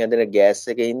එහෙම ඒකෙන් හැදෙන ගෑස්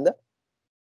එකේ හින්දා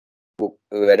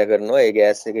වැඩ කරනවා ඒ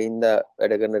ගෑස් එකේ හින්දා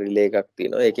වැඩ කරන රිලේ එකක්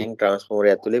තියෙනවා ඒකෙන්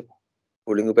ට්‍රාන්ස්ෆෝමරේ ඇතුලේ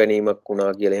පුලිඟු පැනීමක්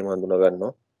වුණා කියලා එහෙම හඳුනා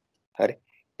ගන්නවා හරි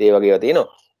ඒ වගේ ඒවා තියෙනවා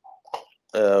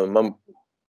මම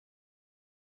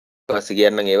පස්සේ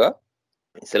කියන්නම් ඒවා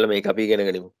ඉස්සෙල්ලා මේක අපි ඉගෙන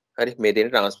ගනිමු හරි මේ තියෙන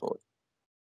ට්‍රාන්ස්ෆෝමර්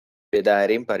බෙදා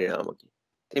හැරීම් පරිණාමකය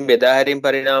ඉතින් බෙදා හැරීම්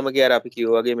පරිණාමකය අර අපි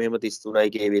කිව්වා වගේ මෙහෙම 33යි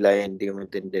kV ලයින් ටික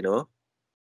මෙතෙන් දෙනවා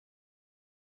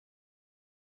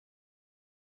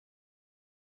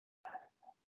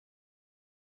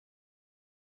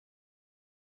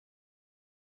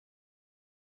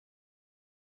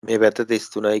මේ පැත්ත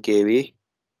 33යි kV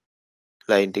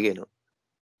ලයින් ටික එනවා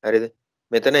හරිද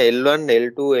මෙතන L1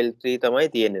 L2 L3 තමයි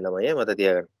තියෙන්නේ ළමයි මතක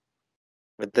තියාගන්න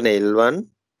මෙතන L1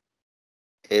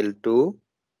 L2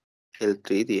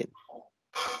 L3 තියෙනවා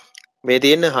මේ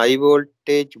තියෙන high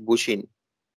voltage bushing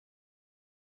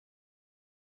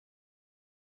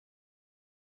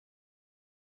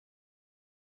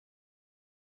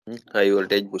high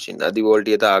voltage bushing අධි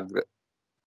වෝල්ටීයතා අග්‍ර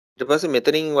ඊට පස්සේ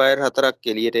මෙතනින් වයර් හතරක්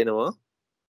එළියට එනවා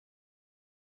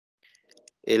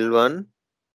L1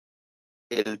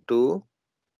 L2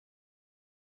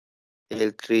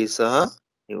 L3 සහ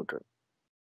නියුට්‍රල්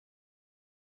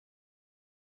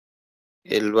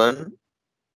L1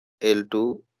 L2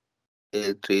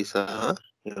 L3 සහ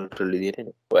නියුට්‍රල් විදියට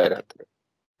එන වයර් හතර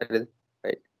හරිද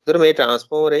right ඒතර මේ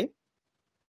ට්‍රාන්ස්ෆෝමරේ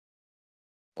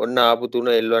ඔන්න ආපු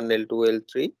තුන L1 L2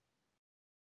 L3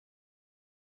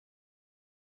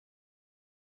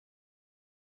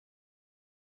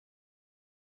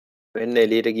 වෙන්න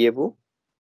එළියට ගියපු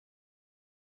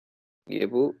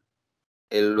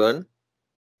L1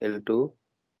 L2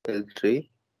 L3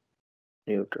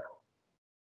 නියුට්‍රල්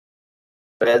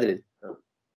පැහැදිලිද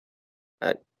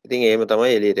හරි ඉතින් එහෙම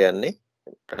තමයි එළියට යන්නේ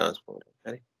ට්‍රාන්ස්ෆෝමර්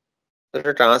හරි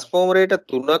ඒතර ට්‍රාන්ස්ෆෝමරේට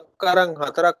 3ක් අරන්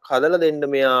 4ක් හදලා දෙන්න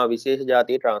මෙයා විශේෂ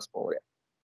જાතිය ට්‍රාන්ස්ෆෝමරයක්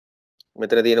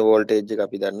මෙතන තියෙන වෝල්ටේජ් එක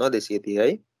අපි දන්නවා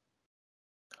 230යි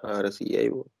 400යි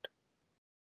වෝල්ට්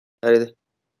හරිද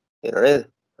තේරෙනවද නේද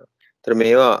ඒතර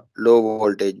මේවා ලෝ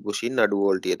වෝල්ටේජ් බුෂින් අඩු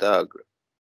වෝල්ටියතා අග්‍ර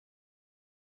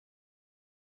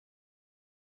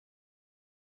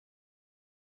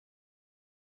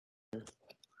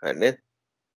හරිනේ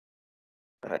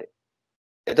හරි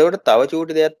එතකොට තව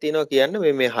චූටි දෙයක් තියෙනවා කියන්න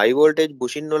මේ හයි වෝල්ටේජ්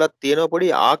බුෂින් වලත් තියෙනවා පොඩි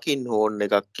ආකින් හෝන්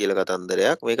එකක් කියලා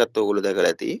කතන්දරයක් මේකත් ඔයගොල්ලෝ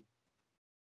දැකලා ඇති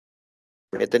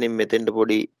මෙතනින් මෙතෙන්ට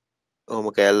පොඩි ඔහොම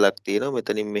කෑල්ලක් තියෙනවා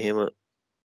මෙතනින් මෙහෙම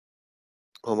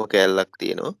ඔහොම කෑල්ලක්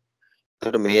තියෙනවා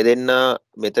එතකොට මේ දෙන්න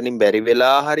මෙතනින් බැරි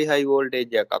වෙලා හරි හයි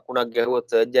වෝල්ටේජ් එකක් අකුණක් ගැහුවොත්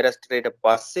සර්ජ් ඇරස්ටරේට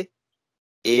පස්සේ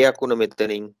ඒ අකුණ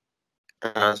මෙතනින්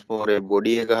ට්‍රාන්ස්ෆෝමරේ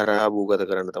බොඩි එක හරහා භූගත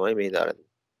කරන්න තමයි මේ දාලා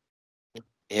තියෙන්නේ.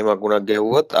 එහෙම අකුණක්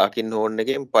ගැහුවොත් ආකින් හෝන්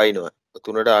එකෙන් පයින්නවා.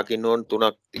 තුනට ආකින් හෝන්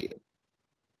තුනක් තියෙනවා.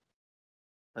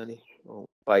 හරි. ඔව්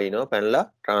පයින්නවා පැනලා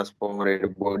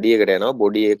ට්‍රාන්ස්ෆෝමරේ බොඩි එකට යනවා.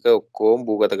 බොඩි එක ඔක්කොම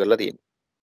භූගත කරලා තියෙනවා.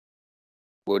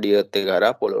 බොඩි එකත් එක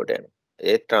හරහා පොළොවට යනවා.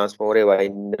 ඒ ට්‍රාන්ස්ෆෝමරේ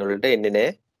වයින් වලට එන්නේ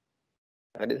නැහැ.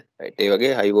 හරිද? රයිට් ඒ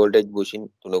වගේ හයි වෝල්ටේජ් බුෂින්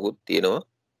තුනකුත් තියෙනවා.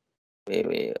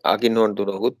 මේ ආකින් හෝන්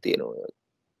තුනකුත් තියෙනවා.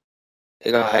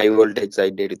 ඒක හයි වෝල්ටේජ්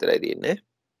සයිඩ් එකට විතරයි තියෙන්නේ.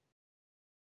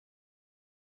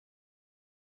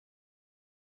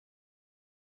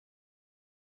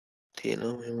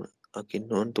 තියෙනවා මෙහෙම ආකින්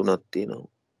හෝන් තුනක්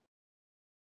තියෙනවා.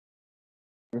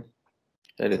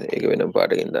 හරිද? ඒක වෙනම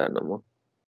පාටකින් දාන්නම.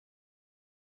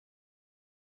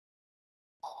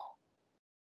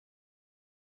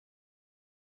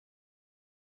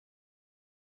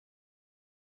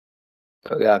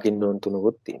 ඔය ආකින් හෝන්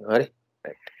තුනකුත් තියෙනවා. හරි.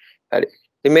 රයිට්. හරි.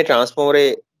 ඉතින් මේ ට්‍රාන්ස්ෆෝමරේ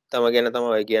තම ගැන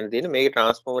තමයි කියන්න තියෙන්නේ. මේකේ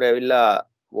ට්‍රාන්ස්ෆෝමරේ ඇවිල්ලා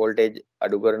වෝල්ටේජ්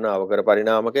අඩු කරන අවකර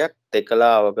පරිණාමකයක්,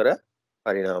 තෙකලා අවකර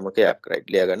පරිණාමකයක්. රයිට්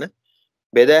ලියා ගන්න.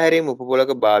 බෙදා හැරීම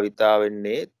උපපොලක භාවිතා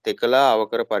වෙන්නේ තෙකලා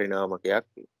අවකර පරිණාමකයක්.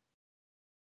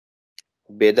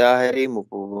 බෙදා හැරීම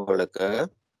උපපොලක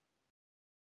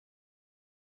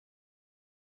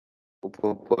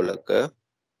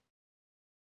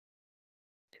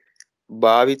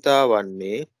භාවිතා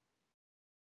වන්නේ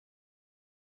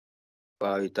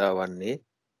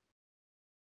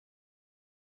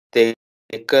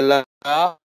තෙකලා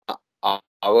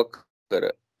අවකර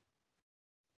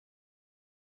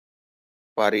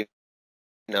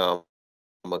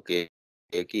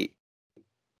පරිණාමකයකි.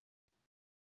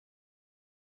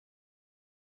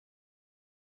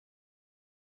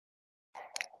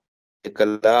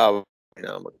 තෙකලා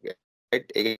පරිණාමකය. රයිට්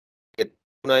ඒක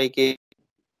තුනයිකේ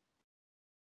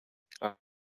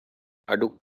අඩු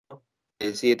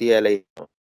 230 ඉන්නවා.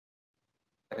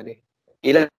 හරි.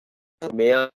 ඊළඟ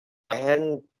මෙයා ඇහැන්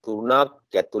තුනක්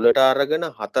ඇතුළට අරගෙන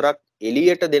හතරක්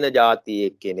එළියට දෙන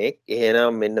જાතියෙක් කෙනෙක්.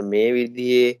 එහෙනම් මෙන්න මේ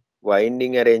විදිහේ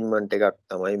වයින්ඩින් ඇරේන්ජ්මන්ට් එකක්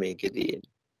තමයි මේකේ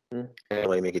තියෙන්නේ.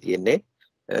 තමයි මේකේ තියෙන්නේ.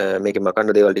 මේකේ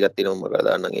මකන්න දේවල් ටිකක් තියෙනවා මම කරලා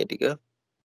දාන්නම් ඒ ටික.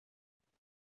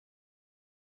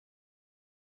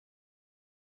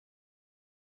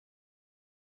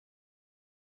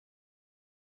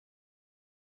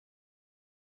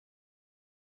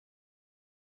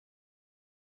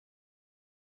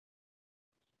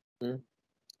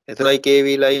 එතනයි KV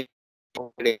ලයින්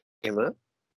එහෙම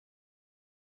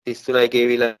 33යි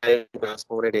KV ලයින්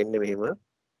ට්‍රාන්ස්ෆෝමරේට එන්නේ මෙහෙම.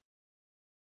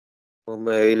 කොහොම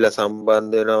ඇවිල්ලා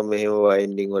සම්බන්ධ වෙනවා මෙහෙම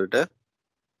වයින්ඩින් වලට.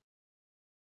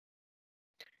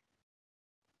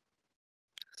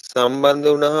 සම්බන්ධ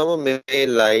වුණාම මේ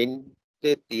ලයින්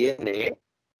එකේ තියෙන්නේ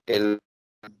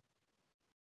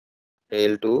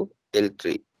L2 L3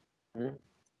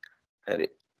 හරි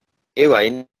ඒ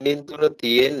වයින්ඩින් තුන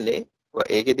තියෙන්නේ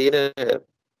ඒකේ තියෙන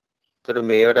ඒතර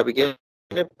මේවට අපි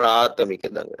කියන්නේ ප්‍රාථමික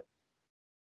දඟල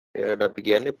මේවට අපි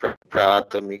කියන්නේ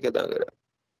ප්‍රාථමික දඟල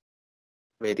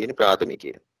මේ තියෙන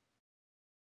ප්‍රාථමිකය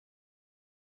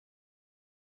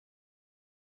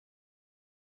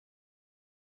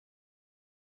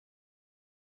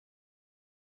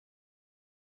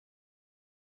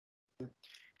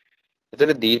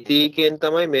එතන දීතිකෙන්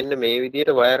තමයි මෙන්න මේ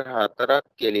විදිහට වයර් 4ක්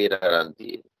එළියට අරන්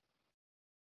තියෙන්නේ.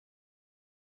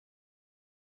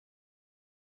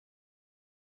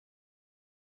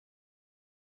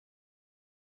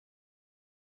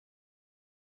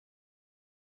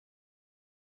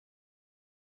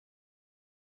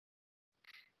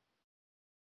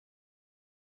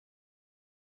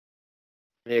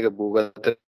 මේක භූගත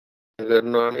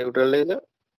කරනවා නියුට්‍රල් එක.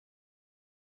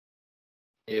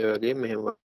 ඒ වගේ මෙහෙම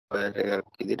වයර් එකක්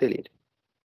විදිහට එළියට.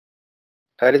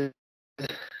 හරිද?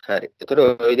 හරි. ඒතර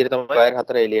ඔය විදිහට තමයි වයර්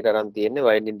 4 එළියට අරන් තියෙන්නේ.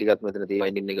 වයින්ඩින් ටිකක් මෙතන තියෙන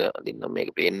වයින්ඩින් එක අදින්නම්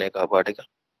මේක පේන්නේ නැහැ කහ පාට එක.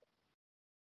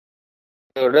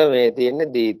 ඒකට මේ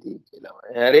තියෙන්නේ දීති කියලා.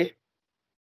 හරි.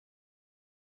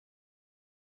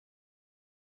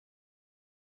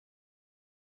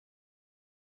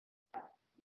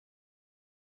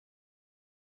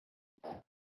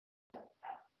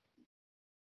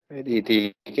 මේ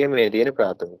දීතිකේ මේ තියෙන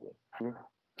ප්‍රාථමික.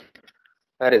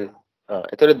 හරිද?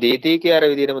 ඒතර දීතිකේ අර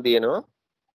විදිහටම තියෙනවා.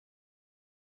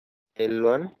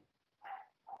 L1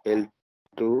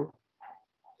 L2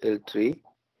 L3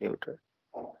 neutral.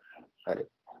 හරි.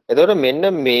 එතකොට මෙන්න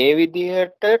මේ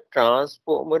විදිහට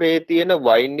ට්‍රාන්ස්ෆෝමරේ තියෙන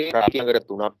වයින්ඩින් දඟර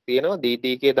තුනක් තියෙනවා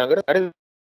දීතිකේ දඟර. හරිද?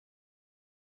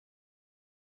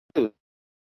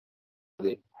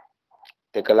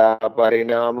 එකලා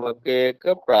පරිණාමකයක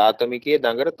ප්‍රාථමිකයේ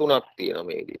දඟර තුනක් තියෙනවා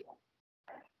මේ විදිහට.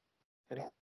 හරි.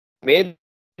 මේ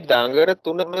දඟර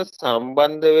තුනම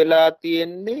සම්බන්ධ වෙලා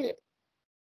තියෙන්නේ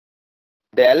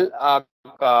දැල්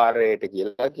ආකාරයට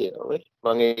කියලා කියනවා.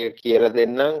 මම ඒක කියලා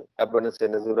දෙන්නම් අපන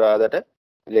සෙනසුරාදට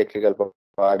ඉලෙක්ට්‍රිකල්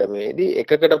පාඩමේදී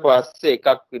එකකට පස්සේ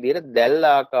එකක් විදිහට දැල්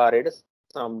ආකාරයට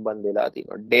සම්බන්ධ වෙලා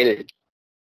තියෙනවා. ඩෙල්.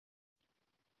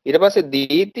 ඊට පස්සේ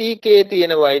දීතිකේ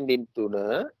තියෙන වයින්ඩින් තුන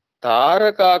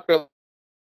තාරකා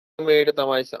ක්‍රමයට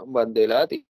තමයි සම්බන්ධ වෙලා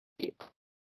තියෙන්නේ.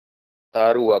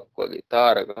 තාරුවක් වගේ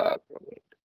තාරකා ක්‍රමයට.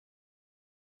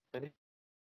 හරි.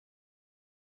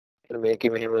 මේකෙ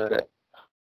මෙහෙම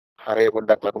හරය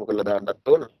පොඩ්ඩක් ලකුණු කරලා දාන්නත්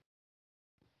ඕන.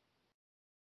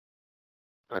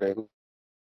 හරය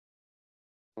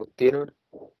තියෙනවනේ.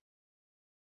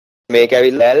 මේක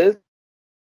ඇවිල්ලා L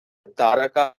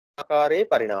තාරකාකාරයේ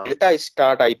පරිණාමය. ඩෙල්ටා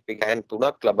ස්ටාර් ටයිප් එක හැන්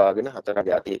තුනක් ලබාගෙන හතරක්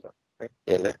જાති එකක්.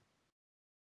 එල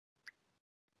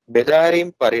බෙදාහැරීම්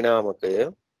පරිණාමකය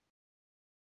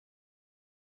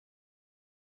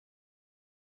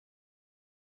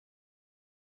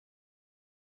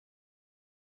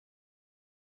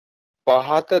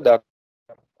පහත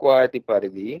දක්වා ඇති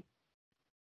පරිදි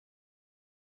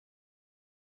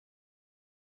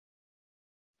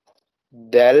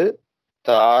දැල්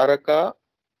තාරකා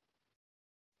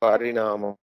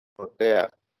පරිණාමකය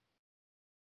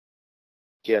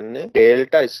කියන්නේ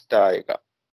ඩෙල්ටා ස්ටාර් එක.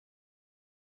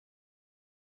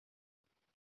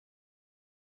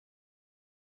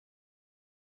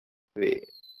 වේ.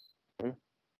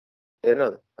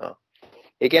 එනද?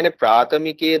 ඒ කියන්නේ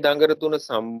ප්‍රාථමිකයේ දඟර තුන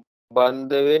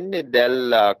සම්බන්ධ වෙන්නේ දැල්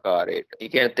ආකාරයට. ඒ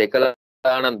කියන්නේ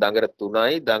තෙකලා නම් දඟර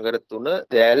තුනයි දඟර තුන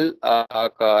දැල්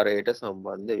ආකාරයට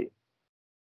සම්බන්ධ වේ.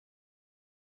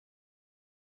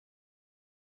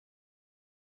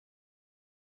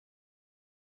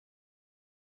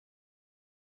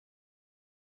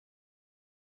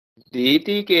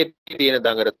 දීතිකේ තියෙන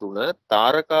දඟර තුන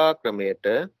තාරකා ක්‍රමයට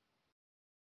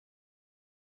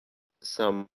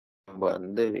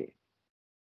සම්බන්ධ වේ.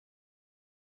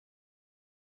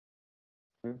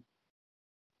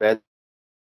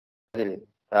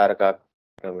 තාරකා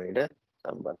ක්‍රමයට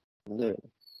සම්බන්ධ වෙනවා.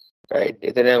 රයිට්.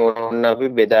 එතන ඔන්න අපි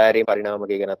බෙදාහැරීම්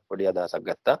පරිණාමකය ගැනත් පොඩි අදහසක්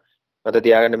ගත්තා. මත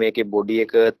තියාගන්න මේකේ බොඩි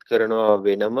එක කරනවා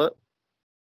වෙනම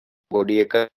බොඩි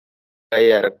එකයි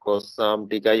අර කොස්සාම්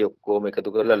ටිකයි ඔක්කොම එකතු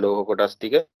කරලා ලෝහ කොටස්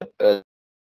ටික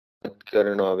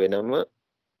කරනවා වෙනම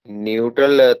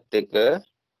නියුට්‍රල් එර්ත් එක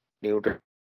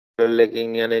නියුට්‍රල්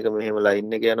එකකින් යන එක මෙහෙම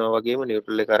ලයින් එක යනවා වගේම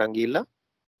නියුට්‍රල් එක අරන් ගිහිල්ලා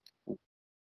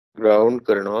ග්‍රවුන්ඩ්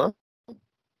කරනවා.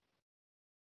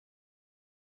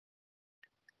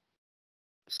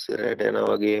 ඉස්සරහට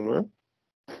යනවා වගේම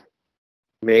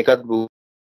මේකත්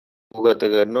භූගත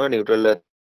කරනවා නියුට්‍රල් එර්ත්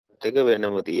එක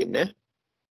වෙනම තියෙන්නේ.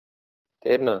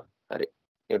 තේරෙනවද? හරි.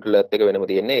 නියුට්‍රල් එර්ත් එක වෙනම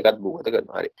තියෙන්නේ ඒකත් භූගත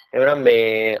කරනවා. හරි. එහෙනම්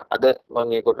මේ අද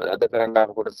මම ඒක අද කරන්න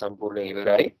ආපු කොට සම්පූර්ණ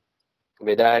ඉවරයි.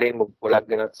 බෙදාහැරීම් පොලක්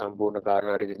ගැන සම්පූර්ණ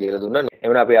කාරණා ටික කියලා දුන්නා.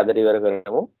 එහෙනම් අපි අදට ඉවර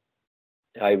කරමු.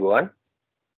 ආයුබෝවන්.